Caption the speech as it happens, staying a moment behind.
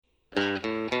I'm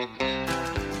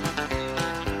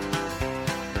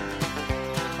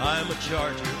a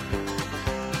charger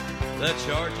that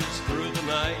charges through the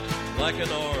night like an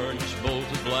orange bolt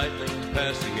of lightning,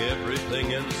 passing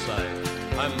everything in sight.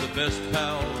 I'm the best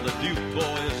pal the Duke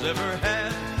boy has ever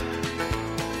had.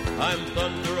 I'm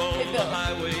thunder on the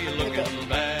highway looking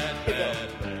bad.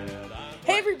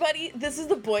 Hey everybody, this is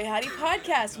the Boy Howdy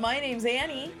Podcast. My name's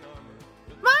Annie.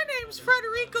 My name's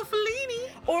Federico Fellini.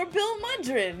 Or Bill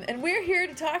Mundren, and we're here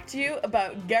to talk to you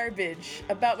about garbage,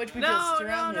 about which we feel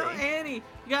strongly. No, Annie.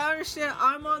 You gotta understand,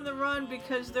 I'm on the run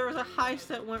because there was a heist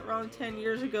that went wrong 10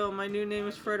 years ago. My new name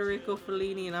is Federico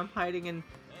Fellini, and I'm hiding in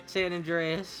San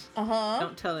Andreas.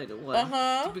 Don't tell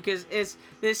anyone. Because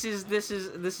this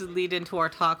is lead into our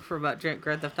talk for about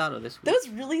Grand Theft Auto this week. That was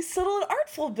really subtle and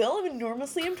artful, Bill. I'm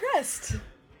enormously impressed.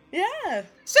 Yeah.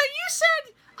 So you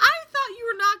said I thought you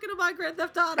were not gonna buy Grand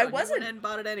Theft Auto. I wasn't. You went ahead and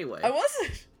bought it anyway. I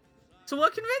wasn't. So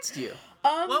what convinced you?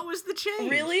 What was the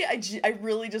change? Really, I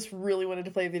really just wanted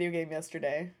to play a video game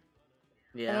yesterday.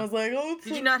 Yeah. And I was like, oh.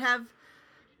 Did you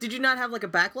not have like a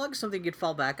backlog, something you'd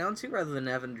fall back onto, rather than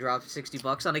having to drop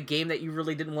 $60 on a game that you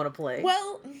really didn't want to play?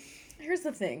 Well, here's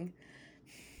the thing.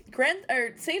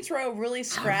 Saints Row really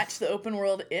scratched the open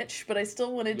world itch, but I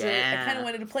still wanted to. I kind of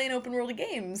wanted to play an open world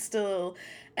game still.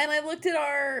 And I looked at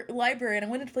our library and I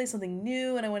wanted to play something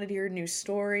new and I wanted to hear a new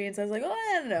story. And so I was like, oh,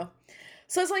 I don't know.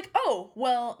 So I was like, oh,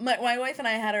 well, my wife and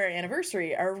I had our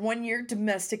anniversary, our 1 year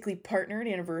domestically partnered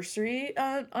anniversary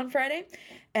on Friday.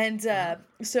 And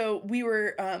so we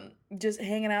were just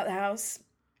hanging out at the house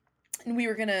and we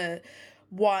were going to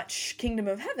watch Kingdom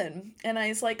of Heaven. And I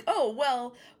was like, oh,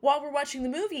 well, while we're watching the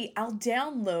movie, I'll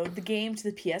download the game to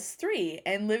the PS3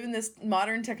 and live in this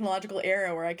modern technological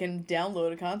era where I can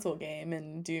download a console game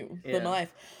and live my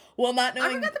life. Well, not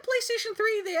knowing... I forgot the PlayStation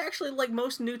 3, they actually, like,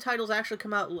 most new titles actually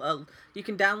come out, you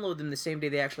can download them the same day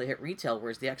they actually hit retail,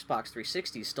 whereas the Xbox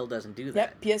 360 still doesn't do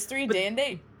that. Yep, PS3, day and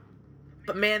date.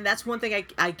 But man, that's one thing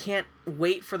I can't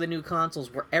wait for the new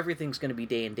consoles where everything's going to be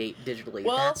day and date digitally.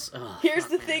 Well, here's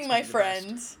the thing, my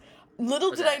friend.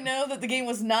 Little did I know that the game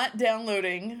was not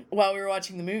downloading while we were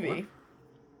watching the movie.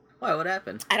 Why? What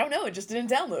happened? I don't know. It just didn't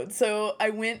download. So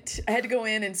I had to go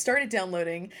in and started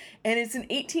downloading, and it's an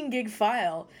 18 gig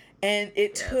file. And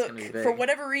it took, for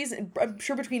whatever reason, I'm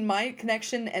sure between my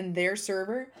connection and their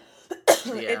server,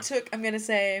 it took, I'm going to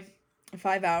say,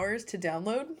 5 hours to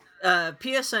download.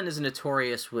 PSN is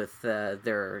notorious with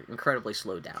their incredibly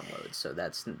slow downloads, so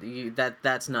that's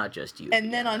not just you.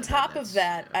 And then on top of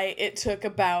that, it took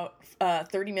about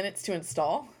 30 minutes to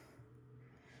install.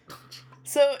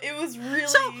 So it was really...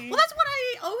 well, that's what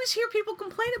I always hear people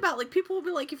complain about. Like, people will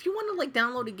be like, if you want to, like,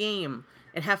 download a game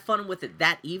and have fun with it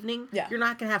that evening, you're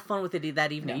not going to have fun with it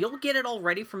that evening. You'll get it all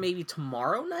ready for maybe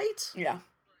tomorrow night. Yeah.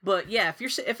 But yeah,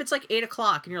 if it's like 8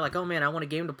 o'clock and you're like, oh man, I want a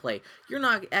game to play,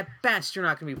 at best, you're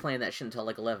not going to be playing that shit until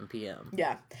like 11 p.m.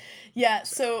 Yeah. Yeah,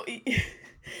 so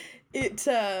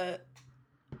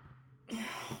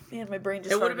man, my brain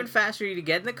just... It would have been faster to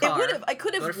get in the car. It would have. I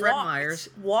could have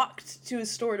walked to a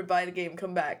store to buy the game,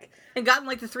 come back. And gotten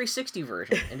like the 360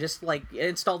 version and just like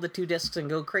installed the 2 discs and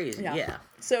go crazy. Yeah.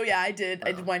 So yeah, I did.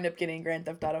 I did wind up getting Grand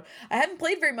Theft Auto. I hadn't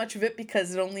played very much of it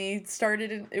because it only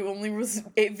was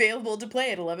available to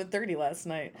play at 11:30 last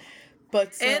night.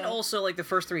 But and also like the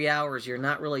first 3 hours, you're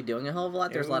not really doing a hell of a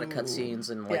lot. There's a lot of cutscenes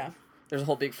and like there's a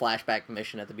whole big flashback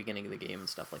mission at the beginning of the game and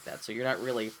stuff like that. So you're not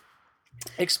really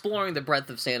exploring the breadth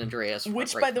of San Andreas.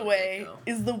 Which, by the way,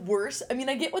 is the worst. I mean,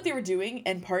 I get what they were doing,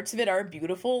 and parts of it are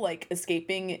beautiful, like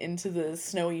escaping into the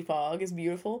snowy fog is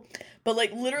beautiful. But,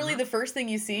 like, literally the first thing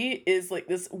you see is, like,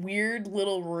 this weird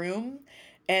little room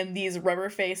and these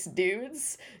rubber-faced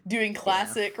dudes doing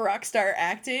classic rock star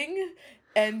acting.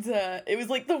 And it was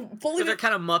like the Foley... They're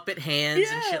kind of Muppet hands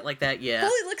and shit like that,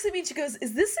 Foley looks at me and she goes,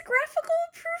 is this a graphical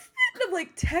improvement? And I'm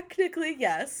like, technically,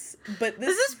 yes. But this...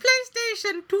 Is this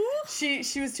PlayStation 2?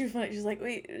 She was too funny. She's like,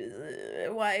 wait,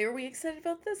 why are we excited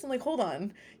about this? I'm like, hold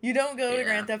on. You don't go to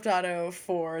Grand Theft Auto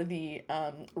for the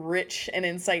rich and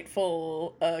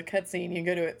insightful cutscene. You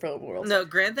go to it for the world. No,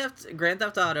 Grand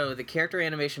Theft Auto, the character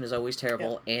animation is always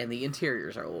terrible, and the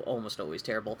interiors are almost always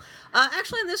terrible.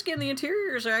 Actually, in this game, the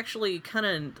interiors are actually kind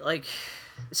of like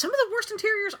some of the worst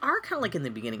interiors are kind of like in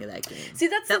the beginning of that game. See,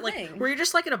 that's the thing. Where you're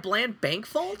just like in a bland bank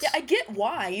vault. Yeah, I get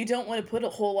why you don't want to put a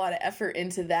whole lot of effort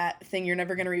into that thing you're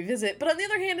never going to revisit. But on the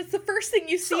other hand, it's the first thing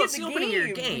you see in the opening of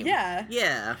your game. Yeah.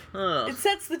 Yeah. Ugh. It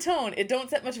sets the tone. It don't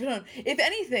set much of a tone. If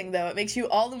anything, though, it makes you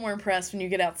all the more impressed when you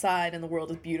get outside and the world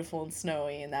is beautiful and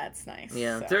snowy, and that's nice.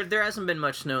 Yeah. So. There hasn't been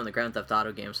much snow in the Grand Theft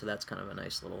Auto game, so that's kind of a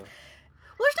nice little...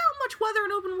 Well, there's not much weather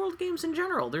in open world games in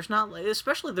general. There's not,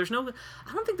 especially there's no.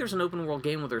 I don't think there's an open world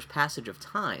game where there's passage of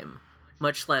time,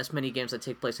 much less many games that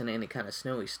take place in any kind of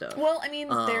snowy stuff. Well, I mean,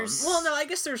 there's. Well, no, I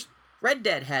guess there's. Red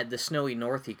Dead had the snowy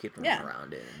north you could run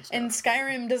around in. And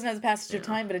Skyrim doesn't have the passage of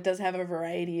time, but it does have a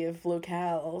variety of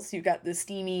locales. You've got the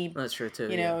steamy, that's true too.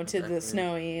 To the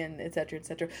snowy, and et cetera, et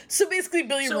cetera. So basically,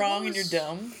 Bill, you're wrong and you're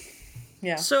dumb.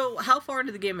 Yeah. So how far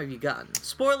into the game have you gotten?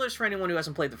 Spoilers for anyone who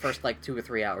hasn't played the first 2 or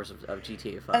 3 hours of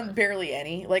GTA 5. Barely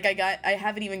any. I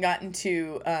haven't even gotten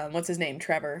to what's his name,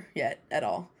 Trevor, yet at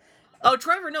all. Oh,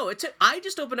 Trevor! No, I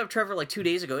just opened up Trevor 2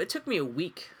 days ago. It took me a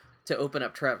week to open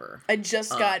up Trevor. I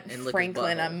just got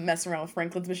Franklin. I'm messing around with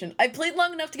Franklin's mission. I played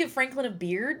long enough to give Franklin a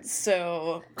beard,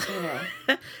 so,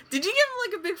 Did you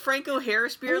give him a big Franco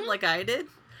Harris beard like I did?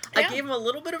 Yeah. I gave him a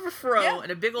little bit of a fro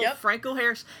and a big old Franco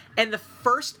Harris. And the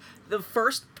first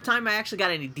time I actually got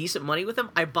any decent money with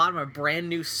him, I bought him a brand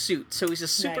new suit. So he's a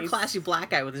super classy black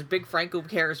guy with his big Franco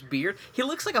Harris beard. He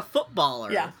looks like a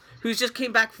footballer who's just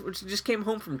came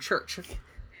home from church.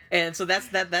 And so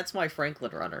that's my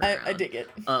Franklin runner. I dig it.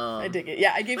 I dig it.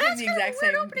 Yeah, I gave him the exact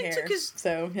same hair. Too,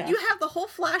 so you have the whole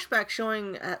flashback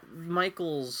showing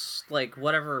Michael's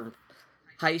whatever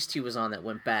heist he was on that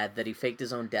went bad, that he faked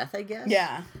his own death, I guess.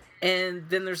 Yeah. And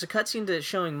then there's a cutscene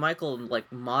showing Michael in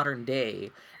modern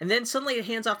day, and then suddenly it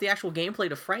hands off the actual gameplay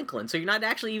to Franklin. So you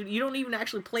don't even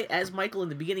actually play as Michael in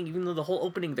the beginning, even though the whole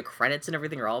opening, the credits and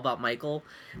everything are all about Michael.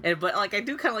 But I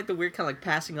do kind of like the weird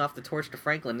passing off the torch to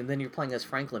Franklin, and then you're playing as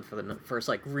Franklin for the first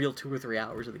real 2 or 3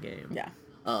 hours of the game. Yeah.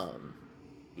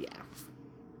 Yeah.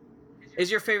 Is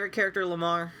your favorite character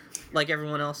Lamar, like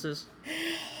everyone else's?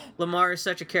 Lamar is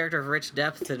such a character of rich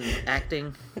depth and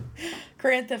acting.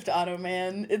 Grand Theft Auto,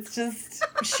 man. It's just,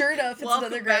 sure enough, it's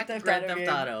another Grand Theft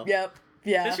Auto. Yep.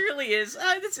 Yeah. This really is.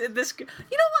 This. You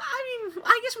know what? I mean,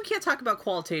 I guess we can't talk about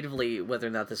qualitatively whether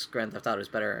or not this Grand Theft Auto is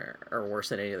better or worse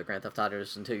than any of the Grand Theft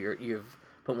Autos until you've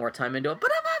put more time into it. But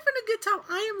I'm having a good time.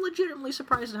 I am legitimately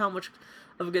surprised at how much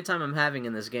of a good time I'm having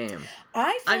in this game.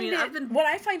 What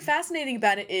I find fascinating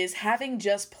about it is, having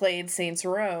just played Saints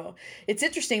Row, it's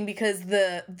interesting because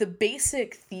the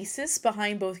basic thesis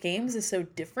behind both games is so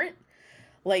different.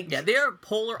 They are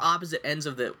polar opposite ends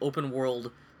of the open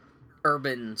world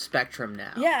urban spectrum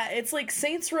now. Yeah, it's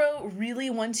Saints Row really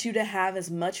wants you to have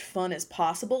as much fun as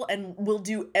possible and will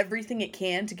do everything it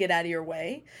can to get out of your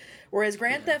way. Whereas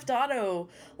Grand Theft Auto,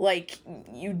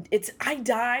 I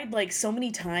died so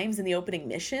many times in the opening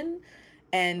mission.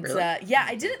 And really?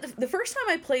 I did it the first time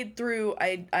I played through.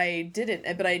 I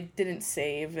didn't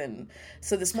save, and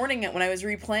so this morning when I was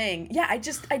replaying, I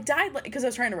died because I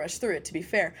was trying to rush through it. To be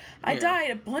fair, I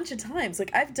died a bunch of times.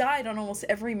 I've died on almost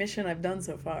every mission I've done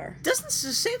so far. Doesn't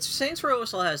Saints Row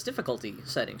still has difficulty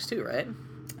settings too, right?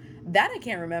 That I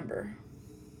can't remember.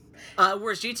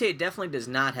 Whereas GTA definitely does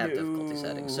not have difficulty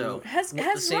settings. So has the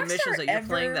same Rockstar missions that you're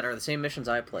playing that are the same missions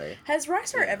I play. Has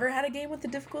Rockstar ever had a game with the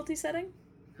difficulty setting?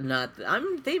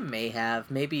 They may have,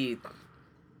 maybe.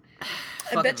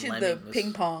 I bet you the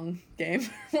ping pong game,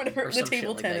 whatever, the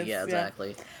table tennis. Yeah,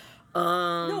 exactly.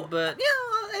 But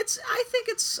it's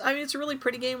a really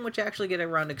pretty game, which I actually get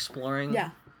around exploring. Yeah.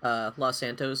 Los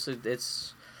Santos.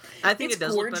 I think it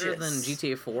does gorgeous. Look better than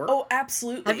GTA 4. Oh,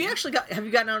 absolutely. Have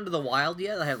you gotten out into the wild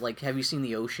yet? Have you seen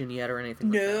the ocean yet or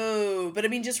anything like that? No, but I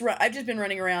mean, I've just been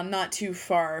running around not too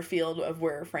far afield of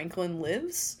where Franklin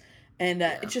lives. And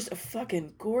it's just a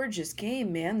fucking gorgeous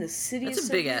game, man. The city is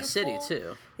so beautiful. It's a big-ass city,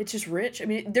 too. It's just rich. I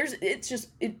mean,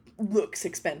 it looks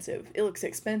expensive. It looks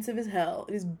expensive as hell.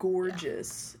 It is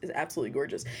gorgeous. Yeah. It's absolutely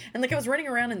gorgeous. And I was running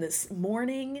around in this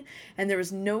morning, and there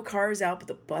was no cars out, but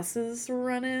the buses were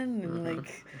running, and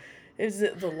it was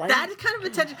the light. That kind of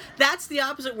attention. That's the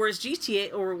opposite. Whereas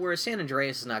GTA or whereas San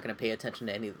Andreas is not going to pay attention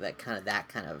to any of that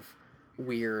kind of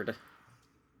weird.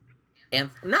 And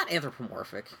not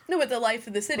anthropomorphic. No, but the life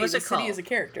of the city. The city is a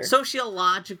character.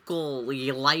 Sociological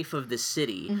life of the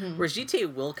city. Mm-hmm. Whereas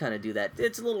GTA will kind of do that.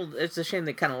 It's a shame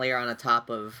they kind of layer on the top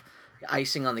of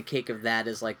icing on the cake of that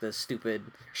is the stupid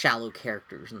shallow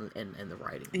characters and the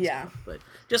writing. And stuff. But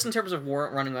just in terms of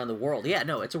running around the world,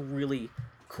 it's a really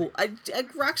cool.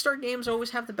 Rockstar games always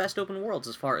have the best open worlds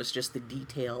as far as just the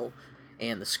detail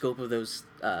and the scope of those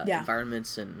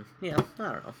environments, and I don't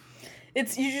know.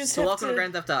 Welcome to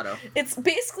Grand Theft Auto. It's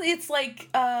basically it's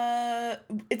like the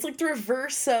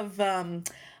reverse of I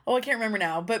can't remember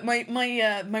now, but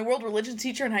my world religion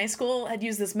teacher in high school had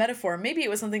used this metaphor. Maybe it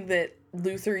was something that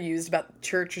Luther used about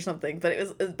church or something, but it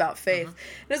was about faith.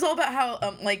 Mm-hmm. It was all about how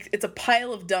it's a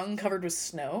pile of dung covered with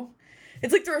snow.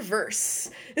 It's the reverse.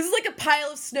 This is a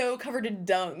pile of snow covered in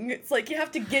dung. It's you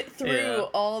have to get through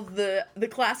all the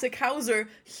classic Hauser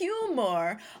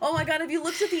humor. Oh my god, have you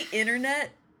looked at the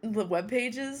internet the web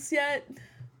pages yet?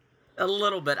 A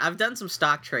little bit. I've done some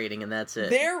stock trading, and that's it.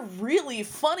 They're really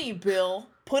funny, Bill.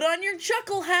 Put on your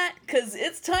chuckle hat, because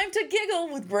it's time to giggle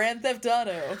with Grand Theft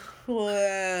Auto.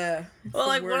 Well,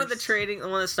 like, one of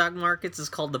the stock markets is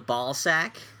called the ball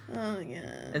sack. Oh,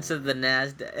 yeah. Instead of the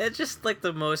NASDAQ. It's just, like,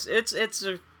 the most...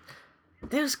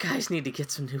 Those guys need to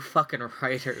get some new fucking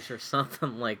writers or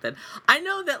something like that. I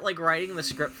know that, like, writing the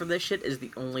script for this shit is the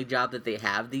only job that they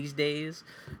have these days.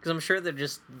 Because I'm sure they've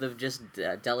just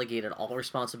delegated all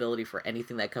responsibility for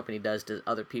anything that company does to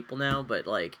other people now. But,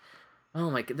 like,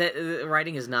 oh my god,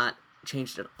 writing has not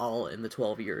changed at all in the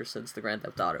 12 years since the Grand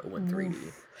Theft Auto went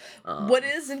 3D. What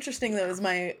is interesting, though, is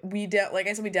like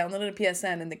I said, we downloaded a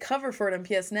PSN, and the cover for it on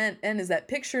PSN is that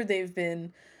picture they've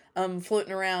been...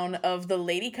 floating around of the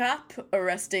lady cop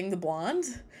arresting the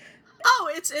blonde. Oh,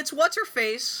 it's what's her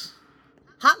face,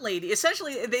 hot lady.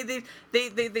 Essentially, it's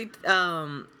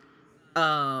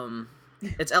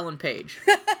Ellen Page.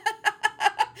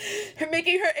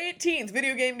 Making her 18th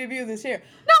video game debut this year.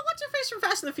 No, what's her face from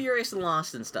Fast and the Furious and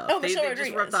Lost and stuff. Oh, Michelle Rodriguez.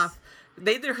 Just ripped off.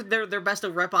 They're their best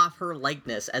to rip off her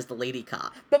likeness as the lady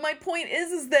cop. But my point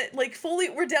is that like Foley,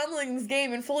 we're downloading this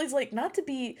game, and Foley's like, not to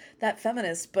be that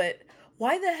feminist, but.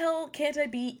 Why the hell can't I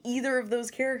be either of those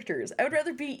characters? I would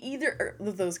rather be either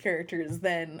of those characters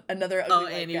than another ugly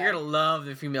white guy. You're gonna love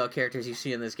the female characters you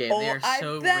see in this game. They are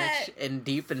so rich and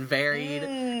deep and varied,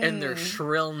 and their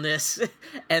shrillness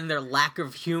and their lack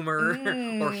of humor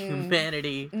or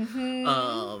humanity.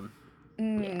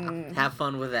 Yeah, have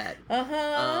fun with that.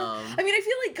 I mean, I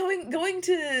feel like going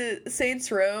to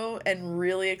Saints Row and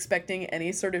really expecting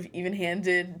any sort of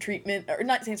even-handed treatment, or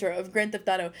not Saints Row, of Grand Theft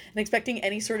Auto, and expecting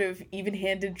any sort of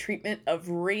even-handed treatment of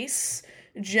race,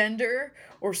 gender,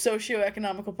 or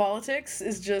socio-economical politics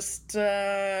is just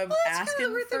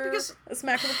asking for a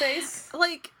smack in the face.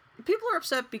 Like, people are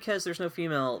upset because there's no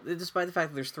female, despite the fact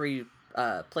that there's 3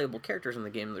 playable characters in the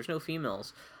game, there's no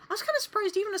females. I was kind of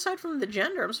surprised, even aside from the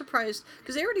gender. I'm surprised,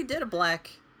 because they already did a black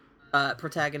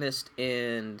protagonist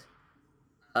in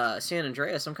San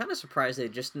Andreas. I'm kind of surprised they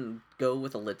just didn't go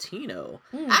with a Latino.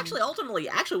 Actually, ultimately,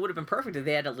 would have been perfect if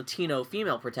they had a Latino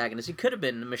female protagonist. It could have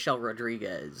been Michelle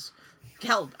Rodriguez.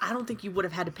 Hell, I don't think you would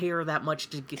have had to pay her that much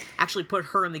to actually put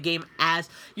her in the game as...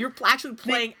 You're actually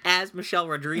playing as Michelle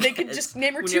Rodriguez. They could just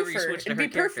name her Twofer. It'd be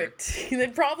perfect. Then their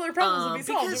problems would be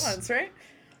solved at once, right?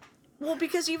 Well,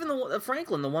 because even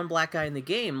Franklin, the one black guy in the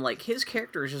game, like, his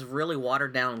character is just really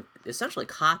watered down, essentially a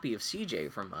copy of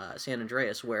CJ from San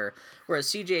Andreas, whereas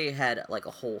CJ had, like,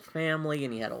 a whole family,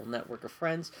 and he had a whole network of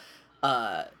friends.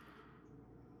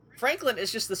 Franklin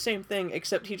is just the same thing,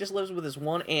 except he just lives with his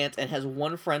one aunt and has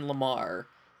one friend, Lamar,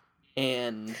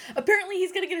 and... Apparently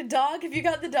he's gonna get a dog. Have you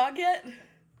got the dog yet?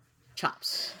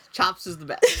 Chops. Chops is the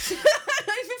best. I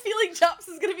have a feeling Chops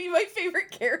is gonna be my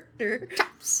favorite character.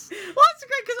 Chops. Well, it's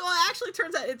great because it actually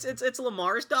turns out it's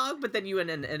Lamar's dog, but then you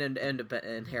end up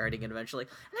inheriting it eventually.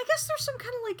 And I guess there's some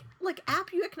kind of like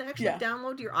app you can actually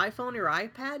download to your iPhone or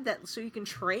iPad so you can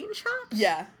train Chops.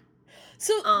 Yeah.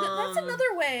 So that's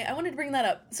another way. I wanted to bring that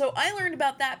up. So I learned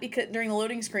about that because during the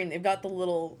loading screen, they've got the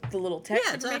little text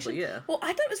information. Exactly, yeah. Well, I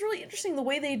thought it was really interesting the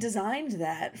way they designed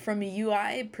that from a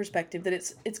UI perspective, that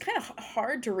it's kind of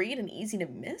hard to read and easy to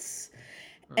miss.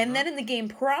 And then in the game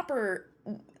proper,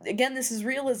 again, this is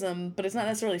realism, but it's not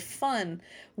necessarily fun,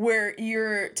 where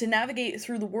to navigate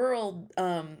through the world,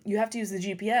 you have to use the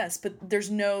GPS, but there's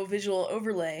no visual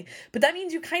overlay. But that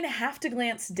means you kind of have to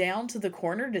glance down to the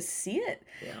corner to see it.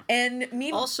 Yeah.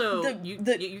 And also, you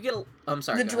get I'm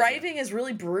sorry. The driving is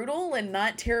really brutal and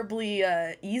not terribly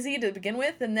easy to begin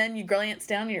with, and then you glance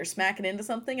down and you're smacking into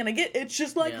something, and it's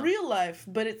just like real life,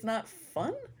 but it's not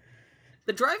fun.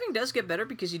 The driving does get better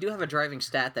because you do have a driving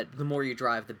stat that the more you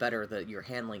drive, the better your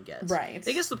handling gets. Right.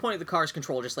 I guess the point of the car is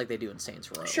control just like they do in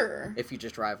Saints Row. Sure. If you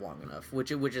just drive long enough,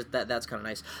 which is that's kind of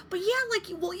nice. But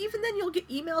even then you'll get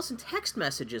emails and text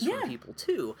messages from people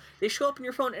too. They show up on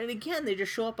your phone, and again, they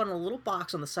just show up on a little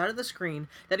box on the side of the screen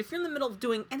that if you're in the middle of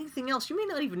doing anything else, you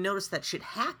may not even notice that shit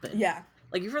happen. Yeah.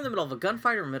 Like, if you're in the middle of a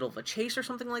gunfight or middle of a chase or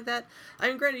something like that, I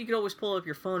mean, granted, you could always pull up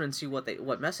your phone and see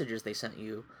what messages they sent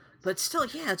you. But still,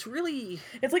 yeah, it's really...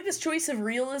 It's like this choice of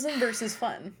realism versus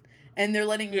fun. And they're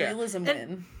letting realism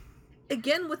win.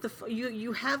 Again, with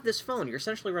you have this phone. You're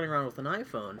essentially running around with an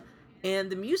iPhone. And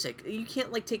the music, you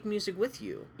can't, take music with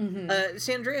you. Mm-hmm.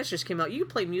 San Andreas just came out. You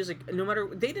play music no matter...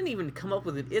 They didn't even come up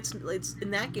with it. It's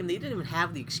in that game, they didn't even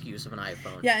have the excuse of an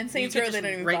iPhone. Yeah, in Saints Row, they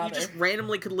didn't even bother. You just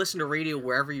randomly could listen to radio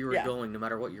wherever you were going, no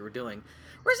matter what you were doing.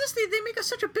 Whereas this, they make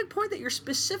such a big point that you're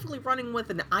specifically running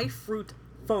with an iFruit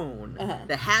phone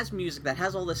that has music, that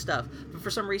has all this stuff, but for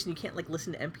some reason you can't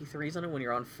listen to MP3s on it when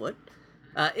you're on foot.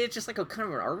 It's just like a kind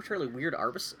of an arbitrarily weird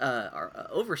oversight.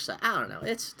 I don't know.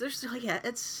 It's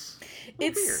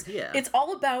weird. Yeah. It's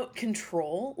all about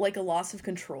control, like a loss of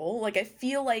control. Like I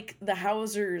feel like the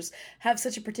Housers have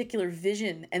such a particular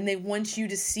vision, and they want you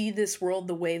to see this world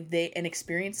the way and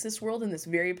experience this world in this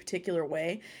very particular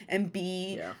way, and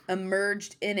be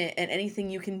immersed in it. And anything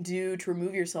you can do to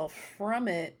remove yourself from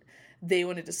it, they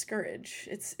want to discourage.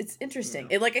 It's interesting.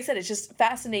 Like I said, it's just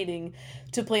fascinating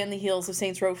to play on the heels of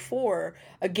Saints Row 4,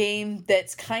 a game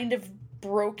that's kind of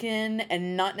broken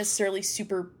and not necessarily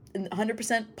super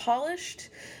 100% polished,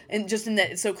 and just in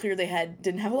that it's so clear they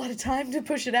didn't have a lot of time to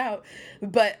push it out,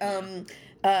 but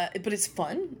it's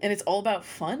fun, and it's all about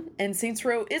fun. And Saints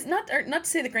Row is not to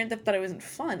say that Grand Theft Auto isn't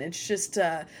fun. It's just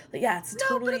it's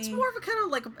totally. But it's more of a kind of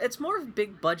like it's more of a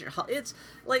big budget. It's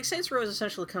like Saints Row is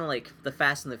essentially kind of like the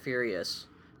Fast and the Furious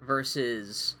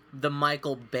versus the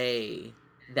Michael Bay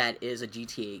that is a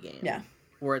GTA game. Yeah,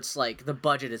 where it's like the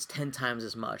budget is 10 times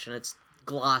as much, and it's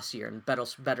glossier and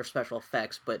better special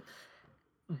effects, but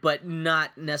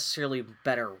not necessarily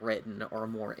better written or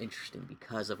more interesting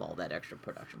because of all that extra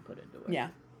production put into it. Yeah.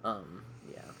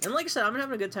 And like I said, I'm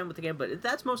having a good time with the game, but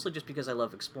that's mostly just because I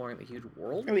love exploring the huge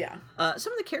world. Oh yeah.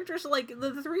 Some of the characters, like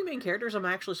the three main characters, I'm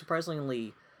actually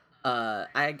surprisingly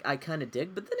I kind of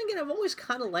dig. But then again, I've always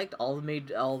kind of liked all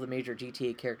the major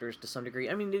GTA characters to some degree.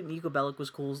 I mean, Nico Bellic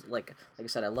was cool. Like I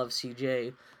said, I love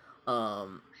CJ.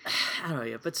 I don't know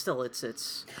yet, but still,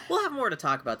 it's. We'll have more to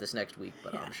talk about this next week,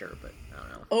 but I'm sure. But I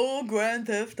don't know. Oh, Grand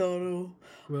Theft Auto.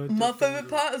 My favorite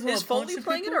part is when Is Foley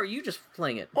playing it, or are you just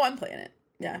playing it? Oh, I'm playing it.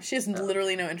 Yeah, she has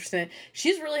literally no interest in it.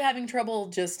 She's really having trouble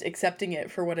just accepting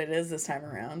it for what it is this time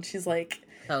around. She's like,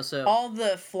 all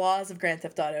the flaws of Grand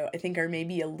Theft Auto, I think, are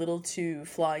maybe a little too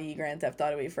flawy Grand Theft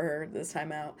Auto-y for her this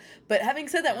time out. But having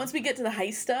said that, once we get to the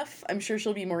heist stuff, I'm sure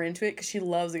she'll be more into it because she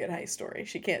loves a good heist story.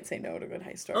 She can't say no to a good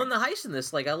heist story. Oh, and the heist in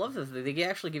this, like, I love that they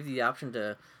actually give you the option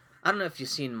to. I don't know if you've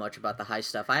seen much about the heist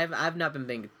stuff. I've not been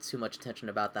paying too much attention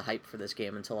about the hype for this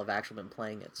game until I've actually been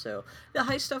playing it. So the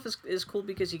heist stuff is cool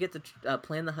because you get to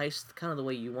plan the heist kind of the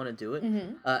way you want to do it.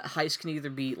 Mm-hmm. Heist can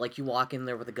either be like you walk in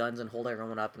there with the guns and hold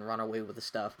everyone up and run away with the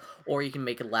stuff, or you can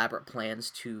make elaborate plans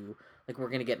to, like, we're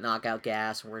going to get knockout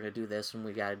gas and we're going to do this and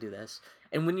we got to do this.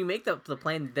 And when you make the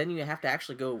plan, then you have to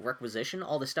actually go requisition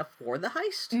all the stuff for the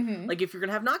heist. Mm-hmm. Like, if you're going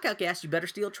to have knockout gas, you better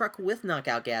steal a truck with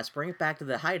knockout gas, bring it back to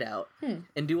the hideout,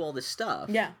 and do all this stuff.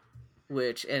 Yeah.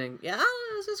 Which, and yeah, I don't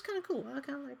know, this is kind of cool. I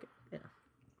kind of like it. Yeah.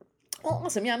 Well,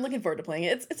 awesome. Yeah, I'm looking forward to playing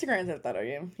it. It's a Grand Theft Auto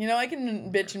game. You know, I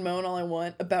can bitch and moan all I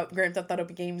want about Grand Theft Auto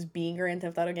games being Grand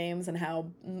Theft Auto games and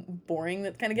how boring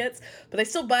that kind of gets, but I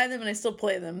still buy them and I still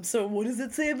play them. So what does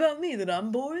it say about me, that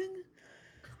I'm boring?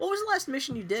 What was the last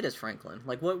mission you did as Franklin?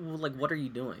 What are you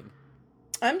doing?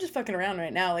 I'm just fucking around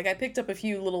right now. Like, I picked up a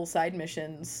few little side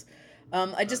missions.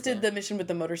 I just did the mission with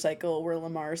the motorcycle where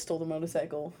Lamar stole the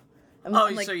motorcycle.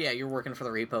 So you're working for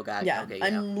the repo guy. Yeah, okay,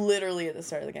 I'm literally at the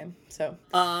start of the game. So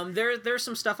there's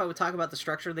some stuff I would talk about the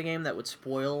structure of the game that would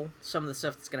spoil some of the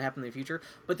stuff that's going to happen in the future.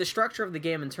 But the structure of the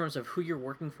game in terms of who you're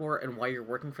working for and why you're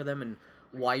working for them and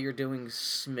why you're doing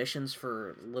missions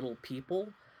for little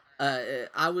people.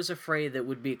 I was afraid that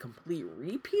would be a complete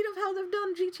repeat of how they've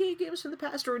done GTA games in the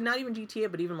past, or not even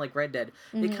GTA, but even like Red Dead.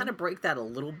 They kind of break that a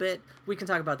little bit. We can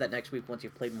talk about that next week once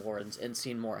you've played more and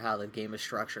seen more how the game is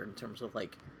structured in terms of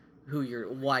like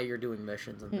why you're doing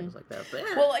missions and things like that. But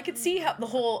yeah. Well, I could see how the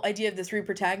whole idea of the three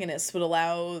protagonists would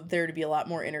allow there to be a lot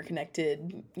more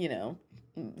interconnected,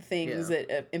 things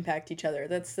that impact each other.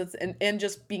 That's and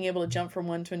just being able to jump from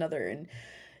one to another and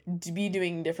to be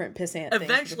doing different pissant things.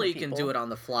 Eventually you can do it on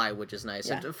the fly, which is nice.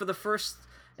 Yeah. And for the first,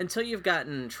 until you've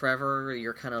gotten Trevor,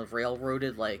 you're kind of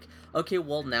railroaded, like, okay,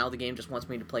 well, now the game just wants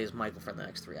me to play as Michael for the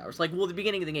next 3 hours. Like, well, the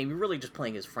beginning of the game, you're really just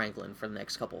playing as Franklin for the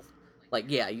next couple, like,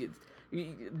 yeah, you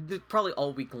probably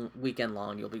all weekend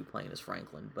long you'll be playing as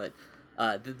Franklin, but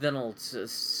then it'll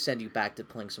send you back to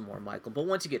playing some more Michael. But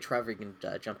once you get Trevor, you can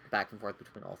jump back and forth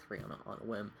between all three on a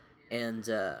whim. And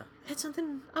I had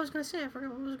something I was gonna say. I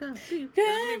forgot what I was gonna be. It was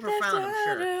gonna be profound,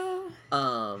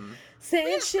 I'm sure.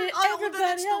 Saying shit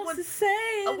everybody else is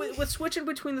saying. With switching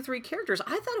between the three characters,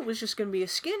 I thought it was just gonna be a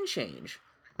skin change.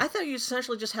 I thought you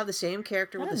essentially just have the same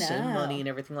character with the same money and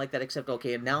everything like that, except,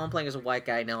 okay, now I'm playing as a white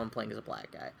guy, now I'm playing as a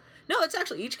black guy. No, it's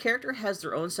actually, each character has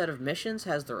their own set of missions,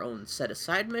 has their own set of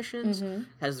side missions,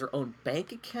 has their own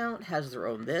bank account, has their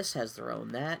own this, has their own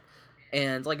that.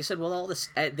 And like I said, well, all this,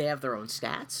 they have their own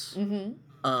stats.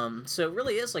 So it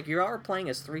really is like you are playing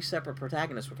as three separate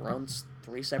protagonists with their own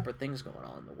three separate things going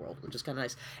on in the world, which is kind of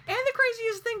nice. And the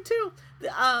craziest thing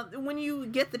too, when you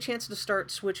get the chance to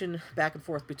start switching back and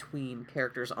forth between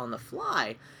characters on the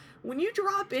fly, when you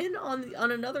drop in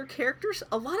on another character,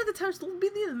 a lot of the times they'll be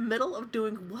in the middle of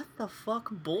doing what the fuck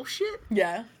bullshit.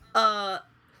 Yeah.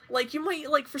 Like, you might,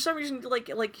 like, for some reason, like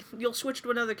you'll switch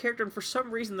to another character, and for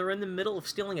some reason they're in the middle of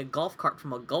stealing a golf cart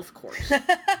from a golf course.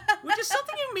 Which is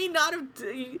something you may not have,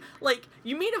 like,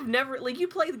 you may have never, like, you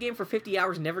play the game for 50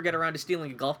 hours and never get around to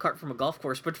stealing a golf cart from a golf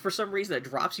course, but for some reason it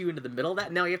drops you into the middle of that,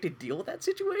 and now you have to deal with that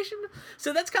situation.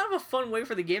 So that's kind of a fun way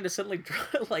for the game to suddenly,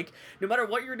 like, no matter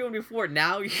what you were doing before,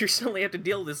 now you suddenly have to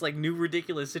deal with this, like, new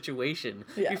ridiculous situation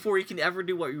before you can ever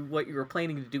do what you were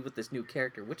planning to do with this new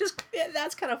character, which is,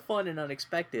 that's kind of fun and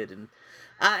unexpected, and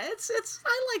it's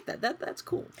I like that. That's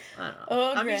cool. I don't know.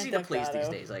 Oh, I'm easy to please these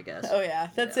days, I guess. Oh yeah,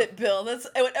 that's it, Bill. That's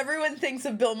what everyone thinks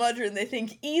of Bill Mudron. They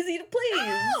think easy to please.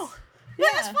 Oh, yeah,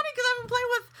 it's funny because I've been playing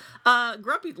with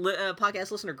Grumpy podcast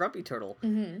listener Grumpy Turtle,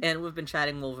 and we've been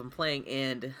chatting while we've been playing,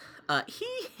 and he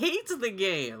hates the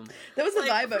game. That was the vibe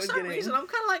I was getting. For some reason, I'm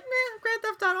kind of like, meh, Grand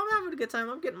Theft Auto, I'm having a good time.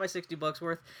 I'm getting my $60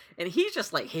 worth. And he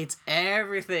just, like, hates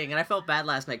everything. And I felt bad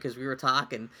last night because we were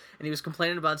talking, and he was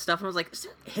complaining about stuff, and I was like, is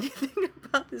there anything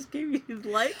about this game you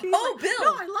like? Bill! No,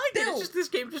 I like it. It's just this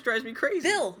game just drives me crazy.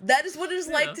 Bill, that is what it is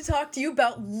like to talk to you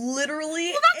about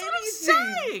literally that's anything. What I'm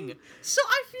saying. So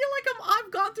I feel like I've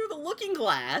gone through the looking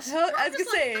glass. I was gonna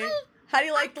say, how do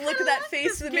you like the look of that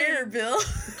face in the mirror, Bill?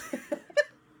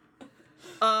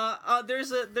 I'm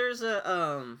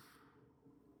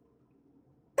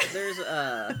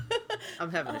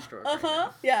having a stroke. Right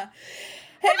now. Yeah.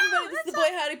 Hey everybody, this is the Boy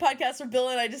Howdy podcast where Bill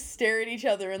and I just stare at each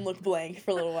other and look blank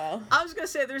for a little while. I was gonna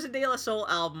say, there's a De La Soul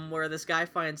album where this guy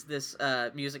finds this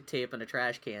music tape in a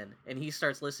trash can, and he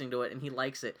starts listening to it, and he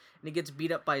likes it, and he gets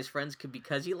beat up by his friends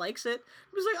because he likes it.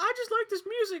 He's like, I just like this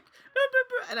music,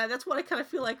 and that's what I kind of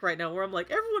feel like right now, where I'm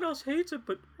like, everyone else hates it,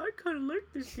 but I kind of like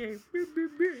this game. Sure.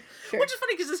 Which is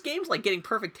funny, because this game's like getting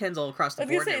perfect 10s all across the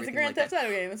board. I was gonna say, it's a Grand Theft Auto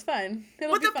game, it's fine.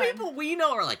 But the people we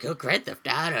know are like, oh, Grand Theft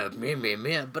Auto,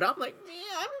 meh. But I'm like,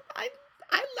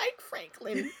 I like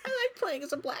Franklin. I like playing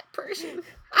as a black person.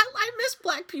 I miss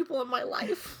black people in my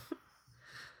life.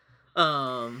 Anyway.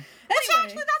 So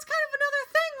actually, that's kind of another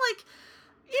thing. Like,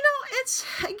 you know, it's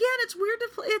weird to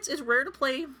play. It's rare to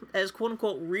play as quote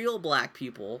unquote real black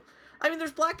people. I mean,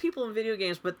 there's black people in video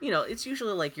games, but you know, it's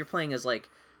usually like you're playing as like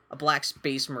a black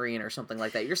space marine or something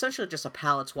like that. You're essentially just a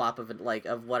palette swap of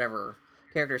whatever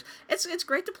characters. It's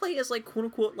great to play as like quote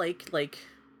unquote like.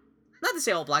 Not to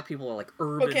say all black people are like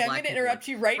urban. Okay, I'm going to interrupt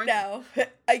you right now.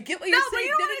 I get what you're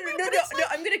saying. No.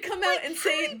 I'm going to come out and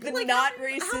say the not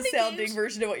racist sounding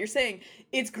version of what you're saying.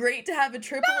 It's great to have a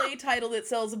AAA title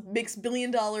that makes $1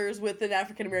 billion with an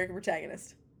African American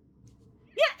protagonist.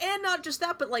 Yeah, and not just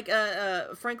that, but like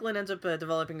Franklin ends up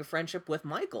developing a friendship with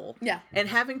Michael. Yeah. And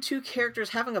having two characters,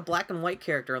 having a black and white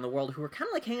character in the world who are kind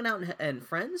of like hanging out and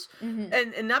friends. Mm-hmm.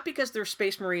 And not because they're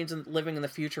space marines and living in the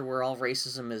future where all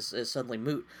racism is suddenly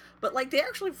moot, but like they're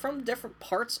actually from different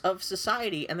parts of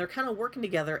society and they're kind of working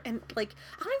together. And like,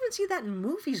 I don't even see that in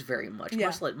movies very much,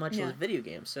 much like video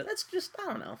games. So that's just, I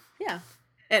don't know. Yeah.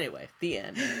 Anyway, the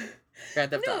end.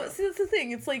 Grand Theft Auto. See, that's the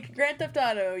thing. It's like Grand Theft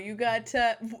Auto. You got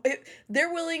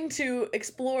they're willing to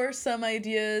explore some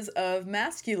ideas of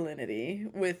masculinity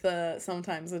with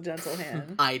sometimes a gentle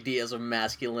hand. Ideas of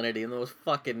masculinity and those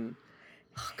fucking.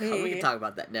 Oh, God, we can talk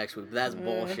about that next week. But that's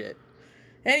bullshit.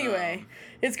 Anyway,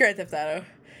 it's Grand Theft Auto.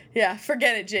 Yeah,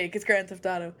 forget it, Jake. It's Grand Theft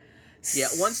Auto. Yeah,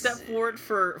 one step forward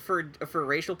for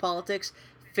racial politics.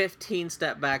 15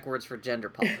 step backwards for gender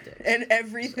politics. And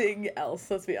everything else,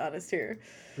 let's be honest here.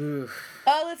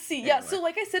 Let's see. Yeah, so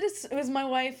like I said, it was my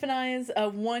wife and I's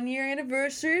 1-year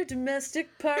anniversary of domestic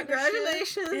partnership.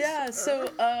 Congratulations! Yeah,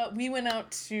 so we went out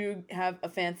to have a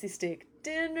fancy steak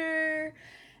dinner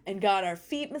and got our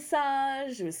feet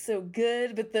massaged. It was so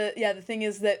good. But the thing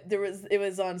is that it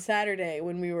was on Saturday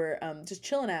when we were just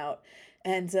chilling out,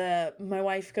 and my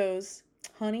wife goes,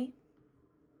 "Honey,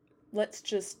 let's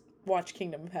just watch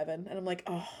Kingdom of Heaven." And I'm like,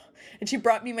 oh. And she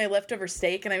brought me my leftover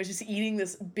steak, and I was just eating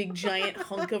this big giant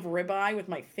hunk of ribeye with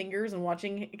my fingers and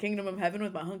watching Kingdom of Heaven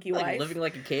with my hunky wife. Living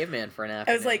like a caveman for an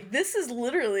afternoon. I was like, this is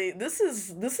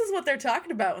what they're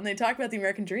talking about when they talk about the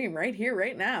American dream, right here,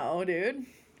 right now, dude. It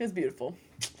was beautiful.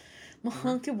 My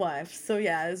hunky wife. So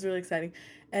yeah, it was really exciting.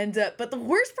 And but the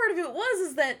worst part of it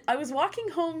is that I was walking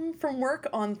home from work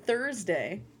on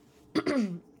Thursday,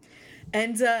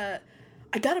 and I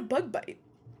got a bug bite.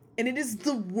 And it is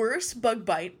the worst bug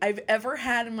bite I've ever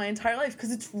had in my entire life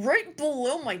because it's right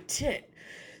below my tit.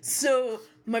 So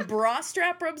my bra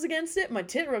strap rubs against it, my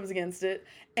tit rubs against it,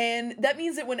 and that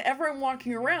means that whenever I'm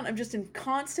walking around, I'm just in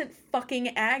constant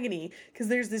fucking agony because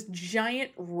there's this giant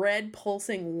red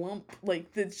pulsing lump,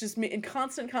 like, that's just in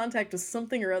constant contact with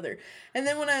something or other. And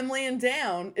then when I'm laying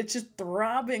down, it's just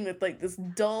throbbing with, like, this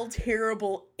dull,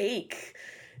 terrible ache.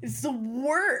 It's the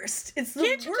worst. It's the worst.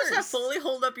 Can't you just have Foley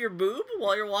hold up your boob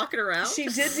while you're walking around? She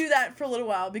did do that for a little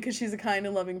while because she's a kind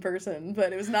and loving person,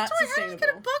 but it was not sustainable. How did you get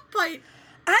a bug bite?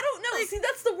 I don't know. Like, see,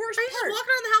 that's the worst part. Are you just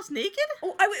walking around the house naked?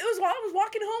 Oh, it was while I was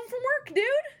walking home from work,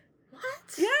 dude.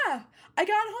 What? Yeah. I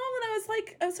got home and I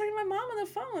was talking to my mom on the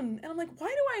phone, and I'm like, why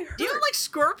do I hurt? Do you have, like,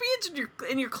 scorpions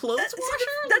in your clothes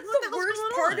washer? That's the worst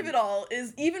part of it all,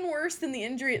 is even worse than the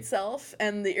injury itself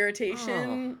and the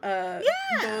irritation,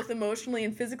 both emotionally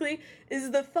and physically, is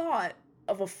the thought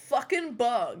of a fucking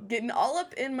bug getting all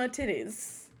up in my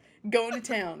titties. Going to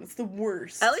town. It's the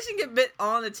worst. At least you get bit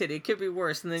on the titty. It could be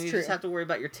worse, and then you just have to worry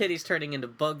about your titties turning into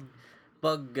bug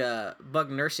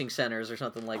nursing centers or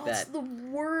something like that. It's the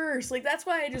worst. Like, that's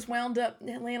why I just wound up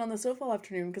laying on the sofa all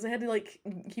afternoon, because I had to, like,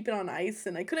 keep it on ice,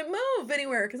 and I couldn't move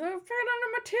anywhere because I was right under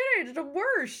my titties. It's the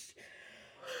worst.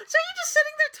 So you're just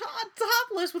sitting there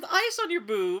topless with ice on your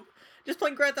boob, just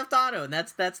playing Grand Theft Auto, and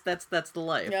that's the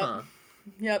life, huh?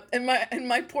 Yep. And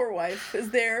my poor wife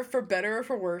is there for better or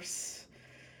for worse.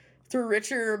 Through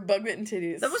richer bug-bitten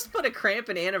titties. That must put a cramp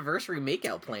in anniversary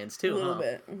makeout plans, too, A little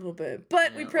bit.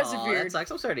 But we persevered. Oh, that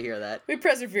sucks. I'm sorry to hear that. We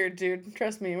persevered, dude.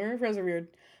 Trust me, we persevered.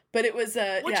 But it was,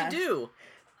 What'd you do?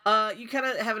 You kind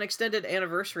of have an extended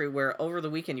anniversary where over the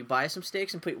weekend you buy some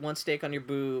steaks and put one steak on your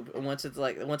boob, and once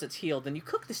it's healed, then you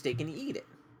cook the steak and you eat it.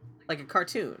 Like a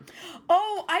cartoon.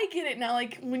 Oh, I get it now.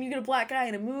 Like when you get a black guy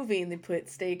in a movie and they put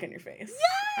steak on your face.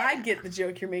 Yeah! I get the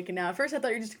joke you're making now. At first I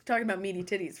thought you were just talking about meaty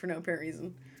titties for no apparent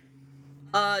reason.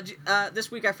 This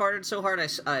week I farted so hard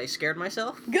I scared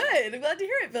myself. Good. I'm glad to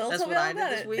hear it, Bill. That's what I did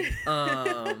this week.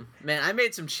 Man, I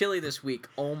made some chili this week.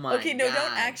 Oh my god. Okay, no,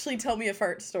 don't actually tell me a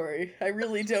fart story. I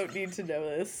really don't need to know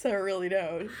this. I really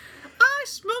don't. I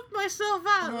smoked myself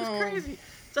out. It was crazy.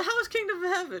 So how was Kingdom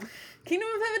of Heaven? Kingdom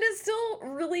of Heaven is still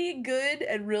really good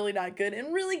and really not good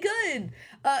and really good.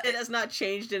 It has not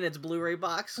changed in its Blu-ray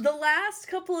box. The last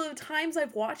couple of times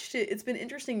I've watched it, it's been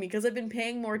interesting because I've been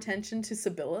paying more attention to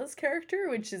Sibylla's character,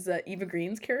 which is Eva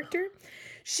Green's character.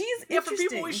 She's interesting.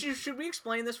 For people, should we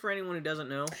explain this for anyone who doesn't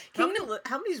know? How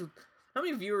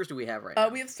many viewers do we have right now?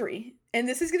 We have 3. And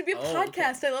this is going to be a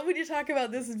podcast. Okay. I love when you talk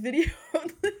about this in video.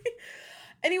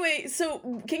 Anyway,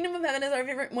 so Kingdom of Heaven is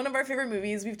one of our favorite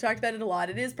movies. We've talked about it a lot.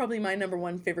 It is probably my number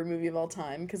 1 favorite movie of all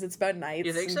time because it's about knights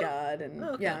and God and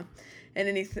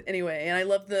and anyway, and I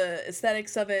love the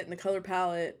aesthetics of it and the color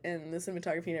palette and the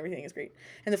cinematography and everything is great.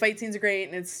 And the fight scenes are great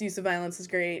and its use of violence is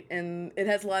great and it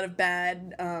has a lot of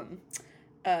bad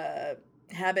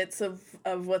habits of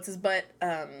what's his butt.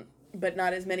 But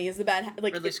not as many as the bad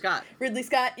Ridley Scott. Ridley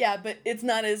Scott, yeah, but it's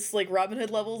not as like Robin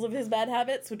Hood levels of his bad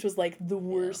habits, which was like the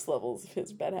worst levels of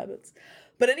his bad habits.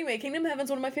 But anyway, Kingdom of Heaven's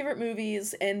one of my favorite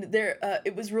movies, and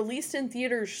it was released in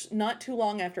theaters not too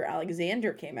long after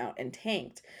Alexander came out and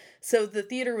tanked. So the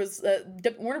theater was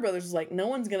Warner Brothers was like, no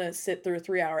one's gonna sit through a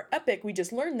 3-hour epic. We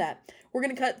just learned that we're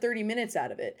gonna cut 30 minutes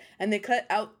out of it, and they cut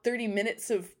out 30 minutes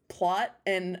of plot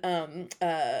and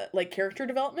like character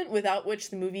development, without which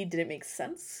the movie didn't make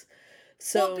sense.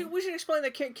 So we should explain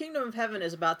that Kingdom of Heaven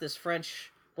is about this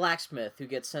French blacksmith who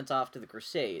gets sent off to the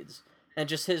Crusades, and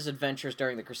just his adventures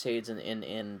during the Crusades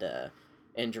in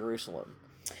Jerusalem,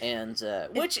 and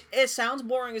which it sounds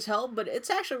boring as hell, but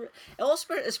it's actually,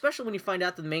 especially when you find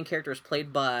out that the main character is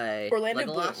played by Orlando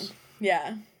Legolas. Bloom.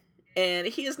 Yeah. And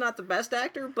he is not the best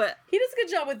actor, but he does a good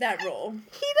job with that role. He does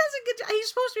a good job. He's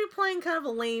supposed to be playing kind of a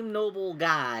lame, noble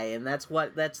guy, and that's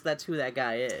who that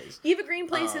guy is. Eva Green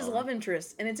plays his love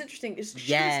interest, and it's interesting.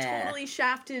 She was totally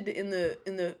shafted in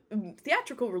the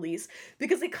theatrical release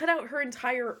because they cut out her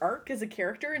entire arc as a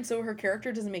character, and so her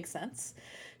character doesn't make sense.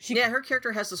 Her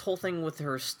character has this whole thing with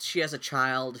her. She has a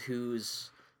child who's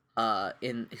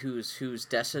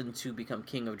destined to become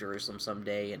king of Jerusalem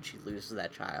someday, and she loses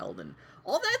that child, and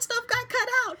all that stuff got cut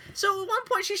out. So at one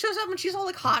point she shows up and she's all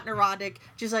like hot and erotic.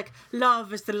 She's like,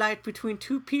 love is the light between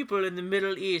two people in the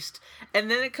Middle East. And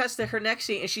then it cuts to her next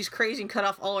scene and she's crazy and cut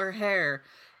off all her hair.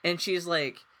 And she's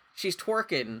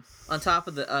twerking on top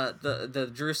of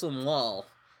the Jerusalem wall.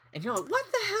 And you're like, what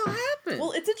the hell happened?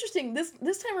 Well, it's interesting.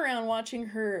 This time around watching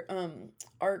her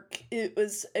arc, it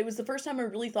was the first time I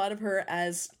really thought of her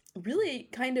as really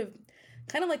kind of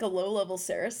like a low-level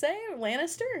Cersei or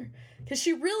Lannister. Because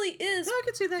she really is... No, I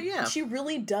can see that, yeah. She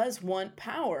really does want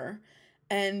power.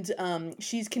 and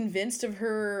she's convinced of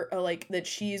her like that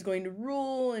she's going to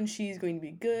rule and she's going to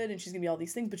be good and she's going to be all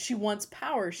these things, but she wants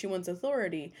power, she wants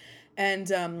authority.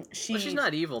 And she's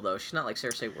not evil though. She's not like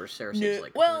Cersei, where Cersei's no,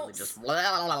 like well, completely just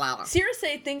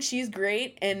Cersei thinks she's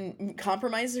great and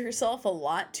compromises herself a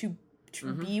lot to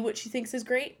be what she thinks is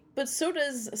great, but so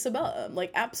does Sabella.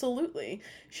 Like, absolutely.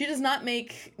 She does not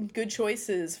make good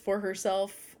choices for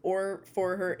herself or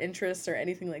for her interests or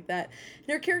anything like that.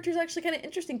 And her character is actually kind of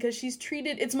interesting because she's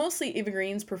treated... It's mostly Eva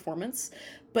Green's performance,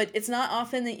 but it's not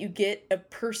often that you get a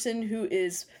person who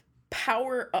is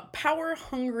a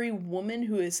power-hungry woman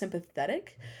who is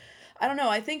sympathetic. I don't know.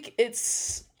 I think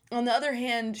it's... On the other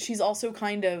hand, she's also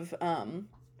kind of...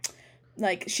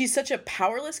 like, she's such a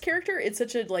powerless character. It's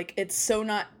such a, like, it's so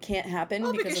not can't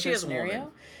happen because of her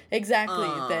scenario. Exactly.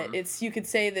 That it's, you could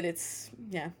say that it's,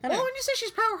 yeah. I don't know. When you say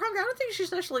she's power hungry, I don't think she's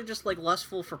necessarily just, like,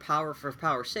 lustful for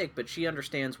power's sake, but she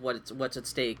understands what's at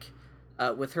stake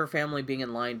with her family being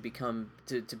in line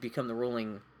to become the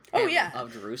ruling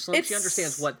of Jerusalem. She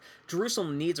understands what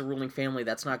Jerusalem needs, a ruling family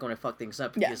that's not going to fuck things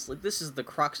up, because like, this is the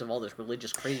crux of all this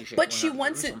religious crazy shit. But she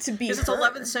wants it to be her. Because it's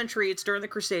 11th century, it's during the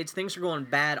Crusades, things are going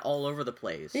bad all over the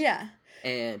place. Yeah.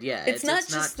 And yeah, it's not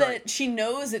just that like, she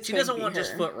knows it's she doesn't want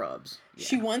just foot rubs. Yeah.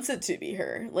 She wants it to be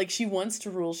her. Like, she wants to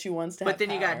rule, she wants to have But then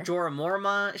power. You got Jorah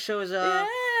Mormont shows up.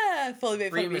 Yeah.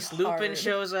 Remus Lupin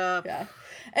shows up. Yeah.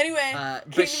 Anyway,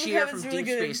 Bashir from really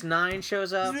Deep Space Nine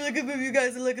shows up. It's a really good movie. You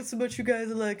guys like it so much. You guys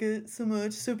like it so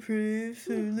much. So pretty.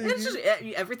 So it's just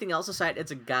everything else aside,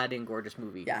 it's a goddamn gorgeous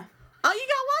movie. Yeah. Oh, you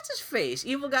got what's his face?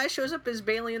 Evil guy shows up as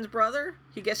Balion's brother.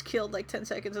 He gets killed like 10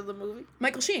 seconds of the movie.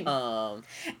 Michael Sheen.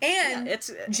 And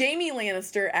Jaime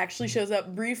Lannister actually shows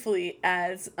up briefly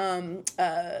as Liam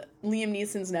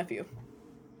Neeson's nephew.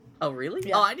 Oh, really?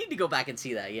 Yeah. Oh, I need to go back and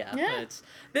see that, yeah.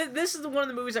 This is one of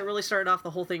the movies that really started off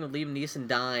the whole thing with Liam Neeson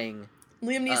dying.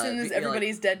 Liam Neeson is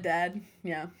everybody's dead dad.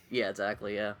 Yeah. Yeah,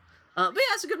 exactly, yeah. But yeah,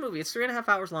 it's a good movie. It's 3.5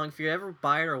 hours long. If you ever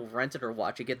buy it or rent it or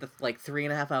watch it, get the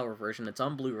 3.5 hour version. It's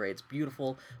on Blu-ray. It's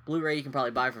beautiful. Blu-ray you can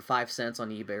probably buy for 5 cents on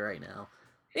eBay right now.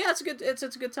 Yeah, it's a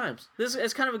good times.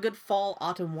 It's kind of a good fall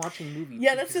autumn watching movie.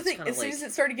 Yeah, that's the thing. As soon as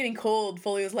it started getting cold,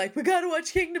 Foley was like, "We gotta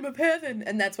watch Kingdom of Heaven,"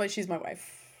 and that's why she's my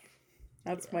wife.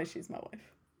 That's why she's my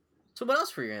wife. So what else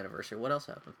for your anniversary? What else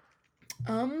happened?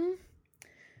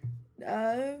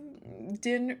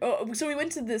 Dinner. Oh, so we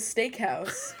went to the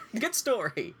steakhouse. Good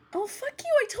story. Oh, fuck you.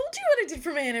 I told you what I did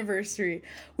for my anniversary.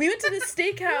 We went to the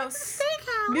steakhouse.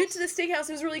 We went to the steakhouse.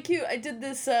 It was really cute. I did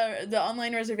this, the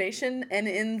online reservation, and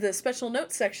in the special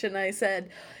notes section, I said,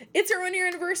 "It's our 1 year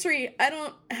anniversary. I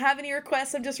don't have any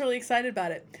requests. I'm just really excited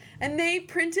about it." And they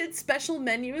printed special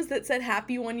menus that said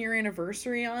 "Happy 1 year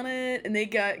anniversary" on it, and they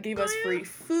gave us free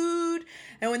food.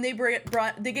 And when they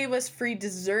they gave us free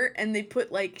dessert, and they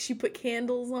put she put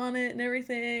candles on it and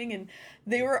everything, and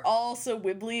they were all so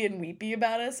wibbly and weepy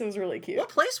about us. It was really cute. What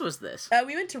place was this?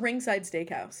 We went to Ringside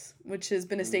Steakhouse, which has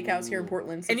been a steakhouse here in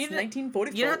Portland since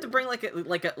 1944. You don't have to bring like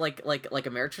a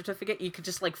marriage certificate. You could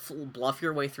just bluff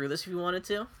your way through this if you wanted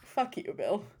to. Fuck you,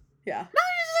 Bill. Yeah. No,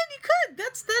 you could.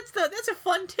 That's a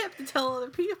fun tip to tell other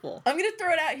people. I'm gonna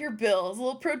throw it out here, Bill. As a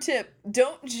little pro tip: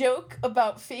 don't joke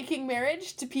about faking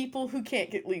marriage to people who can't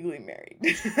get legally married.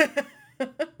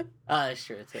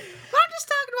 Sure. I'm just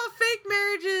talking about fake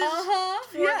marriages.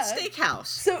 Yeah. Steakhouse.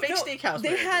 So steakhouse.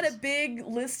 They had a big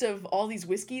list of all these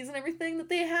whiskeys and everything that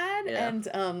they had, and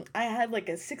I had like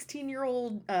a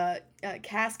 16-year-old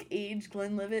cask aged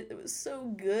Glenlivet that was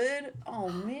so good. Oh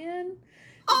man.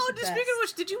 Oh, speaking of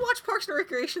which, did you watch Parks and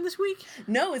Recreation this week?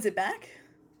 No, is it back?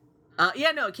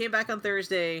 Yeah, no, it came back on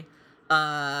Thursday.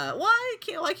 I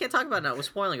can't talk about it now. I was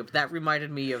spoiling it, but that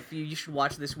reminded me of you should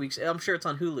watch this week's. I'm sure it's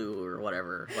on Hulu or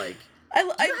whatever. Like, do you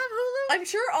have Hulu? I'm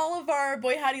sure all of our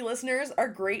Boy Howdy listeners are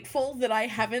grateful that I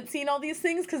haven't seen all these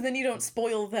things, because then you don't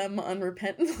spoil them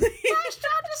unrepentantly. I just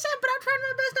said, but I'm trying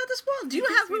my best not to spoil. Do you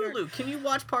have Hulu? Can you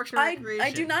watch Parks and Recreation?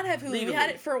 I do not have Hulu. Legally. We had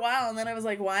it for a while, and then I was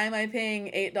like, why am I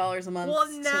paying $8 a month?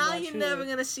 Well, now you're never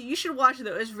gonna see. You should watch it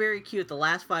though. It's very cute. The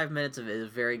last 5 minutes of it is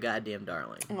very goddamn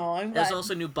darling. Oh, I'm glad. There's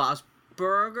also new Bob's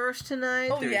Burgers tonight.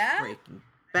 Oh, There's yeah? Breaking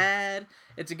Bad.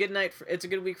 It's a good night. It's a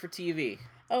good week for TV.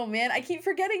 Oh man, I keep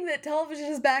forgetting that television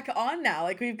is back on now.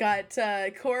 Like, we've got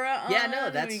Cora on. Yeah, no,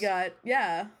 that's... We got,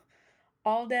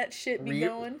 all that shit be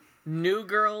going. New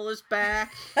Girl is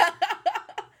back.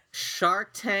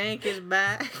 Shark Tank is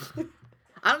back.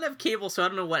 I don't have cable, so I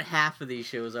don't know what half of these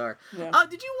shows are. Yeah. Oh,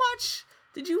 did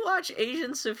you watch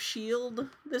Agents of S.H.I.E.L.D.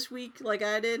 this week like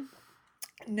I did?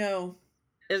 No.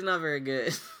 It's not very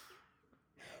good.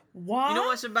 Why? You know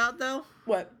what it's about, though?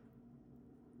 What?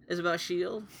 It's about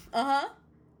S.H.I.E.L.D. Uh-huh.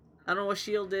 I don't know what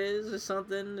S.H.I.E.L.D. is or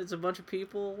something. It's a bunch of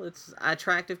people. It's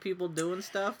attractive people doing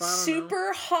stuff. I don't know.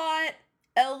 Super hot,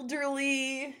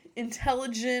 elderly,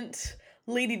 intelligent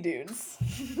lady dudes.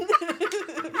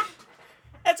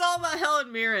 It's all about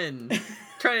Helen Mirren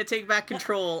trying to take back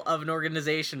control of an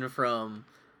organization from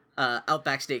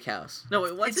Outback Steakhouse. No,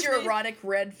 wait, what's it's his your name? erotic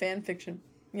red fan fiction.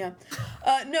 Yeah.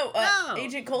 No.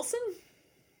 Agent Coulson?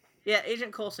 Yeah,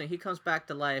 Agent Coulson. He comes back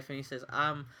to life and he says,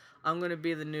 I'm gonna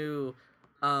be the new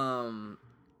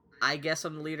I guess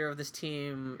I'm the leader of this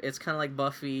team. It's kind of like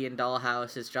Buffy and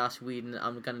Dollhouse. It's Joss Whedon.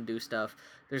 I'm gonna do stuff.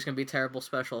 There's gonna be terrible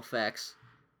special effects.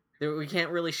 We can't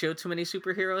really show too many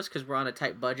superheroes because we're on a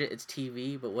tight budget. It's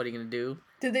TV, but what are you gonna do?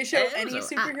 Did they show any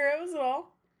superheroes at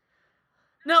all?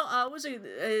 No,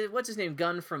 what's his name?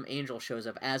 Gunn from Angel shows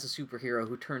up as a superhero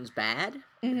who turns bad.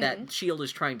 Mm-hmm. That S.H.I.E.L.D.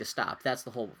 is trying to stop. That's the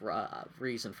whole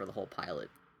reason for the whole pilot.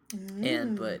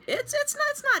 But it's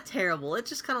not terrible. It's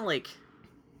just kind of like,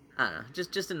 I don't know,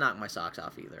 just to knock my socks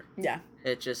off either. Yeah.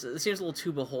 It seems a little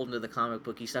too beholden to the comic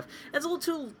booky stuff. It's a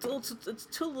little it's a little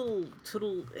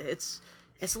too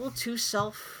it's a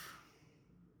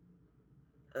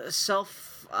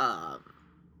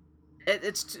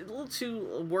little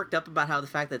too worked up about how the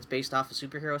fact that it's based off of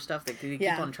superhero stuff. They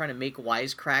keep on trying to make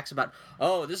wisecracks about,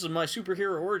 oh, this is my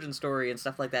superhero origin story and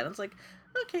stuff like that. And it's like,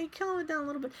 okay, calm it down a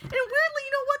little bit. And weirdly,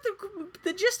 you know what?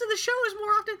 The gist of the show is more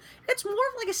often, it's more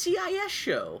of like a CIS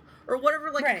show or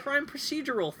whatever, like a crime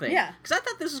procedural thing. Yeah. Because I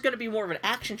thought this was going to be more of an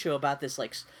action show about this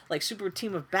like super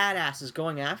team of badasses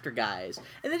going after guys.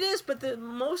 And it is, but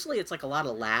mostly it's like a lot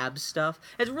of lab stuff.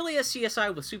 It's really a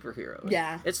CSI with superheroes.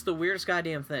 Yeah. It's the weirdest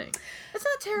goddamn thing. It's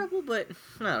not terrible, but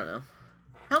I don't know.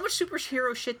 How much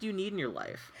superhero shit do you need in your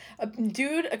life?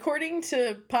 Dude, according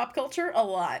to pop culture, a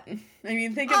lot. I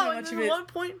mean, think of how much of it... At one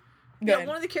point,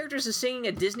 one of the characters is singing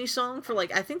a Disney song for,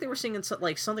 like, I think they were singing,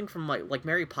 like, something from, like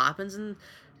Mary Poppins, and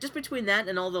just between that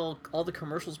and all the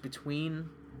commercials between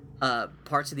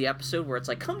parts of the episode where it's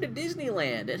like, come to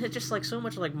Disneyland, and it's just, like, so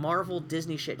much, like, Marvel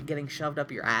Disney shit getting shoved up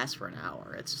your ass for an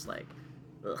hour. It's just like...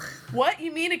 Ugh. What?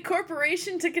 You mean a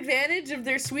corporation took advantage of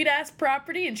their sweet-ass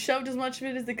property and shoved as much of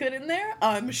it as they could in there?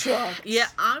 I'm shocked. Yeah,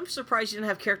 I'm surprised you didn't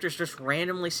have characters just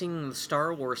randomly singing the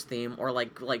Star Wars theme or,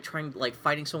 like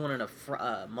fighting someone in a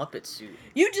Muppet suit.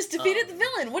 You just defeated the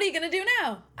villain. What are you gonna do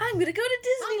now? I'm gonna go to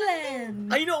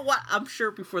Disneyland. You know what? I'm sure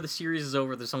before the series is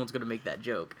over that someone's gonna make that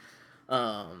joke.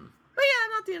 But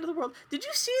yeah, not the end of the world. Did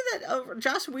you see that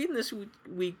Joss Whedon this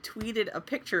week tweeted a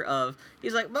picture of,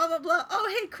 he's like, blah, blah, blah,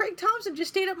 oh, hey, Craig Thompson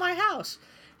just stayed at my house.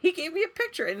 He gave me a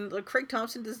picture, and Craig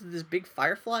Thompson does this big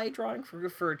firefly drawing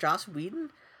for Joss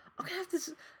Whedon. I'm gonna have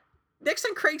this, next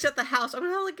time Craig's at the house, I'm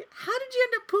gonna have, like, how did you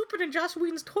end up pooping in Joss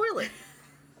Whedon's toilet?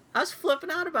 I was flipping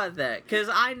out about that, because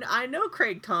I know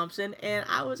Craig Thompson, and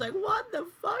I was like, what the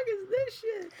fuck is this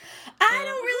shit? I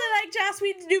don't really like Joss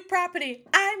Whedon's new property.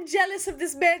 I'm jealous of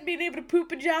this man being able to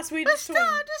poop in Joss Whedon's toilet.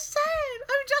 I'm just saying.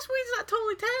 I mean, Joss Whedon's not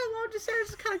totally terrible. I'm just saying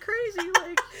it's kind of crazy.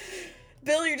 Like,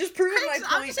 Bill, you're just proving my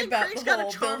point about Craig's the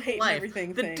whole Bill hating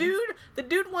everything thing. The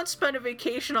dude once spent a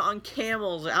vacation on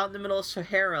camels out in the middle of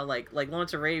Sahara, like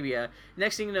Lawrence Arabia.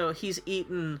 Next thing you know, he's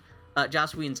eating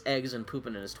Joss Whedon's eggs and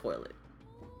pooping in his toilet.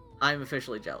 I'm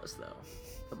officially jealous, though.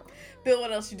 Come on. Bill,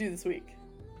 what else you do this week?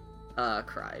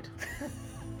 Cried.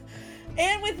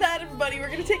 And with that, everybody, we're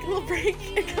going to take a little break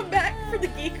and come back for the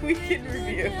Geek Weekend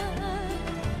Review.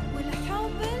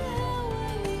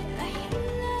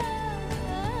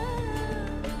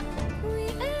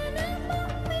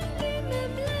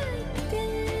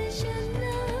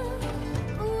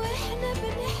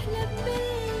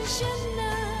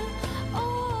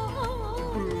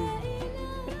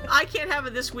 I can't have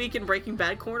it this week in Breaking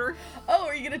Bad corner. Oh,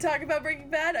 are you going to talk about Breaking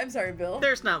Bad? I'm sorry, Bill.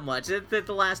 There's not much. The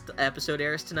last episode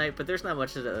airs tonight, but there's not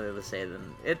much to say. Then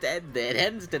it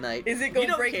ends tonight. Is it going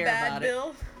to break bad,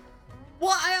 Bill?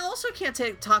 Well, I also can't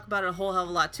talk about it a whole hell of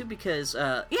a lot, too, because,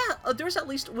 there's at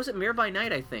least, was it Mirror by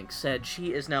Night, I think, said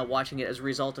she is now watching it as a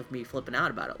result of me flipping out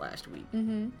about it last week.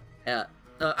 Mm-hmm. No,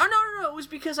 it was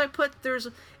because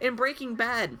in Breaking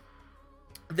Bad,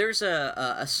 there's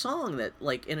a song that,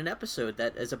 like, in an episode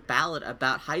that is a ballad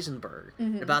about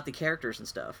Heisenberg, about the characters and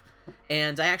stuff.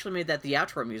 And I actually made that the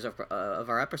outro music of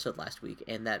our episode last week,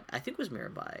 and that, I think, was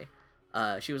Mirabai.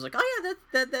 She was like, oh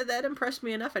yeah, that impressed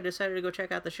me enough, I decided to go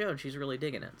check out the show, and she's really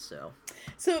digging it, so.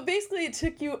 So basically it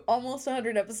took you almost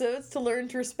 100 episodes to learn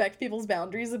to respect people's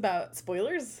boundaries about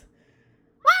spoilers?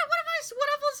 What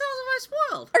else have I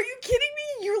spoiled? Are you kidding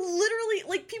me? You're literally,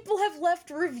 like, people have left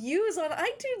reviews on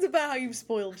iTunes about how you've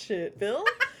spoiled shit, Bill.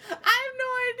 I have no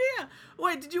idea.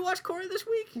 Wait, did you watch Korra this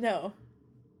week? No.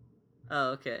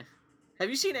 Oh, okay. Have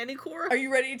you seen any Korra? Are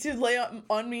you ready to lay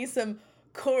on me some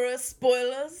Korra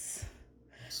spoilers.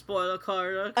 Spoiler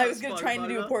Korra. I was gonna try to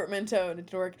do a portmanteau and it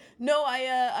didn't work. No,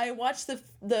 I watched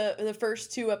the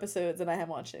first 2 episodes and I haven't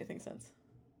watched anything since.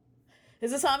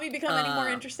 Has Asami become any more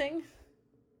interesting?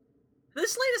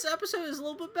 This latest episode is a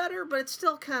little bit better, but it's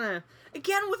still kind of,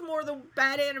 again, with more of the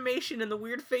bad animation and the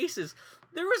weird faces.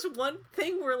 There was one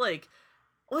thing where, like,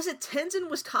 was it Tenzin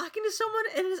was talking to someone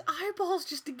and his eyeballs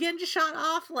just shot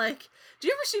off? Like, do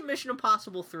you ever see Mission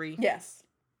Impossible 3? Yes.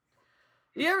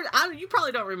 You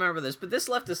probably don't remember this, but this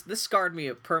scarred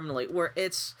me permanently, where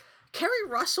it's, Kerry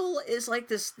Russell is like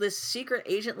this secret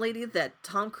agent lady that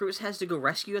Tom Cruise has to go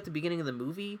rescue at the beginning of the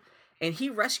movie. And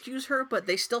he rescues her, but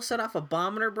they still set off a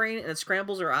bomb in her brain, and it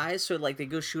scrambles her eyes, so like they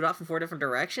go shoot off in 4 different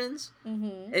directions.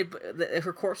 Mm-hmm.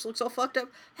 Her corpse looks all fucked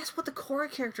up. That's what the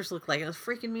Korra characters look like, and it's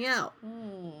freaking me out.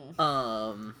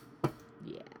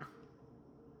 Yeah.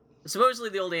 Supposedly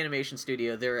the old animation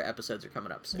studio, their episodes are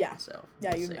coming up soon. Yeah. So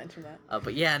yeah, you mentioned that.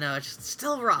 But yeah, no, it's just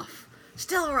still rough.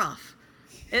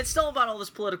 And it's still about all this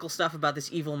political stuff about this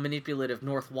evil, manipulative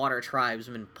North Water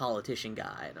tribesman politician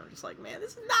guy. And I'm just like, man,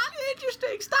 this is not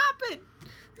interesting. Stop it.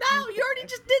 No, you already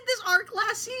just did this arc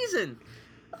last season.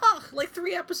 Oh, like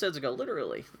 3 episodes ago,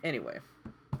 literally. Anyway.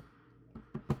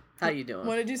 How you doing?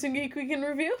 Want to do some Geek Week in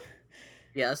Review?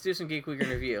 Yeah, let's do some Geek Week in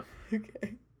Review.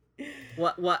 Okay.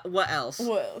 What else? What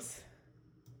else?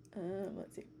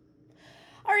 Let's see.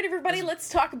 All right, everybody, let's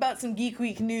talk about some Geek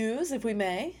Week news, if we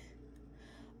may.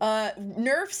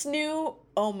 Nerf's new...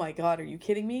 Oh my god, are you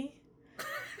kidding me?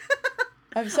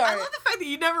 I'm sorry. I love the fact that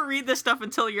you never read this stuff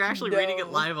until you're actually reading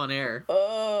it live on air.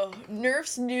 Oh,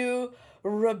 Nerf's new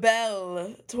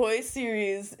Rebel toy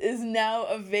series is now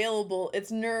available.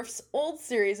 It's Nerf's old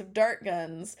series of dart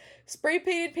guns,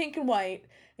 spray-painted pink and white,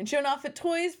 and shown off at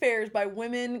toys fairs by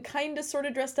women kinda sorta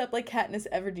dressed up like Katniss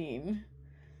Everdeen.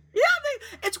 Yeah,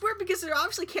 it's weird because they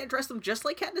obviously can't dress them just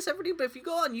like Katniss Everdeen, but if you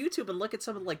go on YouTube and look at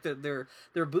some of like their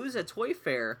booths at Toy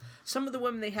Fair, some of the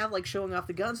women they have like showing off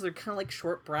the guns, they're kind of like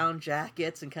short brown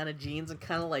jackets and kind of jeans and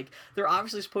kind of like, they're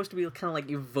obviously supposed to be kind of like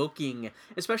evoking,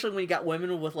 especially when you got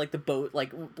women with like the bow,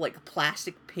 like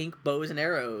plastic pink bows and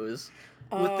arrows.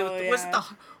 Yeah.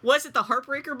 Was it the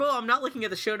Heartbreaker bow? I'm not looking at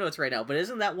the show notes right now, but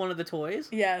isn't that one of the toys?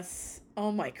 Yes.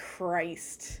 Oh my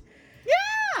Christ.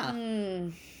 Yeah!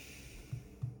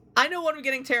 I know what I'm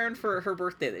getting Taryn for her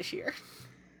birthday this year.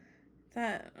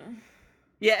 Yeah,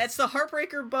 it's the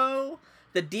Heartbreaker bow,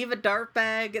 the Diva dart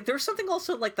bag. There's something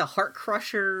also like the Heart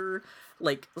Crusher,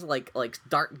 like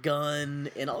dart gun,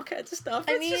 and all kinds of stuff.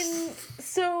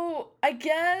 So I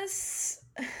guess,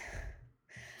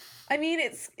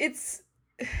 it's.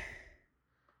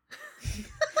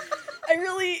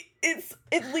 It's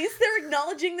at least they're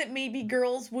acknowledging that maybe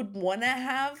girls would want to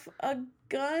have a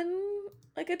gun.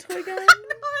 Like a toy gun?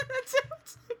 That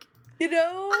sounds like... You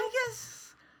know? I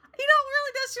guess... You know, it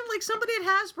really does seem like somebody at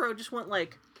Hasbro just went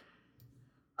like...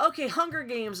 Okay, Hunger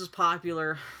Games is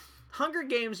popular. Hunger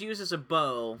Games uses a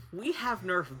bow. We have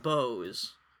Nerf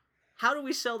bows. How do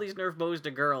we sell these Nerf bows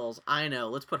to girls? I know.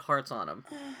 Let's put hearts on them.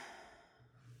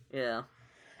 Yeah.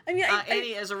 I mean,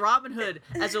 Annie, as a Robin Hood,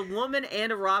 as a woman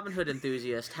and a Robin Hood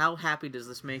enthusiast, how happy does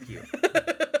this make you?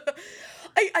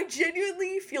 I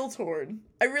genuinely feel torn.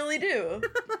 I really do.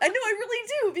 I know, I really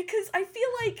do, because I feel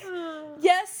like,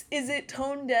 yes, is it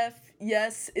tone deaf?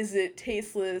 Yes, is it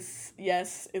tasteless?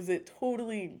 Yes, is it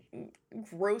totally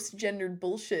gross gendered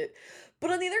bullshit?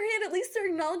 But on the other hand, at least they're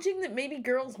acknowledging that maybe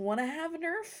girls want to have a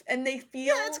Nerf, and they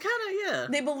feel... Yeah, it's kind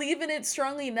of, They believe in it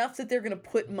strongly enough that they're going to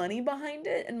put money behind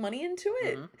it and money into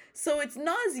it. Mm-hmm. So it's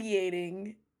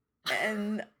nauseating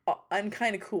and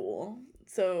kind of cool.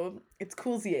 So it's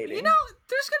coolsiating. You know,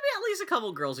 there's going to be at least a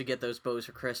couple girls who get those bows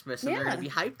for Christmas, and they're going to be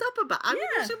hyped up about it. I mean,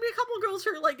 there's going to be a couple girls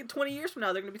who are, like, 20 years from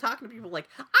now, they're going to be talking to people like,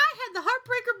 I had the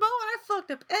Heartbreaker bow, and I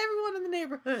fucked up everyone in the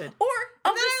neighborhood. Or,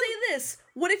 I'll just say this.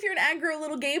 What if you're an aggro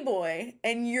little gay boy,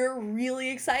 and you're really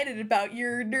excited about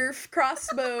your Nerf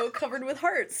crossbow covered with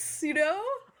hearts, you know?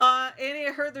 Annie,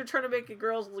 I heard they're trying to make a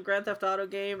girls' Grand Theft Auto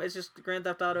game. It's just the Grand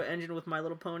Theft Auto engine with My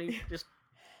Little Pony. Just...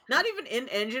 Not even in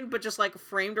engine, but just like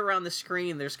framed around the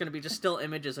screen. There's going to be just still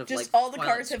images of just like all the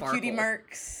cars have cutie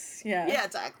marks. Yeah. Yeah,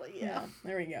 exactly. Yeah.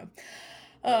 There we go.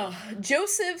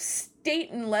 Joseph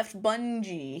Staten left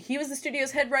Bungie. He was the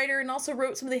studio's head writer and also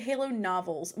wrote some of the Halo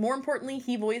novels. More importantly,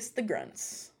 he voiced the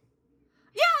grunts.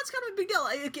 Yeah, it's kind of a big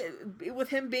deal. With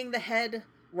him being the head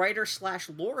writer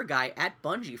 / lore guy at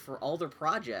Bungie for all their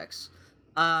projects.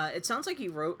 It sounds like he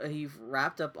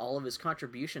wrapped up all of his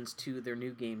contributions to their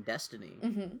new game Destiny,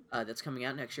 that's coming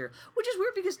out next year, which is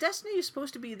weird because Destiny is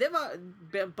supposed to be,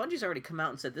 Bungie's already come out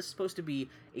and said this is supposed to be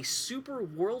a super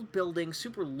world building,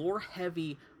 super lore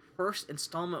heavy first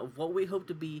installment of what we hope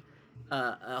to be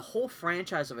a whole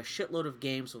franchise of a shitload of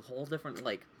games with whole different,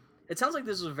 like, it sounds like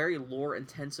this is a very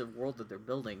lore-intensive world that they're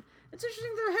building. It's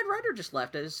interesting their head writer just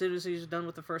left as soon as he's done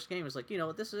with the first game. It's like, you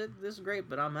know, this is it. This is great,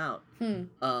 but I'm out.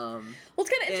 Well, it's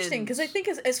kind of interesting, because I think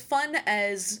as fun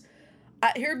as...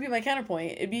 here would be my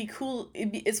counterpoint. It'd be cool.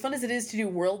 As fun as it is to do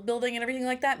world building and everything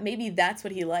like that, maybe that's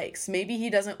what he likes. Maybe he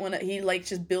doesn't want to... He likes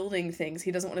just building things.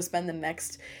 He doesn't want to spend the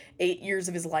next 8 years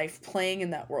of his life playing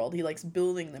in that world. He likes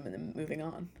building them and then moving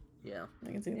on. Yeah.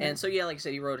 I can see that. And so, yeah, like I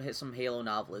said, he wrote some Halo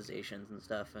novelizations and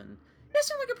stuff, and he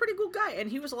seemed like a pretty cool guy. And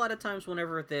he was a lot of times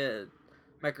whenever the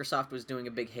Microsoft was doing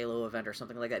a big Halo event or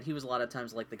something like that, he was a lot of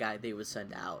times like the guy they would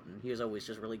send out, and he was always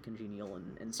just really congenial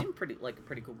and seemed like a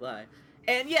pretty cool guy.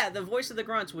 And yeah, the voice of the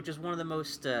grunts, which is one of the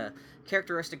most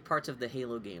characteristic parts of the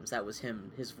Halo games, that was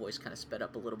him. His voice kind of sped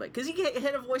up a little bit, because he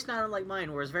had a voice not unlike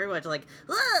mine, where it's very much like,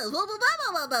 blah, blah, blah,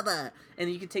 blah, blah, blah.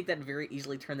 And you can take that and very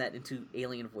easily turn that into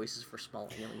alien voices for small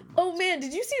alien monsters. Oh man,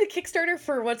 did you see the Kickstarter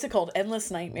for, what's it called,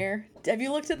 Endless Nightmare? Have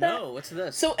you looked at that? No, what's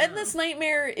this? So Endless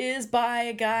Nightmare is by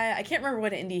a guy, I can't remember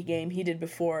what indie game he did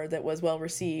before that was well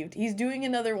received. He's doing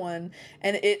another one,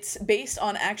 and it's based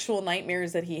on actual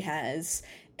nightmares that he has.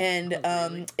 And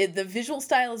really? The visual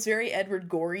style is very Edward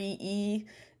Gorey-y.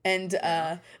 And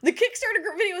the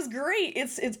Kickstarter video is great.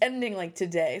 It's ending like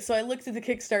today. So I looked at the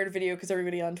Kickstarter video because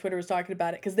everybody on Twitter was talking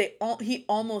about it, because he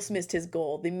almost missed his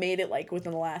goal. They made it like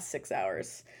within the last 6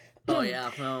 hours. Oh yeah,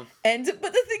 well. But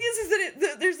the thing is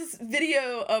that there's this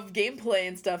video of gameplay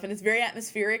and stuff, and it's very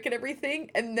atmospheric and everything,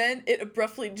 and then it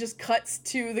abruptly just cuts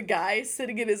to the guy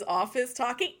sitting in his office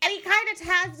talking, and he kind of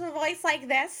has a voice like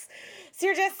this. So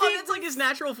you're just seeing... Oh, that's like his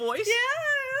natural voice?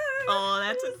 Yeah. Oh,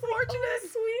 that's unfortunate. Like, oh,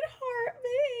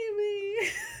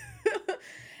 sweetheart, baby.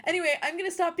 Anyway, I'm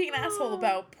gonna stop being an asshole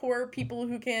about poor people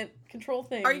who can't control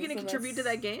things. Are you gonna contribute to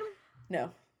that game?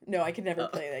 No, I could never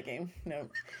play that game. No.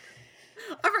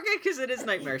 I forget, because it is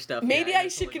nightmare stuff. Maybe I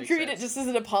should contribute it just as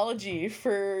an apology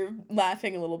for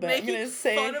laughing a little bit. Making I'm gonna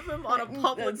say fun of him on a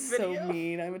public that's video. so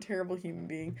mean. I'm a terrible human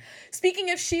being. Speaking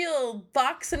of S.H.I.E.L.D.,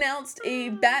 Fox announced a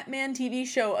Batman TV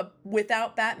show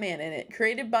without Batman in it.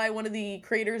 Created by one of the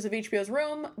creators of HBO's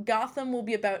Rome, Gotham will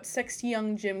be about sexy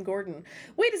young Jim Gordon.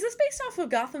 Wait, is this based off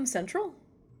of Gotham Central?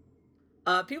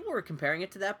 People were comparing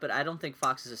it to that, but I don't think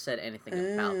Fox has said anything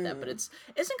about that. But isn't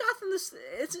Gotham this?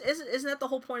 Isn't that the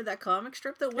whole point of that comic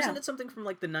strip? Though wasn't it something from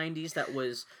like the '90s that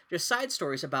was just side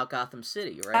stories about Gotham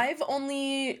City, right? I've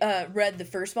only read the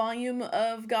first volume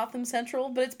of Gotham Central,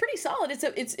 but it's pretty solid.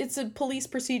 It's a police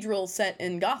procedural set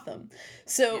in Gotham,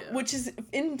 which is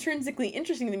intrinsically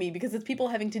interesting to me, because it's people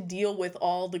having to deal with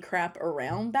all the crap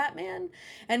around Batman.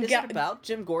 And is it about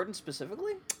Jim Gordon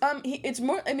specifically? It's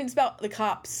more. I mean, it's about the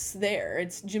cops there.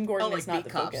 It's Jim Gordon is not the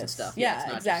cops focus. And stuff.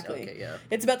 Yeah, exactly. Okay, yeah.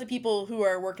 It's about the people who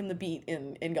are working the beat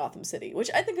in Gotham City, which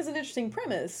I think is an interesting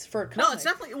premise for a comic. No, it's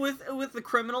definitely with the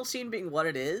criminal scene being what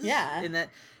it is. Yeah. In that.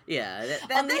 Yeah.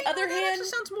 On the other hand, that actually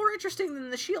sounds more interesting than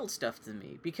the S.H.I.E.L.D. stuff to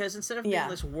me, because instead of being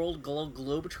this world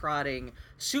globe-trotting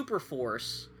super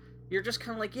force, you're just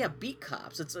kind of like, beat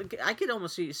cops. It's I could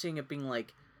almost see seeing it being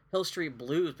like Hill Street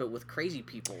Blues, but with crazy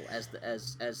people as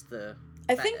the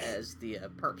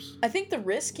perps. I think the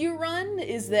risk you run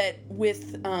is that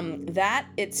with that,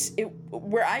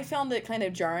 where I found it kind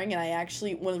of jarring, and I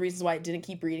actually, one of the reasons why I didn't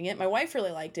keep reading it, my wife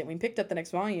really liked it. We picked up the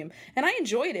next volume, and I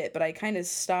enjoyed it, but I kind of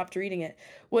stopped reading it,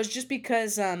 was just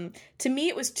because to me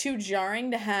it was too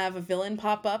jarring to have a villain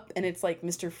pop up and it's like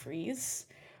Mr. Freeze.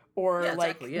 Or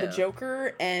the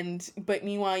Joker, but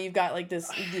meanwhile you've got like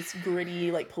this gritty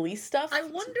like police stuff. I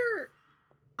wonder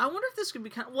if this could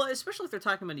be especially if they're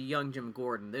talking about a young Jim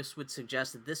Gordon. This would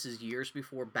suggest that this is years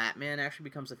before Batman actually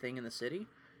becomes a thing in the city,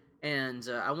 and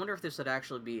I wonder if this would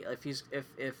actually be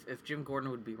if Jim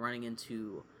Gordon would be running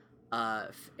into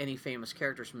any famous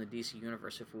characters from the DC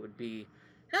universe. If it would be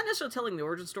not necessarily telling the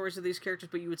origin stories of these characters,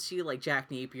 but you would see like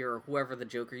Jack Napier or whoever the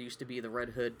Joker used to be, the Red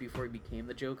Hood, before he became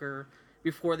the Joker.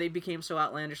 Before they became so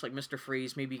outlandish, like Mr.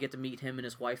 Freeze, maybe you get to meet him and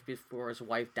his wife before his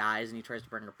wife dies and he tries to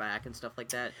bring her back and stuff like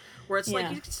that. Where it's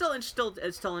like, you can still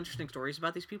tell interesting stories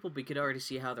about these people, but you could already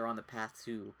see how they're on the path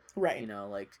to, right. You know,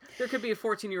 like, there could be a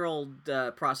 14-year-old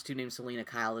prostitute named Selena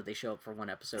Kyle that they show up for one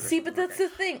episode. See, but that's the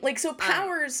thing. Like, so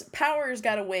Powers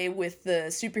got away with the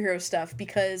superhero stuff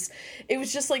because it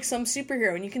was just like some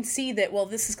superhero, and you can see that, well,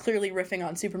 this is clearly riffing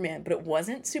on Superman, but it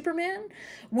wasn't Superman.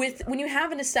 When you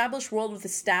have an established world with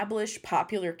established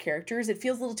popular characters, it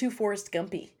feels a little too Forrest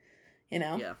Gumpy, you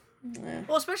know? Yeah.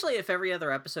 Well, especially if every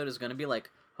other episode is going to be like,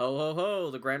 ho, ho,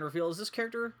 ho, the grand reveal is this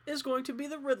character is going to be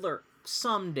the Riddler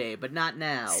someday, but not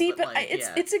now. See, but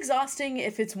it's exhausting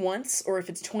if it's once or if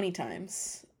it's 20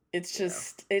 times. It's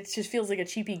just it just feels like a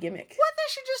cheapy gimmick. What they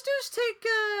should just do is take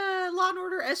Law and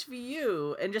Order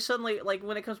SVU and just suddenly, like,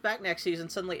 when it comes back next season,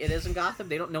 suddenly it is in Gotham.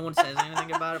 No one says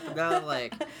anything about it, but now,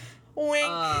 like,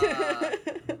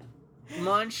 wink.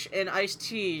 Munch and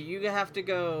Ice-T, you have to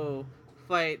go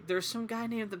fight. There's some guy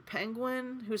named the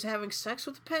Penguin who's having sex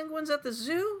with the penguins at the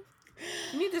zoo.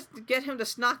 You need to get him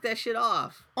to knock that shit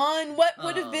off. On what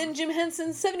would have been Jim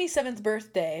Henson's 77th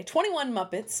birthday, 21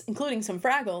 Muppets, including some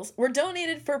Fraggles, were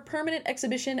donated for permanent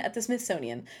exhibition at the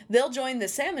Smithsonian. They'll join the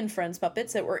Sam and Friends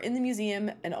Muppets that were in the museum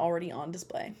and already on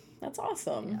display. That's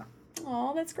awesome. Yeah.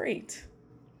 Aw, that's great.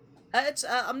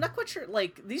 I'm not quite sure,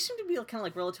 like, these seem to be kind of,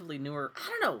 like, relatively newer. I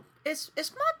don't know. It's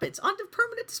Muppets on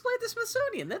permanent display at the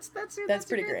Smithsonian. That's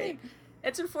pretty great. Thing.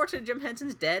 It's unfortunate Jim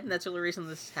Henson's dead, and that's the only reason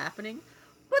this is happening.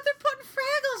 But they're putting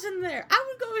Fraggles in there. I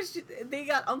would go. They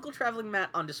got Uncle Traveling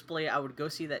Matt on display. I would go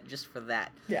see that just for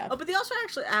that. Yeah. Oh, but they also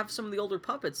actually have some of the older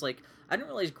puppets. Like, I didn't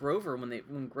realize Grover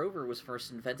when Grover was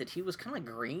first invented, he was kind of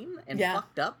green and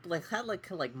fucked up. Like had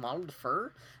like mottled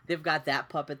fur. They've got that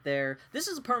puppet there. This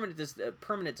is a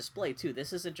permanent display too.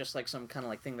 This isn't just like some kind of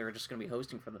like thing they're just going to be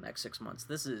hosting for the next 6 months.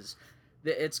 This is.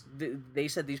 They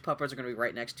said these puppets are going to be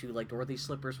right next to like Dorothy's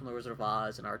slippers from The Wizard of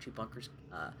Oz and Archie Bunker's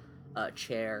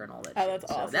chair and all that. Oh, shit.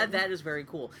 That's awesome. So that is very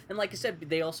cool. And like I said,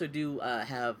 they also do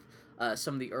have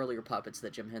some of the earlier puppets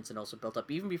that Jim Henson also built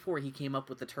up even before he came up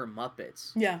with the term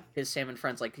Muppets. Yeah. His Sam and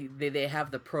Friends, like they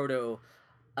have the proto.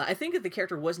 I think that the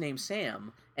character was named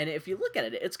Sam, and if you look at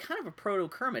it, it's kind of a proto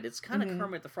Kermit. It's kind of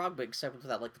Kermit the Frog, but except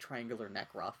without like the triangular neck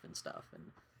ruff and stuff. And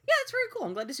yeah, it's very cool.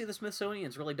 I'm glad to see the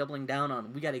Smithsonian's really doubling down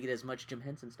on we got to get as much Jim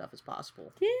Henson stuff as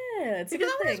possible. Yeah, it's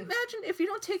because a good I would thing. imagine if you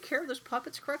don't take care of those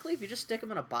puppets correctly, if you just stick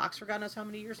them in a box for God knows how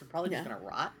many years, they're probably just gonna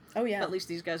rot. Oh yeah. But at least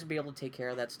these guys would be able to take care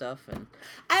of that stuff, and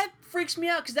that freaks me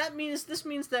out because this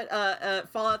means that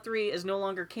Fallout 3 is no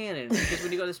longer canon because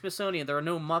when you go to the Smithsonian, there are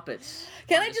no Muppets.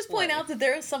 Can I just point out that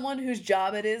there is someone whose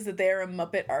job it is that they are a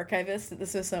Muppet archivist at the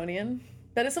Smithsonian?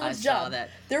 That is someone's job. I saw that.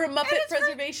 They're a Muppet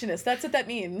preservationist. That's what that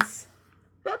means.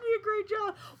 That'd be a great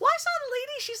job. Well, I saw the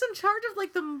lady. She's in charge of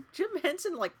like the Jim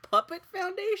Henson like Puppet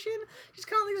Foundation. She's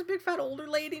kind of like this big fat older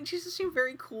lady, and she just seemed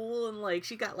very cool. And like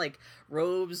she got like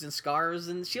robes and scarves,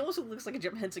 and she also looks like a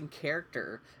Jim Henson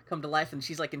character come to life. And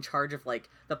she's like in charge of like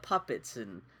the puppets,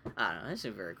 and I don't know. That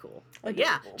seemed very cool. But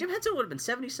yeah, Jim Henson would have been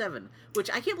 77,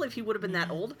 which I can't believe he would have been that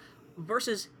old.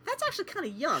 Versus that's actually kind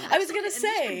of young. I was gonna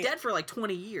say he's been dead for like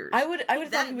 20 years. I would have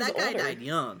thought he was older. That guy died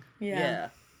young. Yeah.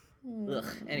 Ugh.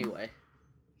 Anyway.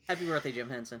 Happy birthday, Jim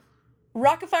Henson.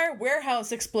 Rock-afire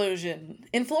warehouse explosion.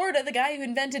 In Florida, the guy who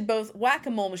invented both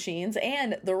whack-a-mole machines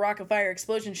and the Rock-afire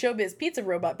Explosion Showbiz Pizza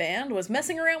Robot Band was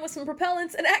messing around with some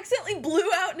propellants and accidentally blew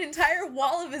out an entire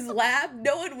wall of his lab.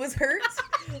 No one was hurt.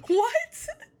 What? That's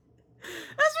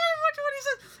very much what he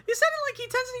said. He said it like he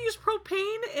tends to use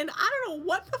propane, and I don't know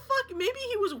what the fuck. Maybe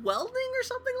he was welding or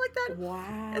something like that.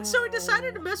 Wow. And so he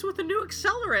decided to mess with a new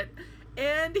accelerant,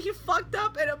 and he fucked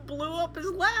up, and it blew up his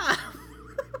lab.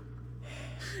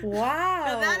 Wow.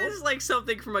 Now that is like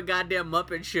something from a goddamn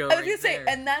Muppet Show. I was gonna say,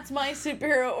 and that's my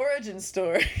superhero origin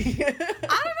story. I don't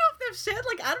know if they've said,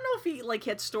 like, I don't know if he, like,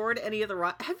 had stored any of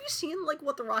the have you seen, like,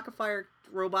 what the Rock-afire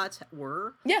robots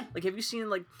were? Yeah. Like, have you seen,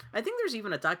 like, I think there's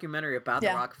even a documentary about the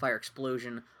Rock-afire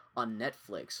explosion on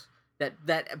Netflix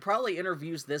that probably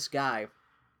interviews this guy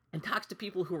and talks to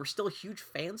people who are still huge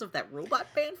fans of that robot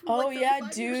band from, like,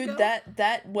 35 years ago.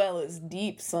 that well is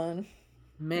deep, son.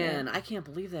 Man, I can't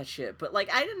believe that shit. But,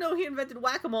 like, I didn't know he invented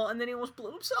whack-a-mole, and then he almost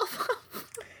blew himself up.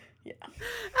 Yeah.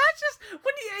 That's just,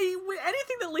 when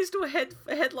anything that leads to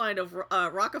a headline of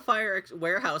Rock-afire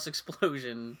warehouse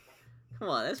explosion. Come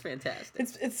on, that's fantastic.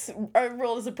 It's our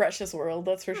world is a precious world,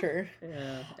 that's for sure.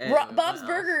 Yeah. Bob's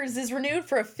Burgers is renewed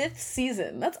for a 5th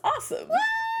season. That's awesome. Woo!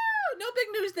 No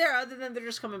big news there, other than they're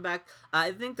just coming back.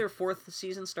 I think their 4th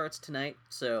season starts tonight,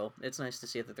 so it's nice to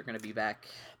see that they're going to be back.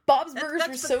 Bob's Burgers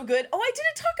were so good. Oh, I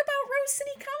didn't talk about Rose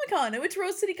City Comic Con. I went to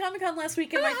Rose City Comic Con last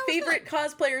week, and my favorite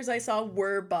cosplayers I saw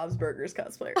were Bob's Burgers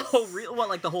cosplayers. Oh, really? What,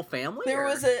 like the whole family?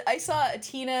 I saw a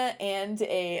Tina and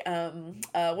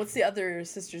a, what's the other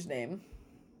sister's name?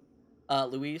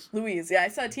 Louise? Louise, yeah, I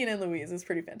saw Tina and Louise. It was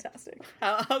pretty fantastic.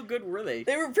 How good were they?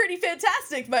 They were pretty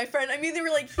fantastic, my friend. I mean, they were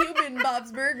like human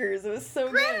Bob's Burgers. It was so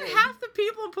good. Half the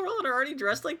people in Portland are already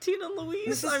dressed like Tina and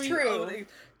Louise. This is true.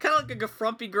 Kind of like a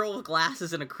frumpy girl with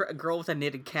glasses and a girl with a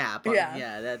knitted cap.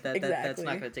 Exactly. That's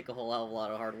not going to take a whole hell of a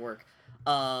lot of hard work.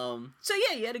 So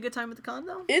yeah, you had a good time at the con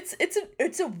though?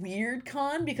 It's a weird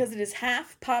con because it is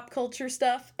half pop culture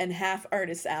stuff and half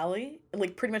Artist Alley.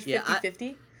 Like pretty much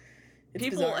 50-50.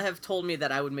 People bizarre. have told me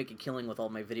that I would make a killing with all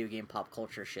my video game pop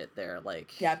culture shit there.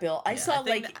 Like, yeah, Bill, I saw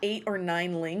like 8 or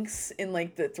 9 links in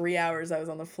like the 3 hours I was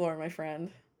on the floor, my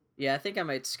friend. Yeah, I think I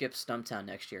might skip Stumptown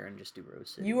next year and just do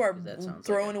Rose City. You are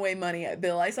throwing away money at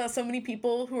Bill. I saw so many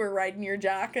people who are riding your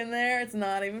jock in there. It's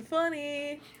not even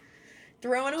funny.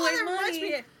 Throwing away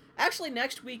money. Actually,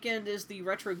 next weekend is the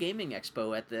Retro Gaming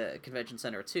Expo at the Convention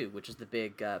Center too, which is the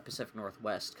big Pacific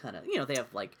Northwest kind of. You know, they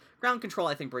have like Ground Control.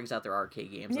 I think brings out their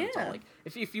arcade games. And it's all, like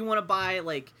if you want to buy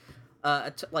like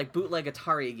bootleg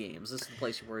Atari games, this is the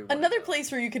place where you want another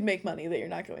place where you could make money that you're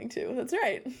not going to. That's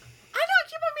right. I know. I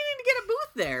keep on meaning to get a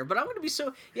booth there, but I'm going to be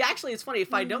so. Yeah, actually, it's funny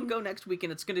if I don't go next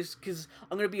weekend. It's because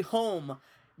I'm going to be home.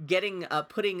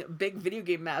 Putting big video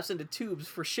game maps into tubes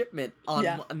for shipment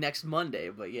on next Monday,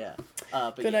 but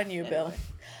good on you, anyway. Bill.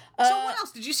 So what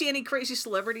else? Did you see any crazy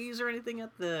celebrities or anything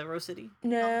at the Rose City?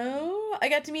 No, I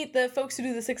got to meet the folks who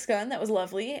do the Six Gun. That was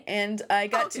lovely, and I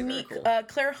got to meet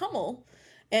Claire Hummel.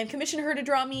 And commissioned her to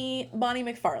draw me Bonnie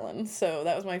McFarlane, so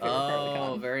that was my favorite part of the con.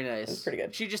 Oh, very nice. It was pretty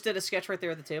good. She just did a sketch right there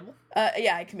at the table?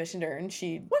 Yeah, I commissioned her, and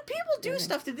she... When people do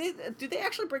stuff, do they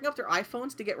actually bring up their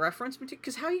iPhones to get reference material?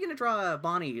 Because how are you going to draw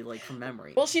Bonnie, like, from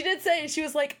memory? Well, she did say, she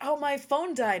was like, oh, my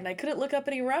phone died, and I couldn't look up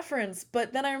any reference,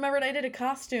 but then I remembered I did a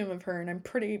costume of her, and I'm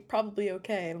probably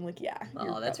okay, and I'm like, yeah.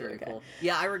 Oh, that's very cool.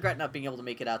 Yeah, I regret not being able to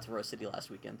make it out to Rose City last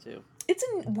weekend, too. It's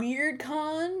a weird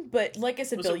con, but like I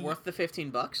said, Bill... Was it worth the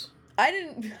 $15?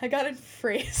 I got it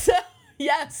free, so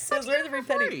yes, it was worth every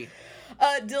penny.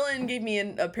 Dylan gave me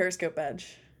a Periscope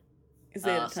badge. Because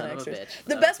they had a ton of extras.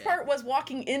 The best part was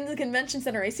walking into the convention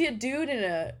center. I see a dude in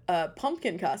a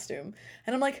pumpkin costume,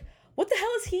 and I'm like, what the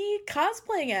hell is he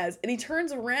cosplaying as? And he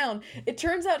turns around. It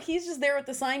turns out he's just there with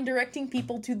the sign directing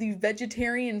people to the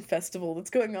vegetarian festival that's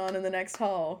going on in the next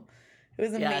hall. It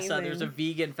was amazing. Yeah, so there's a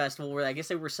vegan festival where I guess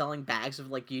they were selling bags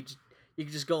of, like, you could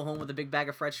just go home with a big bag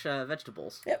of fresh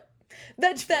vegetables. Yep.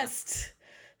 Veg Fest.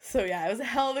 So yeah, it was a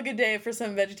hell of a good day for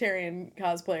some vegetarian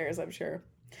cosplayers, I'm sure.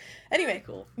 Anyway,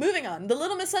 cool. Moving on. The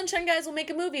Little Miss Sunshine guys will make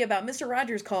a movie about Mr.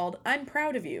 Rogers called I'm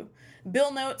Proud of You.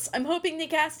 Bill notes, I'm hoping they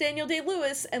cast Daniel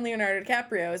Day-Lewis and Leonardo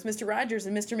DiCaprio as Mr. Rogers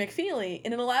and Mr. McFeely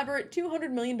in an elaborate $200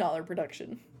 million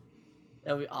production.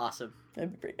 That would be awesome.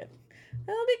 That'd be pretty good.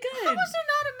 That'll be good. How was there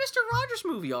not a Mr. Rogers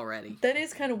movie already? That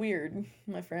is kind of weird,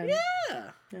 my friend.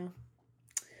 Yeah.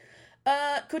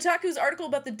 Kotaku's article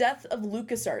about the death of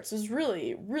LucasArts was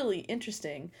really, really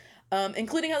interesting,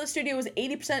 including how the studio was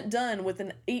 80% done with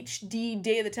an HD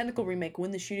Day of the Tentacle remake when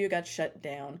the studio got shut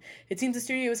down. It seems the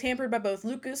studio was hampered by both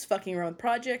Lucas fucking around with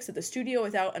projects at the studio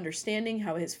without understanding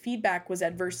how his feedback was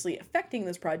adversely affecting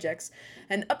those projects,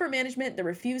 and upper management that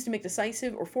refused to make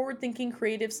decisive or forward-thinking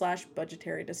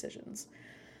creative/budgetary decisions.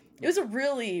 It was a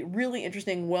really, really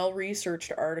interesting,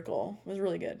 well-researched article. It was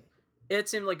really good. It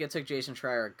seemed like it took Jason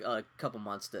Schreier a couple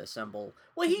months to assemble.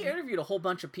 Well, he interviewed a whole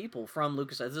bunch of people from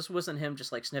LucasArts. This wasn't him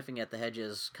just like sniffing at the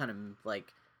hedges, kind of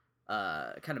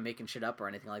making shit up or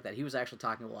anything like that. He was actually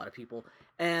talking to a lot of people.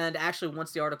 And actually,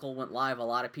 once the article went live, a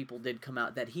lot of people did come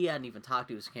out that he hadn't even talked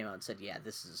to. Came out and said, "Yeah,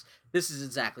 this is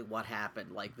exactly what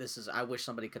happened. Like I wish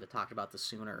somebody could have talked about this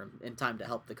sooner in time to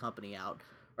help the company out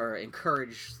or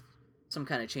encourage some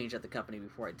kind of change at the company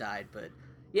before it died." But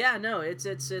yeah, no, it's.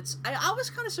 I was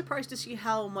kind of surprised to see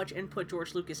how much input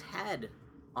George Lucas had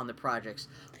on the projects.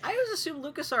 I always assumed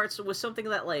LucasArts was something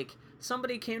that, like,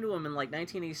 somebody came to him in, like,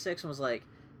 1986 and was like,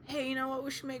 hey, you know what,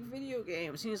 we should make video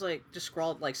games. And he's, like, just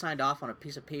signed off on a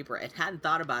piece of paper and hadn't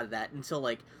thought about that until,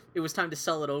 like, it was time to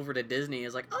sell it over to Disney.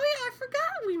 It's like, oh, yeah, I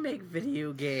forgot we make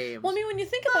video games. Well, I mean, when you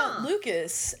think about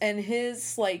Lucas and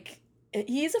his, like,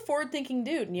 he's a forward-thinking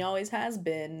dude, and he always has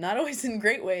been. Not always in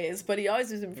great ways, but he always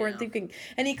has been forward-thinking.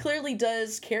 And he clearly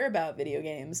does care about video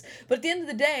games. But at the end of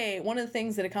the day, one of the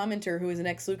things that a commenter who is an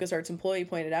ex-LucasArts employee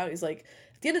pointed out, he's like,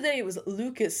 at the end of the day, it was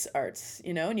LucasArts,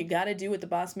 you know, and you gotta do what the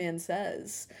boss man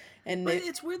says. And but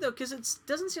it's weird, though, because it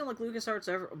doesn't seem like LucasArts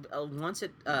ever, once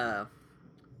the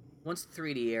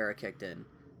 3D era kicked in,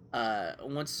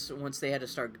 once they had to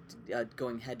start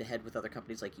going head-to-head with other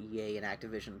companies like EA and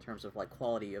Activision in terms of, like,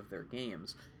 quality of their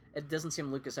games, it doesn't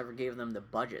seem Lucas ever gave them the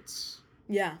budgets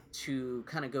to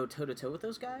kind of go toe-to-toe with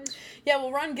those guys. Yeah,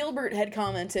 well, Ron Gilbert had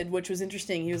commented, which was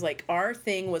interesting. He was like, our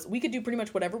thing was we could do pretty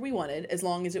much whatever we wanted as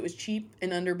long as it was cheap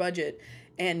and under budget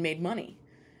and made money.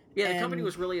 Yeah, the company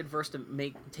was really adverse to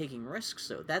taking risks,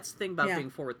 so that's the thing about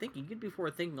being forward-thinking. You can be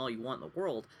forward-thinking all you want in the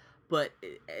world, but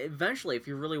eventually, if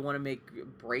you really want to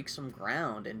break some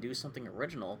ground and do something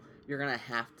original, you're going to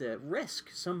have to risk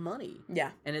some money.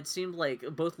 Yeah. And it seemed like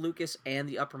both Lucas and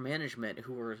the upper management,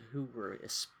 who were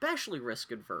especially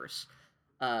risk-adverse,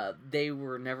 they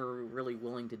were never really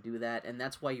willing to do that, and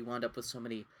that's why you wound up with so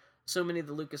many so many of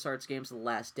the LucasArts games of the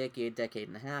last decade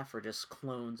and a half are just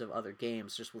clones of other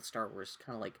games, just with Star Wars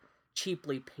kind of like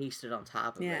cheaply pasted on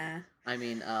top of it. I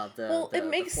mean,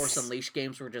 the Force Unleashed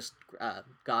games were just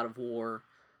God of War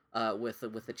with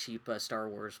a cheap Star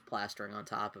Wars plastering on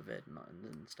top of it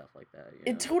and stuff like that.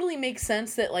 It totally makes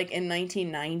sense that like in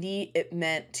 1990 it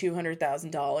meant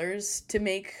 $200,000 to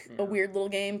make a weird little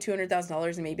game.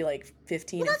 $200,000 and maybe like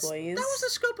 15 employees. That was the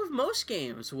scope of most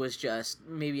games. Was just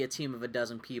maybe a team of a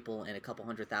dozen people and a couple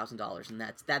 $100,000,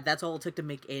 and that's all it took to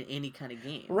make any kind of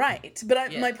game. Right,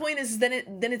 but my point is then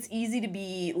it's easy to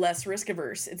be less risk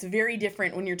averse. It's very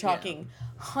different when you're talking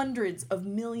hundreds of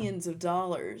millions of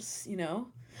dollars.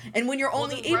 And when you're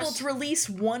only able to release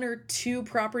 1 or 2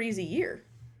 properties a year.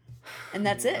 And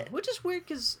that's it. Which is weird,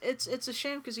 because it's a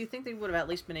shame, because you think they would have at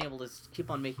least been able to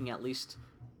keep on making at least...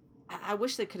 I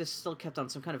wish they could have still kept on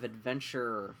some kind of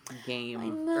adventure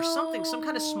game or something, some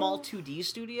kind of small 2D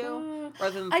studio,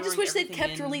 rather than I just wish they'd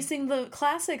kept releasing the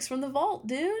classics from the vault,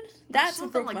 dude. That's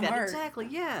what broke my heart. Exactly,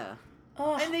 yeah.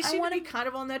 And they seem to be kind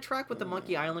of on that track with the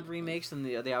Monkey Island remakes and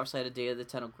the Outside of Day of the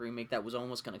Tentacle remake that was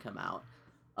almost going to come out.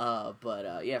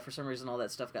 But for some reason all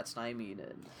that stuff got stymied.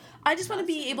 And I just want to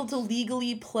be able to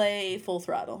legally play Full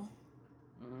Throttle.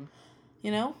 Mm-hmm.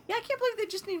 Yeah, I can't believe they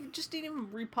just didn't even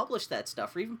republish that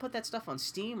stuff or even put that stuff on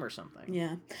Steam or something.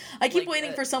 Yeah, I keep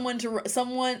waiting for some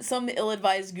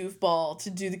ill-advised goofball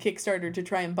to do the Kickstarter to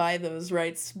try and buy those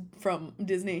rights from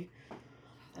Disney.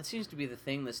 That seems to be the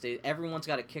thing this day. Everyone's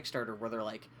got a Kickstarter where they're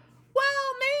like, well,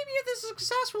 maybe if this is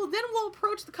successful, then we'll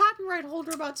approach the copyright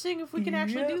holder about seeing if we can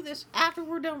actually do this after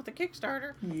we're done with the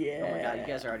Kickstarter. Yeah. Oh my god, you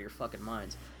guys are out of your fucking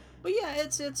minds. But yeah,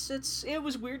 it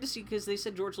was weird to see, because they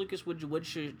said George Lucas would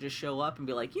just show up and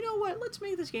be like, you know what, let's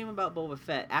make this game about Boba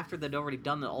Fett, after they'd already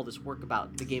done all this work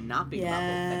about the game not being about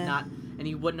Boba Fett, and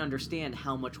he wouldn't understand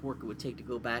how much work it would take to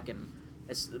go back and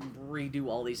redo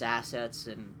all these assets,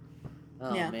 and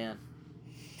man.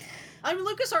 I mean,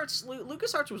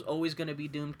 LucasArts was always going to be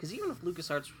doomed, because even if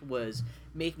LucasArts was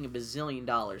making $1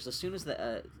 bazillion, as soon as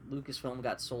the Lucasfilm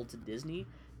got sold to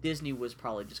Disney was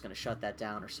probably just going to shut that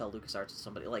down or sell LucasArts to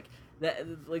somebody like that.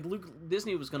 Like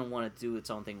Disney was going to want to do its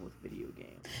own thing with video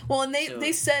games. Well, and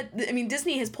they said, I mean,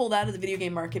 Disney has pulled out of the video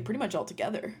game market pretty much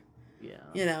altogether.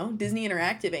 Yeah. Disney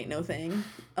Interactive ain't no thing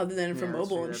other than for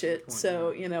mobile and shit. Point,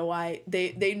 so why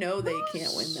they know they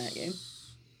can't win that game.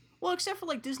 Well, except for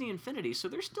like Disney Infinity, so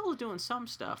they're still doing some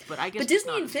stuff, but I guess. But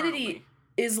Disney Infinity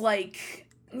is like,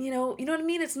 you know what I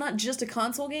mean? It's not just a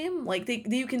console game. Like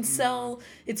you can sell.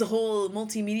 It's a whole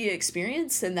multimedia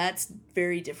experience, and that's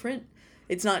very different.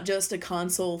 It's not just a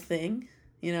console thing,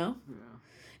 Yeah.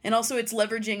 And also, it's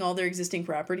leveraging all their existing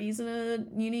properties in a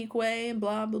unique way, and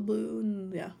blah blah blah,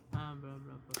 and yeah.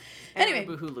 Anyway,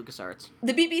 boohoo LucasArts.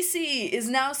 The BBC is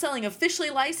now selling officially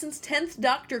licensed 10th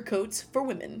Doctor coats for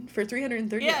women for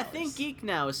 $330. Yeah, ThinkGeek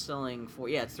now is selling for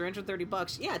it's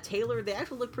 $330. Yeah, tailored. They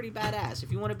actually look pretty badass.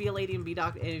 If you want to be a lady and be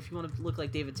Doctor, and if you want to look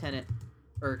like David Tennant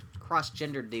or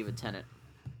cross-gendered David Tennant,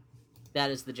 that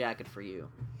is the jacket for you.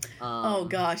 Oh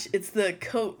gosh, it's the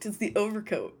coat. It's the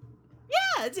overcoat.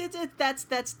 Yeah, that's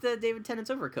the David Tennant's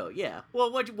overcoat. Yeah.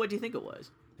 Well, what do you think it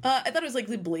was? I thought it was like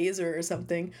the blazer or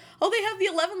something. Oh, they have the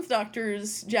 11th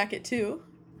Doctor's jacket too.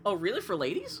 Oh, really? For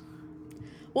ladies?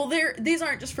 Well, these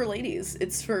aren't just for ladies.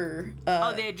 It's for.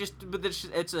 But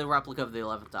it's a replica of the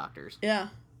 11th Doctor's. Yeah.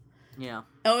 Yeah.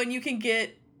 Oh, and you can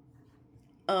get.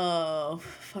 Oh,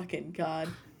 fucking God.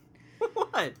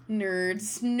 What?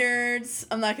 Nerds.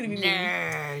 I'm not gonna be mean.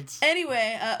 Nerds.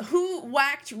 Anyway, Who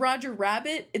Whacked Roger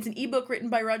Rabbit? It's an ebook written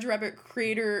by Roger Rabbit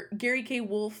creator Gary K.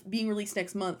 Wolfe, being released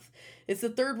next month. It's the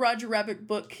 3rd Roger Rabbit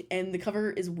book, and the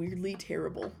cover is weirdly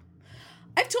terrible.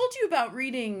 I've told you about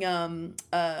reading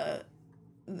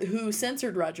Who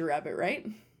Censored Roger Rabbit, right?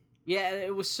 Yeah,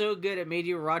 it was so good it made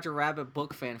you a Roger Rabbit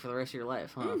book fan for the rest of your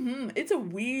life, huh? Mm-hmm. It's a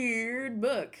weird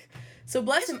book. So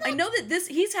bless him. I know that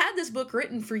he's had this book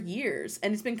written for years,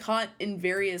 and it's been caught in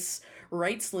various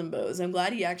rights limbos. I'm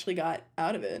glad he actually got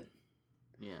out of it.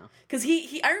 Yeah. Because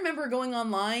I remember going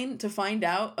online to find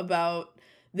out about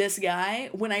this guy.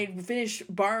 When I finished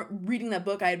reading that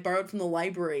book, I had borrowed from the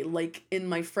library, like, in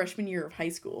my freshman year of high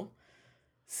school.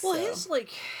 Well,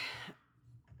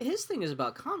 his thing is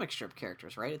about comic strip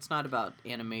characters, right? It's not about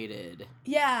animated.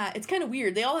 Yeah, it's kind of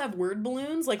weird. They all have word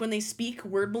balloons. Like, when they speak,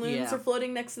 word balloons are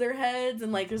floating next to their heads.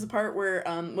 And, like, there's a part where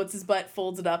What's-His-Butt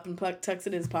folds it up and tucks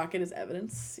it in his pocket as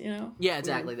evidence, Yeah,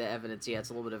 exactly. The evidence. Yeah,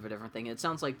 it's a little bit of a different thing. It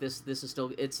sounds like this is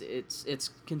still... It's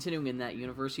continuing in that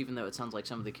universe, even though it sounds like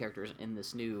some of the characters in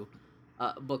this new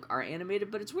book are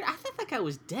animated. But it's weird. I thought that guy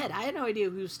was dead. I had no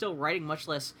idea he was still writing, much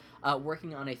less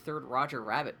working on a 3rd Roger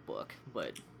Rabbit book.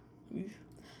 But...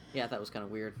 Yeah, that was kind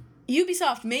of weird.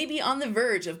 Ubisoft may be on the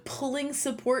verge of pulling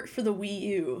support for the Wii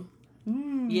U.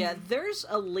 Yeah, there's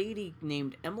a lady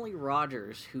named Emily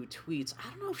Rogers who tweets,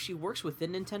 I don't know if she works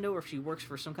within Nintendo or if she works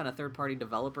for some kind of third-party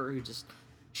developer who just...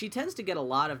 She tends to get a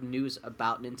lot of news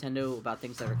about Nintendo, about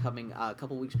things that are coming a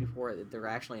couple weeks before they're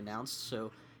actually announced,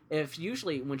 so if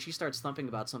usually when she starts thumping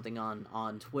about something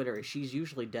on Twitter, she's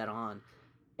usually dead on.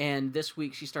 And this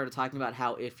week she started talking about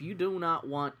how if you do not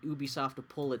want Ubisoft to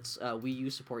pull its Wii U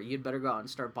support, you'd better go out and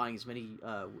start buying as many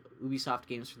Ubisoft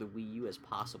games for the Wii U as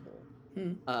possible.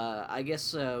 I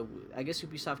guess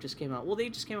Ubisoft just came out... Well, they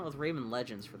just came out with Rayman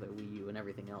Legends for the Wii U and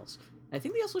everything else. I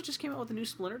think they also just came out with a new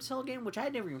Splinter Cell game, which I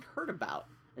had never even heard about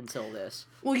until this.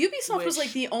 Well, Ubisoft was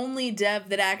like the only dev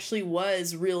that actually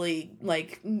was really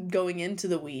like going into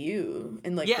the Wii U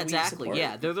and like the Wii support.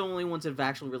 Yeah, they're the only ones that have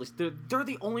actually really... They're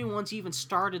the only ones who even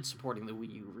started supporting the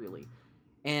Wii U, really.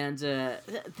 And then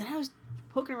I was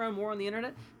poking around more on the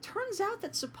internet. Turns out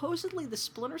that supposedly the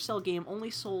Splinter Cell game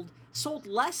only sold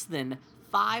less than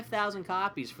 5,000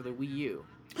 copies for the Wii U.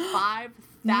 5,000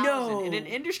 No. In an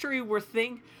industry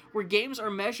where games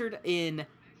are measured in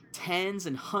tens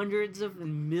and hundreds of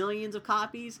millions of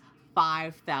copies,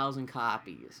 5,000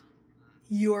 copies.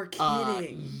 You're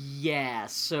kidding. Yeah,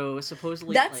 so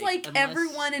supposedly... That's like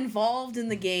everyone involved in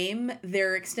the game,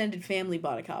 their extended family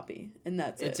bought a copy, and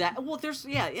that's it. Well, there's...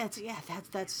 That's...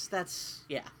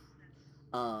 Yeah.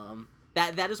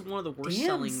 That is one of the worst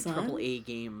selling AAA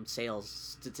game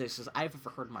sales statistics I've ever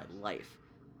heard in my life.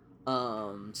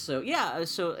 So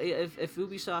if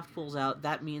Ubisoft pulls out,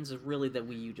 that means really that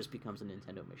Wii U just becomes a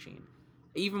Nintendo machine.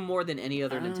 Even more than any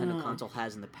other Nintendo console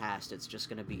has in the past, it's just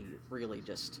going to be really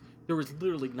just... There was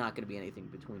literally not going to be anything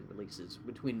between releases,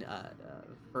 between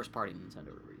first-party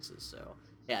Nintendo releases, so...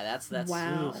 Yeah, that's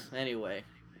wow. Anyway.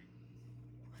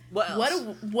 What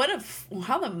else?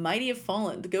 How the mighty have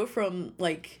fallen to go from,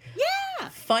 like... Yeah!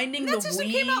 Finding the Wii... That system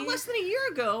came out less than a year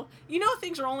ago. You know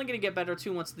things are only going to get better,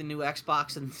 too, once the new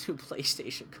Xbox and the new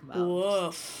PlayStation come out.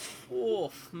 Woof.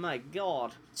 Oof, my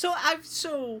God. So,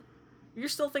 you're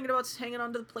still thinking about hanging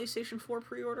on to the PlayStation 4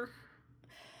 pre-order?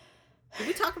 Did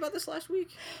we talk about this last week?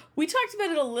 We talked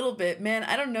about it a little bit, man.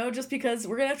 I don't know, just because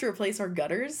we're going to have to replace our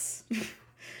gutters.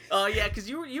 Oh, yeah, because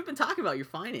you've been talking about your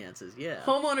finances, yeah.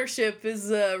 Homeownership is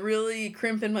really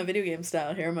crimping my video game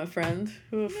style here, my friend.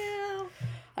 Oof. Yeah.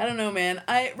 I don't know, man.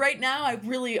 Right now, I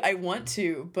want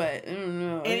to, but I don't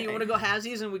know. And you want to go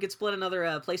halvesies and we could split another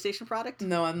PlayStation product?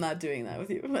 No, I'm not doing that with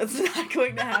you. That's not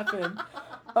going to happen.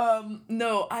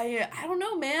 No, I don't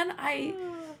know, man.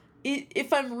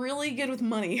 If I'm really good with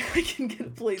money, I can get a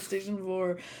PlayStation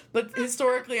 4. But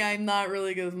historically, I'm not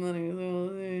really good with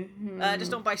money. So,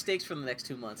 just don't buy steaks for the next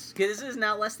 2 months. Because this is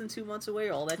now less than 2 months away.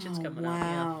 All that shit's coming out.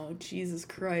 Wow, Jesus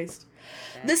Christ.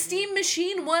 The Steam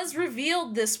Machine was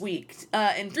revealed this week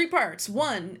in 3 parts.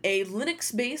 1, a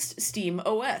Linux-based Steam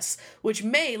OS, which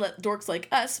may let dorks like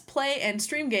us play and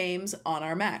stream games on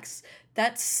our Macs.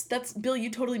 That's Bill,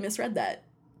 you totally misread that.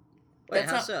 Wait,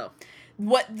 how so?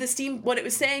 What it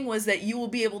was saying was that you will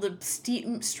be able to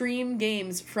stream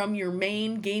games from your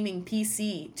main gaming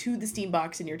PC to the Steam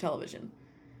box in your television.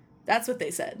 That's what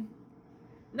they said.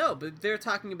 No, but they're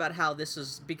talking about how this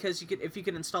is because if you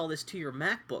can install this to your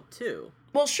MacBook too.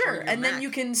 Well, sure, and then you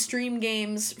can stream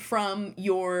games from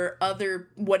your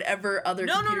whatever other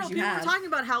computers you have. People were talking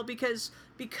about how because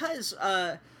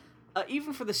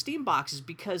even for the Steam boxes,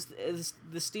 because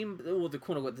the Steam, the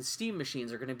quote-unquote, the Steam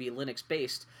machines are going to be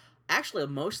Linux-based, actually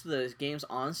most of the games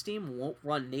on Steam won't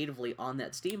run natively on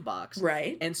that Steam box.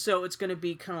 Right. And so it's going to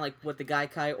be kind of like what the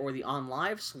Gaikai or the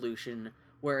OnLive solution,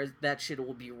 where that shit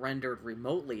will be rendered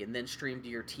remotely and then streamed to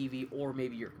your TV or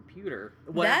maybe your computer.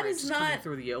 Whatever, that is not coming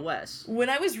through the OS. When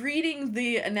I was reading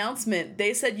the announcement,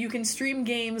 they said you can stream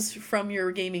games from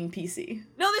your gaming PC.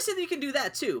 No, they said you can do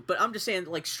that too. But I'm just saying,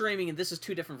 like streaming, and this is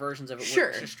 2 different versions of it. Sure.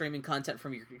 Where it's just streaming content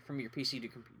from your PC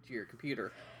to your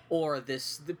computer. Or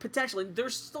potentially,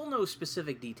 there's still no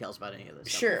specific details about any of this.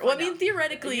 Sure. Well, I mean,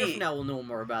 theoretically... A year from now, we'll know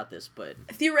more about this, but...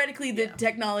 Theoretically, the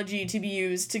technology to be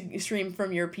used to stream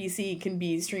from your PC can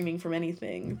be streaming from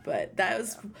anything, but that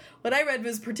was... What I read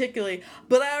was particularly,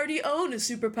 but I already own a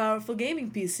super powerful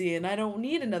gaming PC, and I don't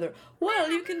need another. Well,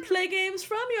 you can play games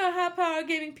from your high-powered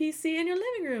gaming PC in your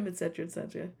living room, etc.,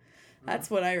 etc.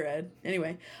 That's what I read.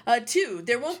 Anyway. 2,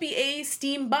 there won't be a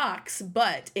Steam box,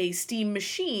 but a Steam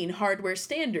machine hardware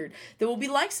standard that will be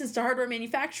licensed to hardware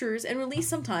manufacturers and released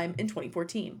sometime in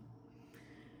 2014.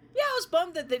 Yeah, I was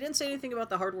bummed that they didn't say anything about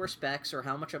the hardware specs or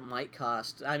how much it might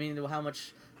cost. I mean, how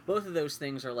much both of those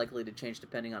things are likely to change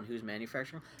depending on who's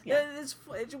manufacturing.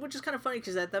 Which is kind of funny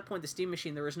because at that point, the Steam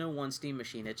machine, there is no one Steam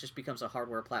machine. It just becomes a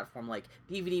hardware platform like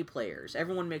DVD players.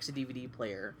 Everyone makes a DVD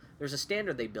player. There's a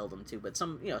standard they build them to, but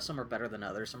some are better than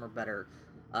others. Some are better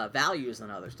values than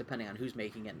others, depending on who's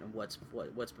making it and what's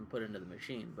been put into the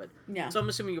machine. But so I'm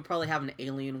assuming you'll probably have an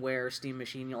Alienware Steam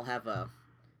machine. You'll have a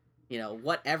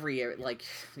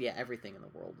everything in the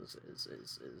world is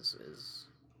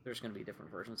there's going to be different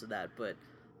versions of that, but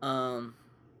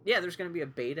there's going to be a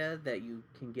beta that you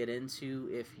can get into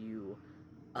if you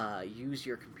use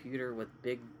your computer with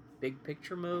big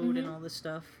picture mode and all this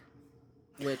stuff,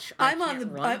 which I'm on the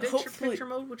big picture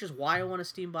mode, which is why I want a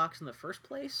Steam box in the first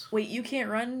place. Wait, you can't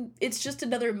run? It's just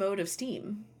another mode of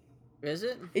Steam. Is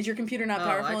it? Is your computer not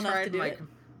powerful enough to do it?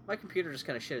 My computer just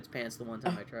kind of shit its pants the one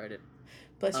time I tried it.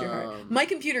 Bless your heart. My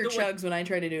computer chugs when I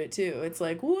try to do it too. It's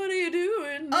like, what are you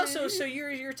doing? Oh, so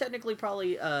you're technically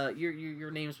probably your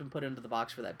name's been put into the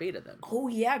box for that beta then. Oh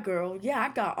yeah, girl. Yeah, I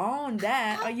got on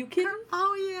that. Are you kidding?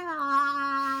 Oh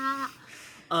yeah.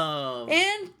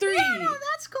 And 3. Yeah, no,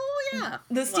 that's cool. Yeah.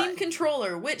 The Steam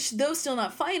controller, which though still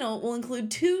not final, will include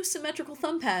 2 symmetrical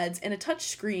thumb pads and a touch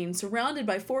screen surrounded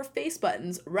by 4 face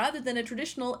buttons, rather than a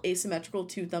traditional asymmetrical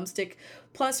 2 thumbstick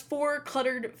plus 4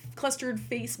 clustered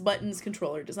face buttons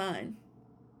controller design.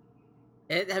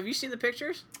 Have you seen the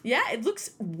pictures? Yeah, it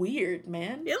looks weird,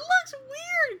 man. It looks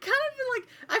weird. Kind of like,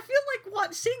 I feel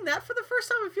like seeing that for the first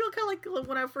time. I feel kind of like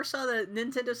when I first saw the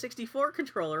Nintendo 64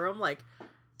 controller. I'm like,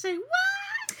 say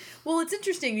what? Well, it's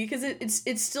interesting because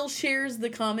it still shares the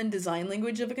common design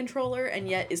language of a controller, and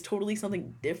yet is totally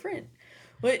something different.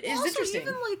 But it's interesting.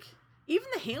 Even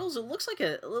the handles, it looks like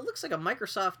a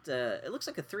Microsoft. It looks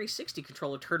like a 360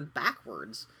 controller turned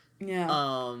backwards.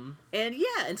 Yeah. And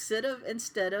yeah, instead of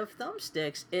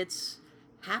thumbsticks, it's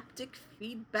haptic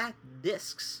feedback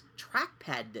discs,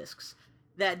 trackpad discs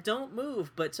that don't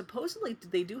move, but supposedly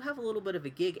they do have a little bit of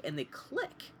a gig, and they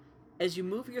click as you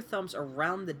move your thumbs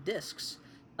around the discs.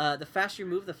 The faster you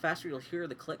move, the faster you'll hear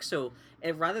the click. So,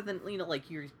 rather than like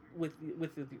you're with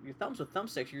your thumbs with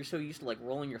thumbsticks, you're so used to like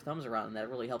rolling your thumbs around, and that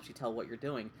really helps you tell what you're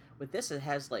doing. With this, it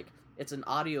has it's an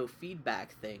audio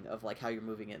feedback thing of like how you're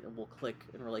moving it, and will click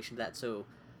in relation to that. So,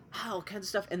 all kinds of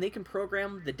stuff, and they can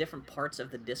program the different parts of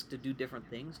the disc to do different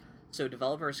things. So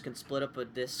developers can split up a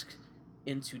disc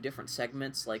into different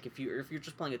segments. Like if you're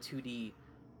just playing a 2D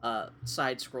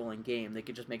side-scrolling game, they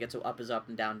could just make it so up is up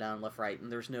and down left right,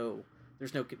 and there's no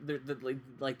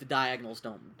the diagonals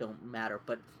don't matter.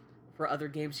 But for other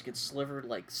games, you can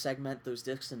segment those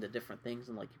discs into different things,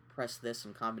 and like you press this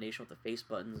in combination with the face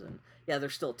buttons, and yeah,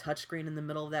 there's still a touchscreen in the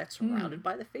middle of that, surrounded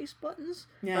by the face buttons,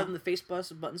 rather than the face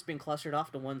buttons being clustered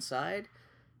off to one side,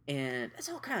 and it's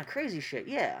all kind of crazy shit.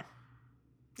 Yeah,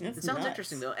 it sounds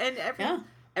interesting though, and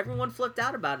everyone flipped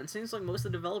out about it. It seems like most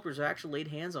of the developers who actually laid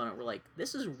hands on it were like,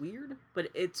 this is weird, but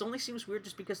it only seems weird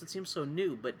just because it seems so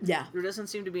new. But there doesn't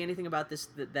seem to be anything about this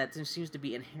that seems to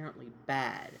be inherently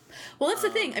bad. Well, that's the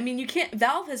thing. I mean,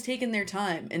 Valve has taken their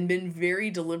time and been very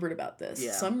deliberate about this.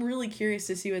 Yeah. So I'm really curious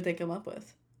to see what they come up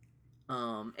with.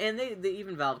 And they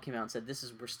even Valve came out and said, this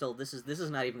is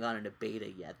not even gone into beta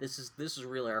yet. This is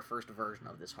really our first version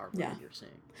of this hardware that you're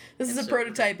seeing. This is a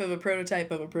prototype of a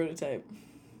prototype of a prototype.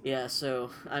 Yeah,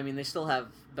 so, I mean, they still have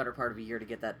better part of a year to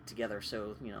get that together,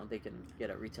 so, they can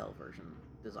get a retail version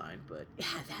designed, but, yeah,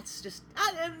 that's just,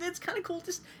 it's kind of cool.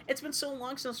 Just, it's been so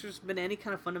long since there's been any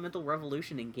kind of fundamental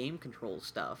revolution in game control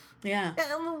stuff. Yeah.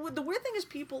 And the weird thing is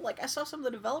people, I saw some of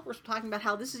the developers talking about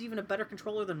how this is even a better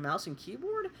controller than mouse and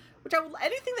keyboard, which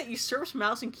anything that usurps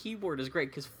mouse and keyboard is great,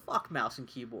 because fuck mouse and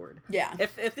keyboard. Yeah.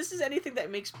 If this is anything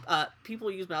that makes people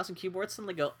use mouse and keyboard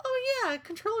suddenly go, oh yeah,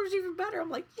 controller's even better,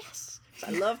 I'm like, yes!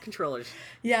 I love controllers.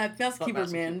 Yeah, mouse and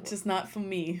keyboard, man. Just not for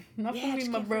me. Not for me,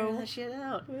 my bro. That shit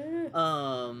out.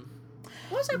 What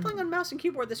was I playing on mouse and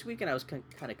keyboard this week? And I was kind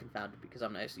of confounded because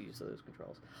I'm not used to use those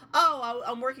controls. Oh,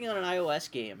 I'm working on an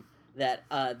iOS game that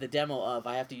the demo of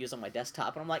I have to use on my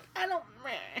desktop, and I'm like,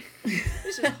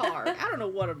 this is hard. I don't know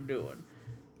what I'm doing.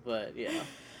 But yeah,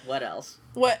 what else?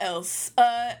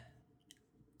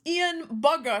 Ian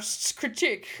Bogost's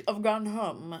critique of Gone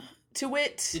Home. To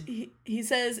wit, he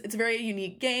says it's a very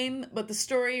unique game, but the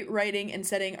story, writing, and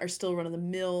setting are still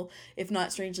run-of-the-mill, if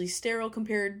not strangely sterile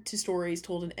compared to stories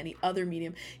told in any other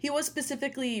medium. He was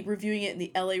specifically reviewing it in the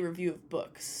LA Review of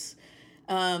Books.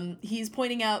 He's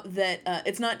pointing out that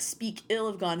it's not to speak ill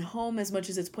of Gone Home as much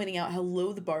as it's pointing out how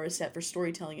low the bar is set for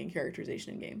storytelling and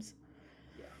characterization in games.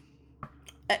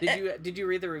 Yeah. Did you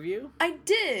read the review? I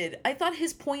did. I thought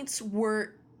his points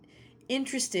were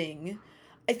interesting.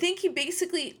 I think he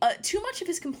basically, too much of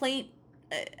his complaint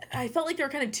I felt like there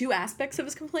were kind of two aspects of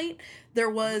his complaint. There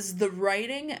was the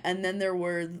writing, and then there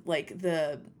were like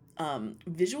the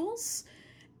visuals.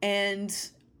 And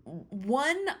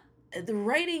the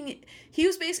writing,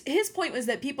 his point was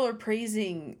that people are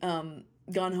praising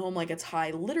Gone Home like it's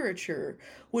high literature,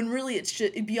 when really it's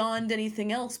just beyond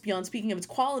anything else, beyond speaking of its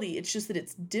quality, it's just that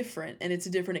it's different and it's a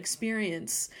different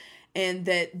experience, and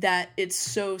that it's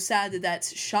so sad that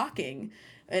that's shocking,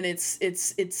 and it's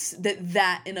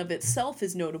that in of itself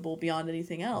is notable beyond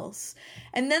anything else.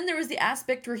 And then there was the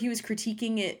aspect where he was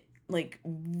critiquing it like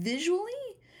visually,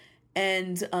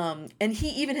 and he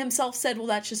even himself said, well,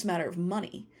 that's just a matter of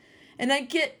money. And I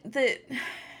get that.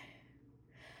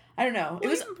 I don't know. Well, it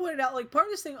was even pointed out, like, part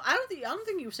of this thing. I don't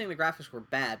think he was saying the graphics were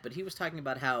bad, but he was talking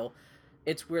about how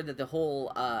it's weird that the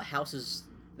whole the house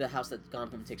that Gone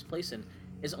Home takes place in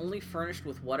is only furnished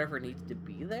with whatever needs to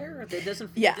be there. It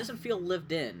doesn't feel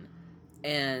lived in.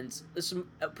 And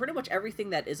pretty much everything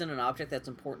that isn't an object that's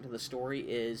important to the story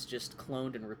is just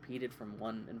cloned and repeated from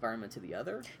one environment to the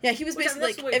other. Yeah, he was basically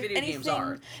like, if video games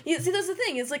are. Yeah, see, that's the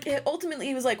thing. It's like, ultimately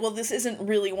he was like, well, this isn't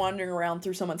really wandering around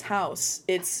through someone's house.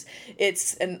 It's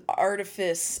an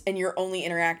artifice, and you're only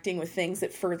interacting with things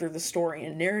that further the story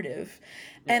and narrative.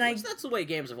 Yeah, and that's the way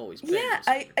games have always been. Yeah,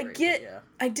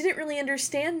 I didn't really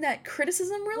understand that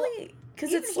criticism, really. Well,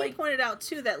 because it's like, he pointed out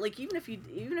too that, like, even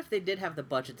if they did have the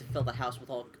budget to fill the house with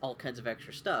all kinds of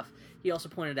extra stuff, he also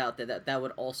pointed out that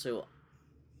would also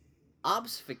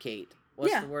obfuscate.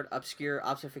 What's the word? Obscure,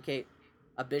 obfuscate,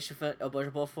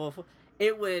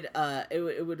 it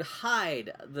would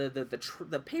hide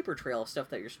the paper trail of stuff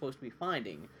that you're supposed to be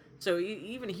finding. So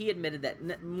even he admitted that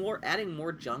adding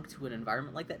more junk to an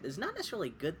environment like that is not necessarily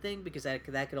a good thing, because that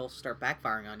could also start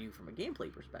backfiring on you from a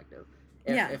gameplay perspective.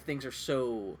 If things are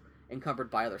so encumbered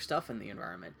by other stuff in the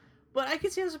environment. But I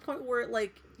could see there's a point where,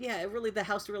 like, the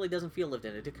house really doesn't feel lived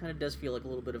in. It kind of does feel like a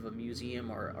little bit of a museum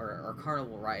or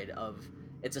carnival ride of,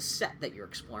 it's a set that you're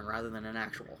exploring rather than an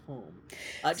actual home.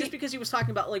 Just because he was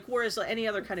talking about, like, whereas any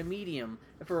other kind of medium,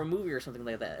 for a movie or something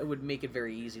like that, it would make it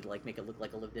very easy to, like, make it look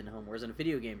like a lived-in home. Whereas in a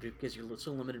video game, because you're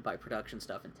so limited by production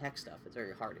stuff and tech stuff, it's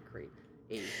very hard to create.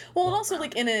 Well, and also,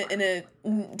 like, in a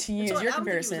to use your comparison, I don't think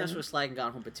he was necessarily slagging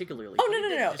Gone Home particularly. Oh,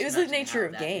 no. It was the nature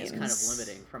of games. It's kind of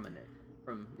limiting from.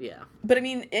 But I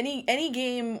mean, any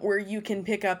game where you can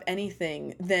pick up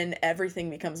anything, then everything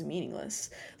becomes meaningless.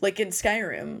 Like in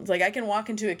Skyrim, like, I can walk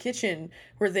into a kitchen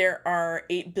where there are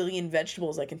 8 billion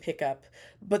vegetables I can pick up,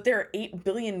 but there are 8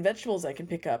 billion vegetables I can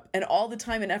pick up, and all the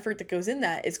time and effort that goes in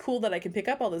that. It's cool that I can pick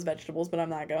up all those vegetables, but I'm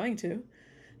not going to.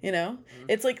 You know,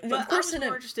 it's like, but of course, I was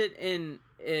more interested in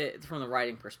it from the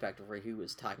writing perspective, where he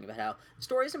was talking about how the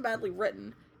story isn't badly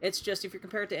written. It's just, if you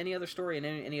compare it to any other story in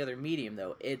any other medium,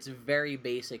 though, it's very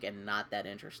basic and not that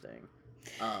interesting.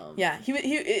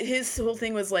 His whole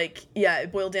thing was like,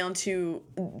 it boiled down to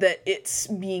that it's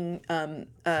being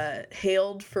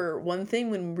hailed for one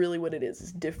thing when really what it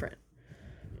is different.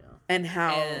 Yeah, and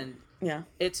how. Yeah,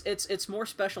 it's more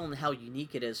special in how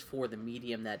unique it is for the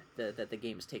medium that the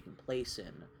game is taking place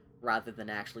in, rather than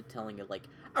actually telling it like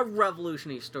a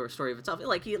revolutionary story of itself.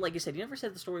 Like you said, you never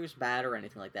said the story was bad or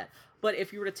anything like that. But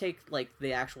if you were to take like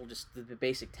the actual the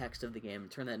basic text of the game and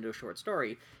turn that into a short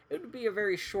story, it would be a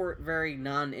very short, very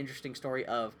non-interesting story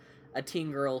of a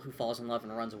teen girl who falls in love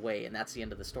and runs away, and that's the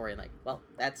end of the story. And like, well,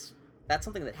 that's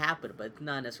something that happened, but it's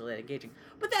not necessarily that engaging.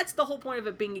 But that's the whole point of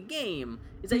it being a game,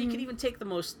 is that you can even take the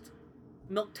most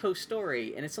milquetoast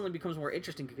story, and it suddenly becomes more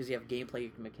interesting because you have gameplay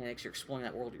mechanics, you're exploring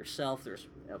that world yourself, there's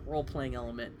a role-playing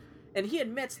element, and he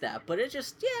admits that, but it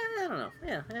just, I don't know,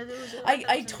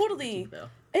 I totally,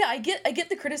 I get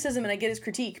the criticism and I get his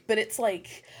critique, but it's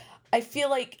like, I feel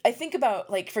like, I think about,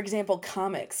 like, for example,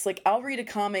 comics, like, I'll read a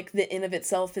comic that in of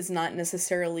itself is not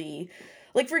necessarily,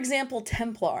 like, for example,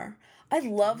 Templar. I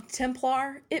loved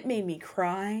Templar. It made me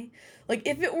cry. Like,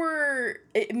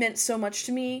 it meant so much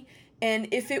to me. And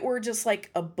if it were just like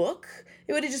a book,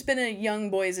 it would have just been a young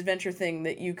boy's adventure thing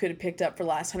that you could have picked up for the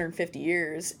last 150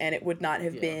 years, and it would not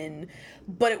have been.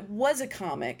 But it was a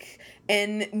comic,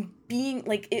 and being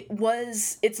like,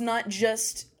 it's not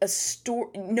just a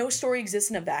story. No story exists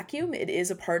in a vacuum. It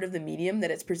is a part of the medium that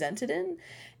it's presented in,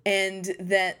 and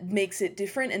that makes it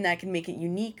different, and that can make it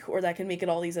unique, or that can make it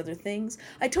all these other things.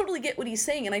 I totally get what he's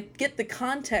saying, and I get the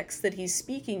context that he's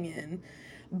speaking in,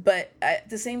 but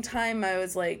at the same time, I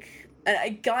was like, and I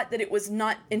got that it was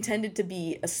not intended to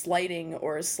be a slighting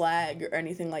or a slag or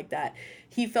anything like that.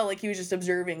 He felt like he was just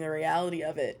observing the reality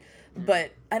of it.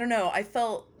 But I don't know. I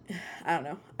don't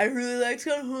know. I really liked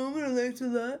Gone Home, and I liked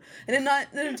that. And I'm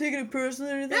not that I'm taking it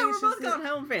personally or anything. Yeah, we're both Gone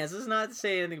Home fans. This is not to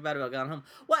say anything bad about Gone Home.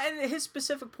 Well, and his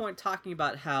specific point talking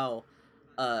about how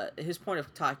his point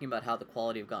of talking about how the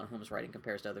quality of Gone Home's writing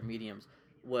compares to other mediums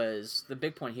was the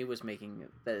big point he was making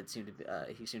that it seemed to be,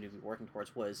 he seemed to be working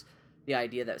towards was the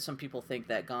idea that some people think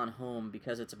that Gone Home,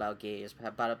 because it's about gays,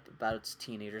 about its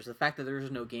teenagers, the fact that there's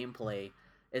no gameplay,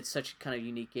 it's such a kind of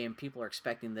unique game, people are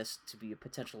expecting this to be a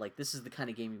potential, like, this is the kind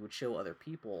of game you would show other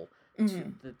people,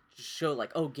 to show,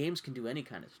 like, oh, games can do any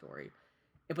kind of story.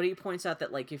 But he points out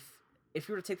that, like, if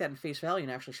you were to take that in face value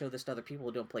and actually show this to other people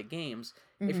who don't play games,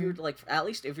 if you were to, like, at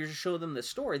least if you were to show them the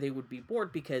story, they would be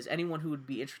bored, because anyone who would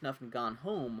be interested enough in Gone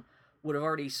Home would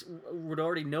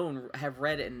already known, have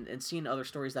read and seen other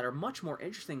stories that are much more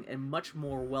interesting and much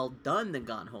more well done than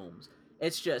Gone Home's.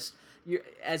 It's just, you're,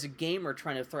 as a gamer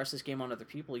trying to thrust this game on other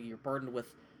people, you're burdened with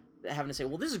having to say,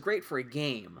 well, this is great for a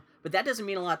game, but that doesn't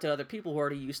mean a lot to other people who are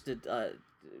already used to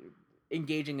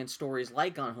engaging in stories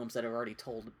like Gone Home's that are already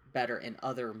told better in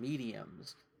other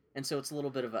mediums. And so it's a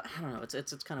little bit of a, I don't know,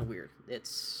 it's kind of weird.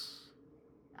 It's,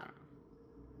 I don't know.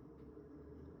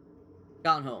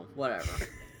 Gone Home, whatever.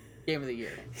 Game of the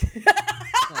year.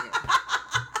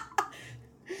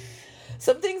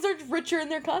 Some things are richer in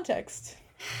their context.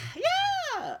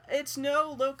 Yeah! It's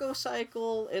no Loco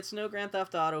Cycle, it's no Grand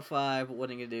Theft Auto 5, but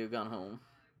what are you gonna do? Gone Home.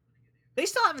 They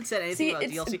still haven't said anything about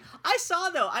DLC. I saw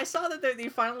that they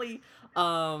finally,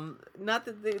 not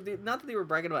that they were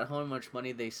bragging about how much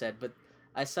money they said, but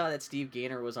I saw that Steve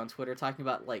Gaynor was on Twitter talking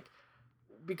about, like,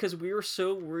 because we were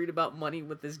so worried about money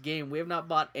with this game, we have not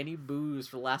bought any booze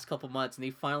for the last couple months, and he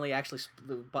finally actually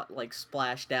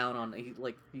splashed down on,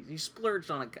 he splurged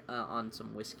on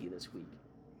some whiskey this week.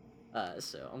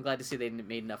 So I'm glad to see they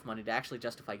made enough money to actually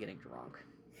justify getting drunk.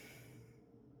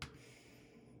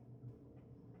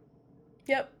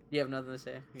 Yep. You have nothing to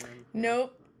say?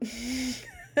 Nope.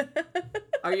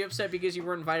 Are you upset because you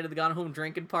weren't invited to the Gone Home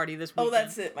drinking party this weekend? Oh,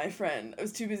 that's it, my friend. I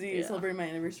was too busy celebrating my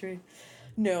anniversary.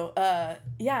 No,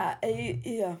 yeah,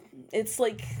 it's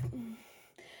like,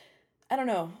 I don't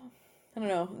know.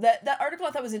 That article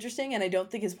I thought was interesting, and I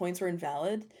don't think his points were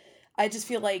invalid. I just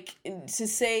feel like to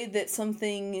say that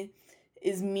something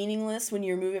is meaningless when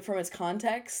you remove it from its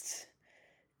context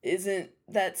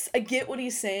I get what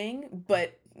he's saying,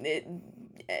 but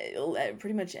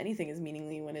pretty much anything is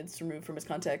meaningless when it's removed from its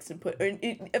context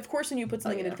and of course, when you put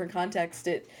something in a different context,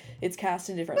 it's cast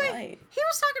in a different light. He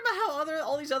was talking about how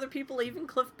all these other people, even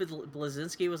Cliff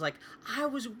Bleszinski was like, I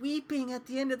was weeping at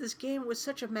the end of this game. It was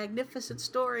such a magnificent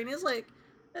story. And he's like,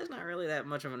 that's not really that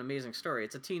much of an amazing story.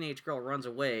 It's a teenage girl runs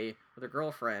away with her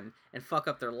girlfriend and fuck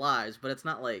up their lives, but it's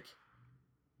not like...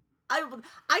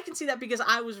 I can see that because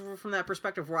I was from that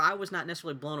perspective where I was not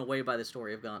necessarily blown away by the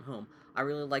story of Gone Home. I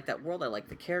really like that world, I like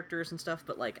the characters and stuff,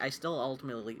 but, like, I still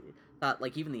ultimately thought,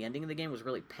 like, even the ending of the game was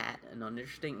really pat and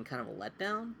uninteresting and kind of a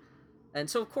letdown. And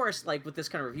so, of course, like, with this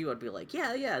kind of review, I'd be like,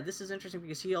 yeah, this is interesting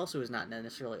because he also is not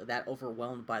necessarily that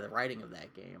overwhelmed by the writing of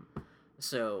that game.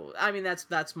 So, I mean, that's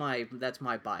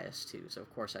my bias, too. So,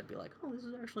 of course, I'd be like, oh, this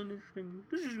is actually an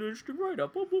interesting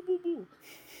write-up.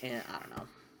 And I don't know.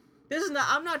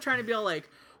 I'm not trying to be all like,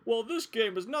 well, this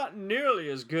game is not nearly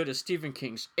as good as Stephen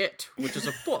King's It, which is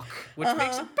a book, which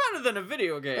makes it better than a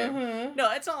video game.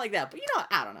 No, it's not like that. But,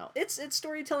 I don't know. It's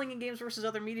storytelling in games versus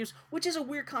other mediums, which is a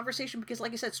weird conversation because,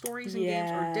 like I said, stories in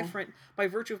games are different by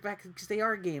virtue of because they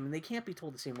are a game, and they can't be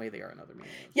told the same way they are in other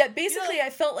mediums. Yeah, basically, I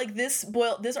felt like this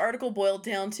article boiled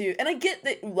down to, and I get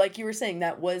that, like you were saying,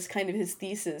 that was kind of his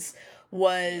thesis,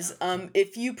 was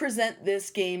if you present this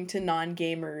game to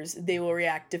non-gamers, they will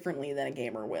react differently than a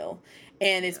gamer will.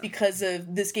 And it's because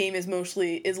of this game is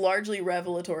largely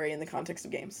revelatory in the context of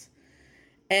games.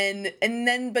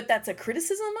 But that's a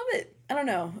criticism of it. I don't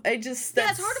know. It's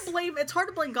hard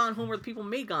to blame Gone Home where the people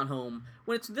made Gone Home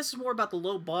when this is more about the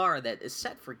low bar that is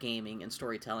set for gaming and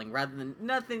storytelling rather than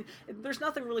nothing. There's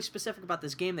nothing really specific about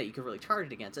this game that you can really charge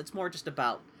it against. It's more just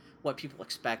about what people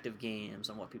expect of games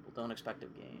and what people don't expect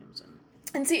of games,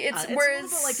 and see, it's a little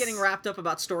bit like getting wrapped up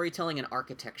about storytelling and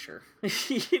architecture.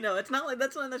 It's not like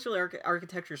that's not necessarily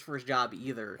architecture's first job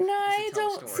either. No, I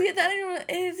don't see it.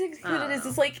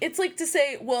 It's like to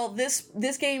say, well, this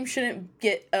game shouldn't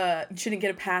get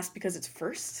a pass because it's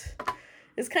first.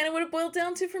 Is kind of what it boiled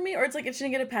down to for me, or it's like it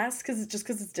shouldn't get a pass because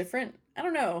it's different. I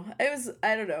don't know.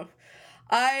 I don't know.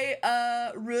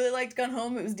 I really liked Gone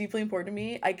Home. It was deeply important to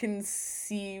me. I can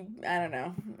see, I don't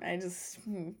know.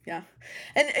 Yeah.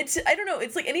 And I don't know.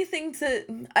 It's like anything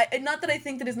not that I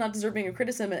think that it's not deserving of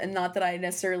criticism, and not that I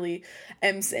necessarily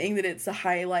am saying that it's the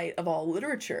highlight of all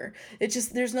literature. It's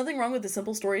just, there's nothing wrong with a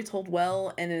simple story told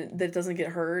well and that it doesn't get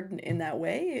heard in that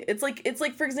way. It's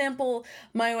like, for example,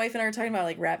 my wife and I were talking about,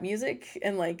 like, rap music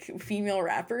and, like, female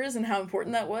rappers and how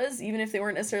important that was, even if they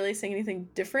weren't necessarily saying anything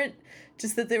different.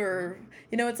 Just that they were,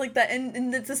 You know, it's like that,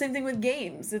 and it's the same thing with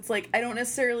games. It's like, I don't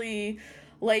necessarily,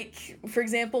 like, for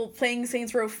example, playing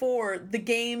Saints Row 4, the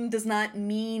game does not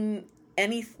mean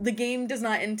the game does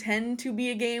not intend to be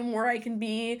a game where I can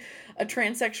be a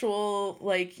transsexual,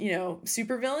 like, you know,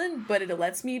 supervillain, but it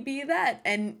lets me be that.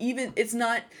 And even, it's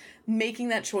not making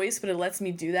that choice, but it lets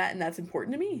me do that, and that's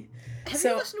important to me. Have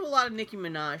you listened to a lot of Nicki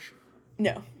Minaj?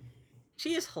 No.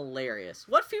 She is hilarious.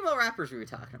 What female rappers were we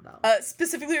talking about?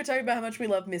 Specifically, we're talking about how much we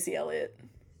love Missy Elliott.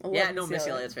 Missy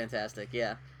Elliott's fantastic,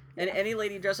 yeah. And any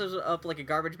lady dresses up like a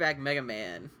garbage bag Mega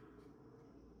Man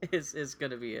is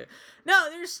gonna be a... No,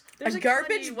 there's a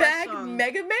garbage bag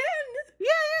Mega Man? Yeah,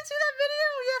 you didn't see that video?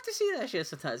 You have to see that shit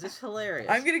sometimes. It's hilarious.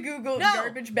 I'm gonna Google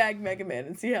garbage bag Mega Man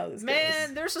and see how this goes.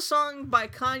 Man, there's a song by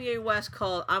Kanye West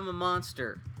called I'm a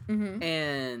Monster. Mm-hmm.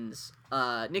 And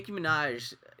Nicki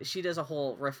Minaj, she does a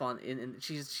whole riff on, and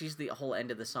she's the whole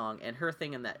end of the song, and her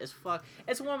thing in that is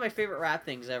it's one of my favorite rap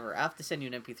things ever. I have to send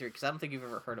you an MP3 because I don't think you've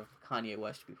ever heard of Kanye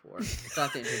West before. So I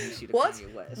have to introduce you to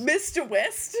Kanye West. Mr.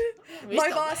 West? My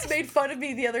boss made fun of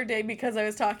me the other day because I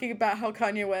was talking about how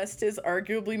Kanye West is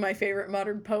arguably my favorite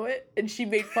modern poet, and she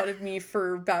made fun of me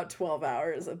for about 12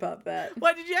 hours about that.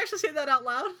 What, did you actually say that out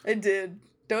loud? I did.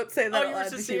 Don't say that out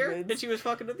loud to humans. And she was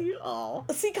fucking with you? Oh.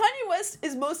 See, Kanye West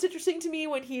is most interesting to me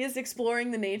when he is exploring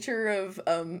the nature of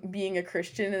being a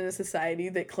Christian in a society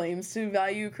that claims to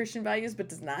value Christian values but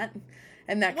does not.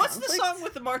 And that What's the song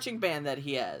with the marching band that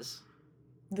he has?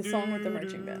 The song with the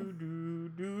marching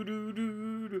band.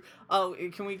 Oh,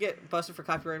 can we get busted for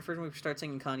copyright infringement if we start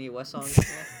singing Kanye West songs?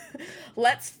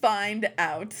 Let's find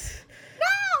out.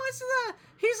 No,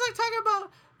 he's like talking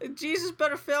about... Jesus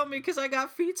better fail me because I got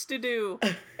feats to do,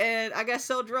 and I got to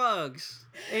sell drugs.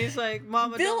 And he's like,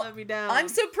 Mama, Bill, don't let me down. I'm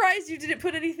surprised you didn't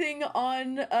put anything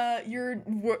on your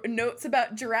notes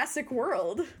about Jurassic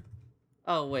World.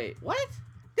 Oh, wait. What?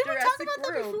 Did we talk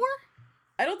about that before?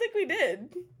 I don't think we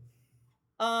did.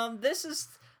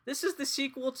 This is the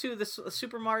sequel to the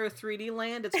Super Mario 3D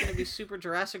Land. It's going to be Super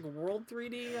Jurassic World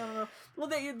 3D. I don't know. Well,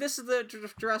 this is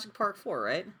the Jurassic Park 4,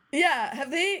 right? Yeah.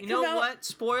 Have they? You know what?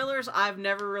 Spoilers. I've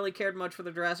never really cared much for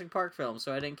the Jurassic Park films,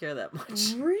 so I didn't care that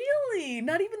much. Really?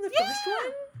 Not even the first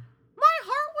one? My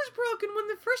heart was broken when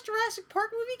the first Jurassic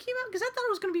Park movie came out because I thought it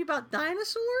was going to be about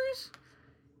dinosaurs,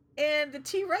 and the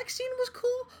T-Rex scene was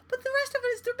cool, but the rest of it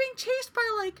is they're being chased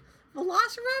by like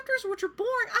velociraptors, which are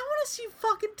boring. I want to see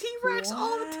fucking T-Rex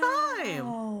all the time.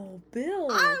 Oh, Bill.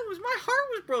 My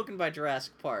heart was broken by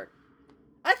Jurassic Park.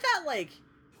 I thought, like,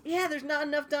 yeah, there's not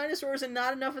enough dinosaurs and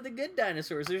not enough of the good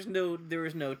dinosaurs. There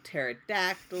was no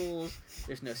pterodactyls.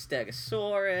 There's no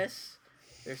stegosaurus.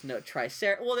 There's no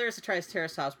triceratops. Well, there's a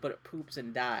triceratops, but it poops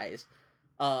and dies.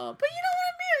 But you know what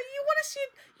I mean? You want to see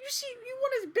it. You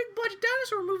want a big budget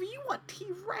dinosaur movie. You want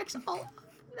T-Rex all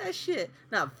that shit.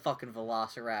 Not fucking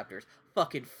velociraptors.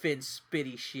 Fucking fin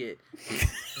spitty shit.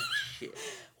 Shit.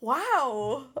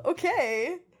 Wow.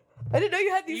 Okay. I didn't know you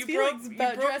had these feelings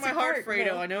about Jurassic Park. You broke my heart,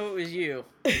 Fredo. No. I know it was you.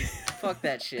 Fuck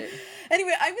that shit.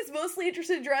 Anyway, I was mostly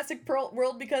interested in Jurassic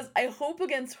World because I hope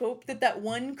against hope that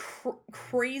one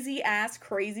crazy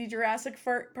Jurassic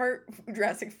fart.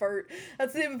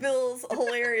 That's the name of Bill's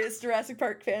hilarious Jurassic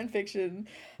Park fan fiction.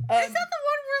 Is that the one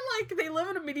where, like, they live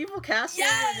in a medieval castle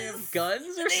and they have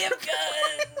guns or something? They have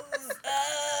guns!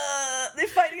 They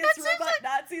fight against robot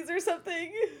Nazis or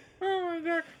something. Oh my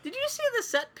god. Did you see the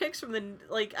set pics from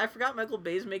I forgot Michael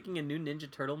Bay's making a new Ninja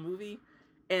Turtle movie,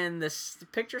 and the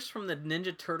pictures from the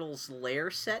Ninja Turtles lair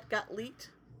set got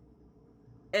leaked?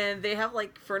 And they have,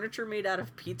 like, furniture made out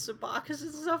of pizza boxes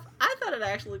and stuff. I thought it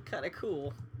actually looked kind of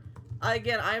cool.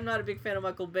 Again, I am not a big fan of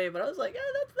Michael Bay, but I was like,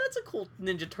 that's a cool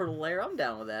Ninja Turtle lair. I'm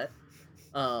down with that.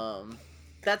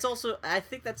 That's also, I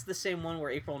think that's the same one where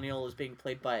April O'Neil is being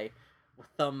played by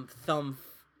Toe Thumb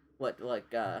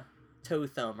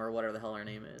or whatever the hell her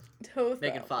name is. Toe Thumb.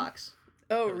 Megan Fox.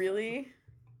 Oh, really?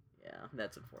 Yeah,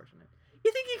 that's unfortunate.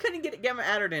 You think you couldn't get Gemma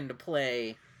Arterton to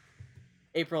play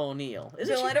April O'Neil?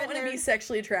 Bill, I don't want to be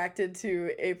sexually attracted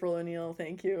to April O'Neil,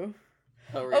 thank you.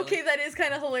 Oh, really? Okay, that is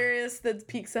kind of hilarious, the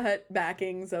Pizza Hut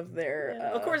backings of their...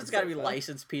 Yeah, of course it's got to be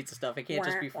licensed pizza stuff. It can't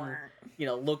just be from,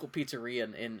 local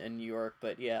pizzeria in New York,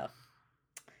 but yeah.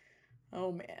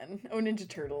 Oh, man. Oh, Ninja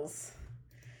Turtles.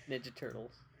 Ninja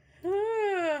Turtles.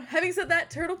 Having said that,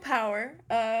 Turtle Power.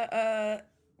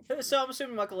 So I'm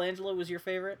assuming Michelangelo was your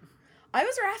favorite? I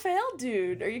was Raphael,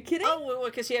 dude. Are you kidding? Oh,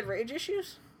 because he had rage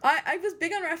issues? I was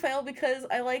big on Raphael because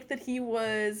I liked that he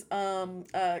was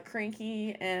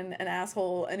cranky and an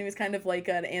asshole, and he was kind of like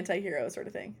an anti-hero sort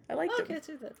of thing. I liked him. Okay,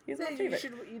 see that. He's my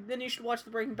favorite. Then you should watch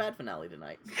the Breaking Bad finale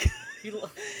tonight.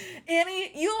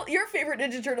 Annie, your favorite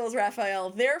Ninja Turtle is Raphael.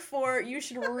 Therefore, you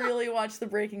should really watch the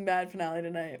Breaking Bad finale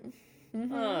tonight.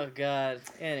 Mm-hmm. Oh, God.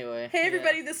 Anyway. Hey,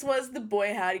 everybody. This was the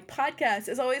Boy Howdy Podcast.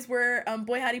 As always, we're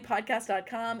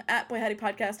boyhowdypodcast.com, at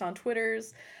boyhowdypodcast on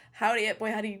Twitters, howdy at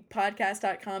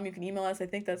boyhowdypodcast.com. You can email us. I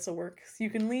think that still works. You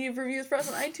can leave reviews for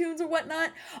us on iTunes or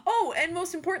whatnot. Oh, and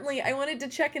most importantly, I wanted to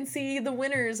check and see the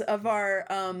winners of our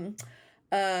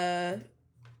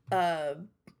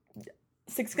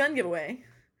 6-gun giveaway.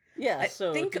 Yeah, I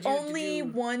think only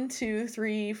 1, 2,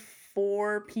 3,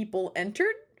 4 people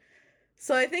entered.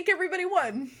 So I think everybody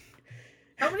won.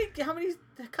 How many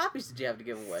copies did you have to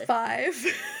give away? 5.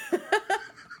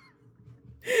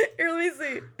 Here,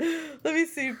 let me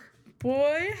see.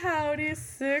 Boy Howdy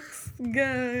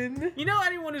 6-gun. You know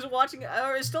anyone who's watching,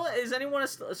 or is anyone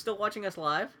still watching us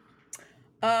live?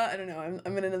 I don't know.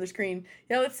 I'm in another screen.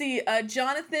 Yeah, let's see.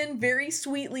 Jonathan very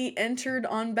sweetly entered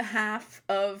on behalf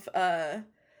of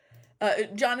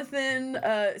Jonathan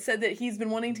said that he's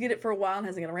been wanting to get it for a while and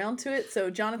hasn't gotten around to it.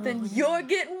 So Jonathan, you're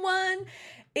getting one.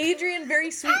 Adrian very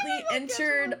sweetly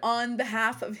entered on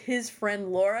behalf of his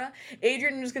friend Laura.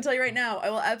 Adrian, I'm just gonna tell you right now,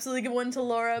 I will absolutely give one to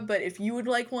Laura, but if you would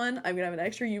like one, I'm gonna have an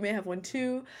extra. You may have one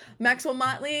too. Maxwell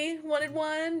Motley wanted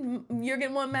one. You're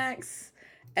getting one, Max.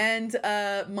 And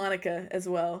Monica as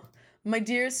well. My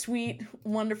dear, sweet,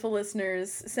 wonderful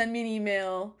listeners, send me an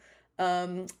email.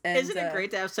 And, isn't it great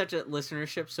to have such a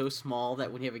listenership so small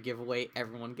that when you have a giveaway,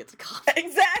 everyone gets a copy?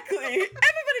 Exactly! Everybody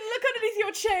look underneath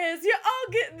your chairs. You're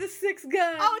all getting the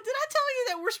 6-gun. Oh, did I tell you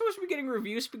that we're supposed to be getting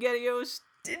review SpaghettiOs?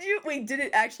 Did you? Wait, did it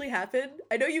actually happen?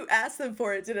 I know you asked them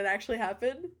for it. Did it actually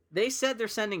happen? They said they're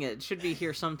sending it. It should be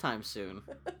here sometime soon.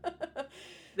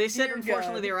 They said, Dear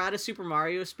unfortunately, God. they were out of Super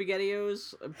Mario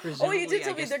SpaghettiOs. Oh, you did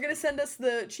tell me they're going to send us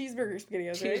the cheeseburger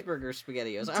SpaghettiOs, right? Cheeseburger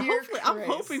SpaghettiOs. Dear I'm Christ.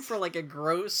 hoping for, like, a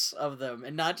gross of them,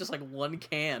 and not just, like, one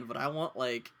can, but I want,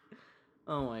 like...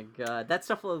 Oh, my God. That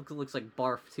stuff looks like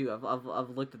barf, too.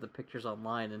 I've looked at the pictures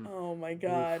online, and... Oh, my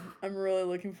God. Oof. I'm really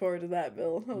looking forward to that,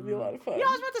 Bill. It'll be a lot of fun. Yeah,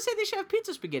 I was about to say they should have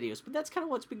pizza SpaghettiOs, but that's kind of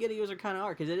what SpaghettiOs are kind of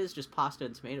are, because it is just pasta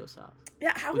and tomato sauce.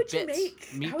 Yeah, how would you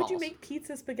meatballs. make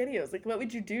pizza SpaghettiOs? Like, what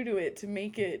would you do to it to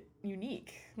make it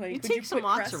unique? Like, You take some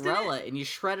mozzarella and you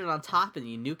shred it on top and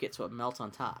you nuke it so it melts on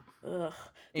top. Ugh.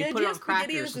 And you put it on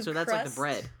crackers, so that's like the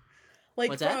bread. Like,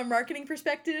 What's from that? a marketing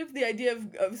perspective, the idea of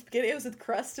SpaghettiOs with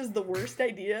crust is the worst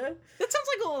idea. That sounds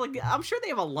like I'm sure they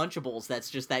have a Lunchables that's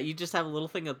just that. You just have a little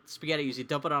thing of SpaghettiOs, you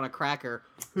dump it on a cracker.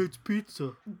 It's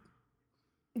pizza.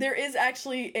 There is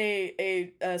actually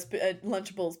a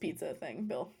Lunchables pizza thing,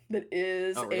 Bill. That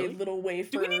is a little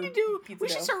wafer. Do we need to do? Pizza We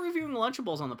should dough. start reviewing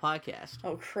Lunchables on the podcast.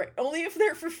 Oh, crap! Only if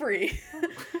they're for free.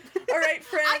 All right,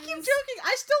 friends. I keep joking.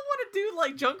 I still want to do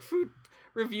like junk food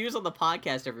reviews on the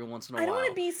podcast every once in a while. I don't want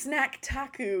to be snack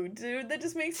taku, dude. That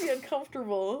just makes me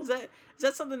uncomfortable. Is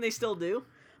that something they still do?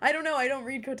 I don't know. I don't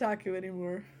read Kotaku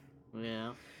anymore.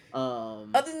 Yeah.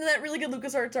 Other than that really good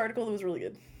LucasArts article, that was really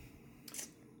good.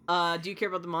 Do you care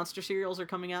about the monster cereals that are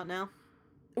coming out now?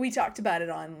 We talked about it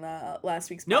on last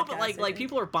week's podcast. No, but like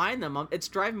people are buying them. It's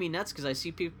driving me nuts because I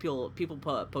see people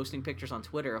posting pictures on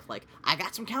Twitter of like, I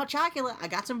got some Count Chocula, I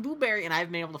got some Blueberry, and I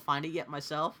haven't been able to find it yet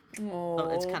myself. Oh,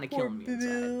 so it's kind of killing me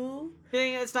Bill.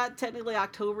 inside. It's not technically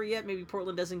October yet. Maybe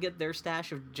Portland doesn't get their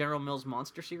stash of General Mills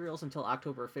monster cereals until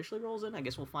October officially rolls in. I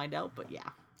guess we'll find out, but yeah.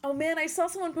 Oh man, I saw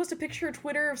someone post a picture on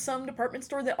Twitter of some department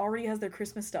store that already has their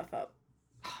Christmas stuff up.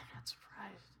 Oh, I'm not surprised.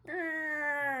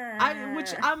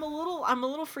 I'm a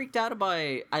little freaked out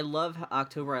by. I love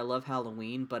October. I love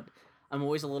Halloween, but I'm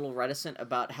always a little reticent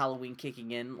about Halloween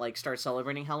kicking in. Like, start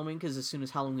celebrating Halloween because as soon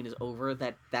as Halloween is over,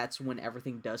 that's when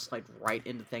everything does slide right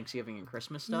into Thanksgiving and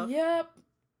Christmas stuff. Yep.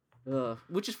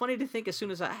 Which is funny to think. As soon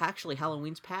as actually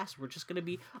Halloween's passed, we're just gonna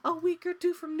be a week or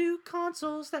two from new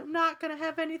consoles that are not gonna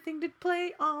have anything to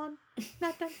play on.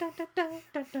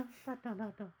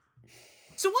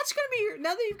 So what's gonna be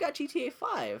now that you've got GTA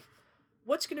 5?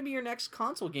 What's going to be your next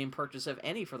console game purchase, if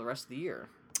any, for the rest of the year?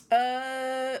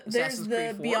 There's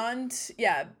the Beyond...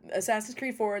 Yeah, Assassin's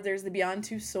Creed 4. There's the Beyond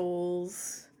Two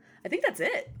Souls. I think that's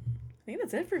it. I think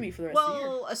that's it for me for the rest of the year.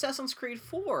 Well, Assassin's Creed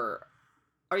 4,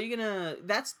 are you going to...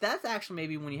 That's actually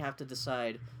maybe when you have to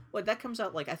decide... What, that comes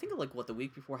out, I think, the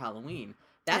week before Halloween.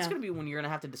 That's going to be when you're going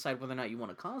to have to decide whether or not you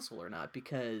want a console or not,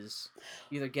 because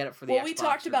you either get it for the Xbox we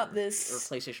talked about this. Or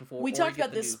PlayStation 4, We talked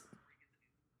about this...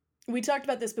 We talked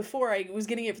about this before. I was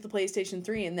getting it for the PlayStation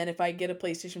 3, and then if I get a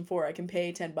PlayStation 4, I can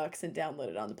pay $10 and download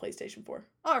it on the PlayStation 4.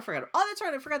 Oh, I forgot. Oh, that's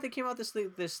right. I forgot they came out this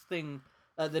thing,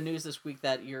 the news this week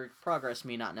that your progress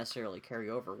may not necessarily carry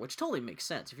over, which totally makes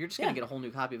sense. If you're just going to get a whole new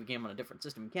copy of a game on a different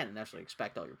system, you can't necessarily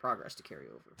expect all your progress to carry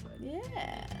over. But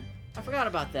yeah. I forgot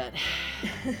about that.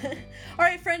 All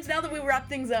right, friends, now that we wrap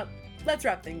things up, let's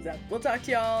wrap things up. We'll talk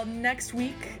to y'all next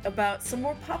week about some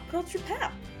more pop culture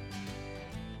pap.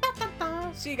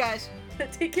 See you guys.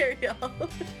 Take care, y'all.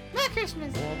 Merry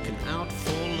Christmas. Walking out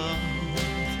for love.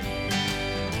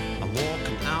 I'm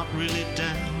walking out really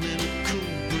down in a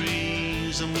cool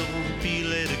breeze. I'm gonna be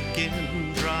late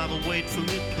again. Driver, wait for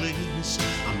me, please.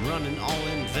 I'm running all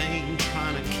in vain,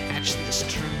 trying to catch this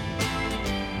train.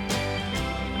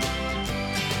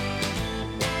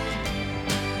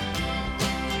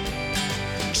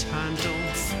 Time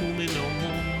don't fool me no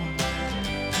more.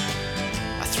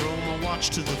 I throw my watch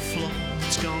to the floor.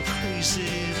 It's gone crazy.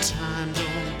 Time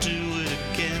don't do it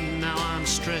again. Now I'm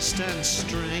stressed and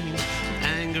strained.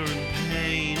 Anger and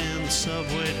pain in the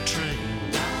subway train.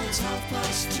 Now it's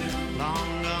 2:30.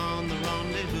 Long gone the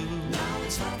rendezvous. Now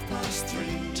it's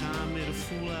 3:30. Time made a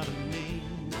fool out of me.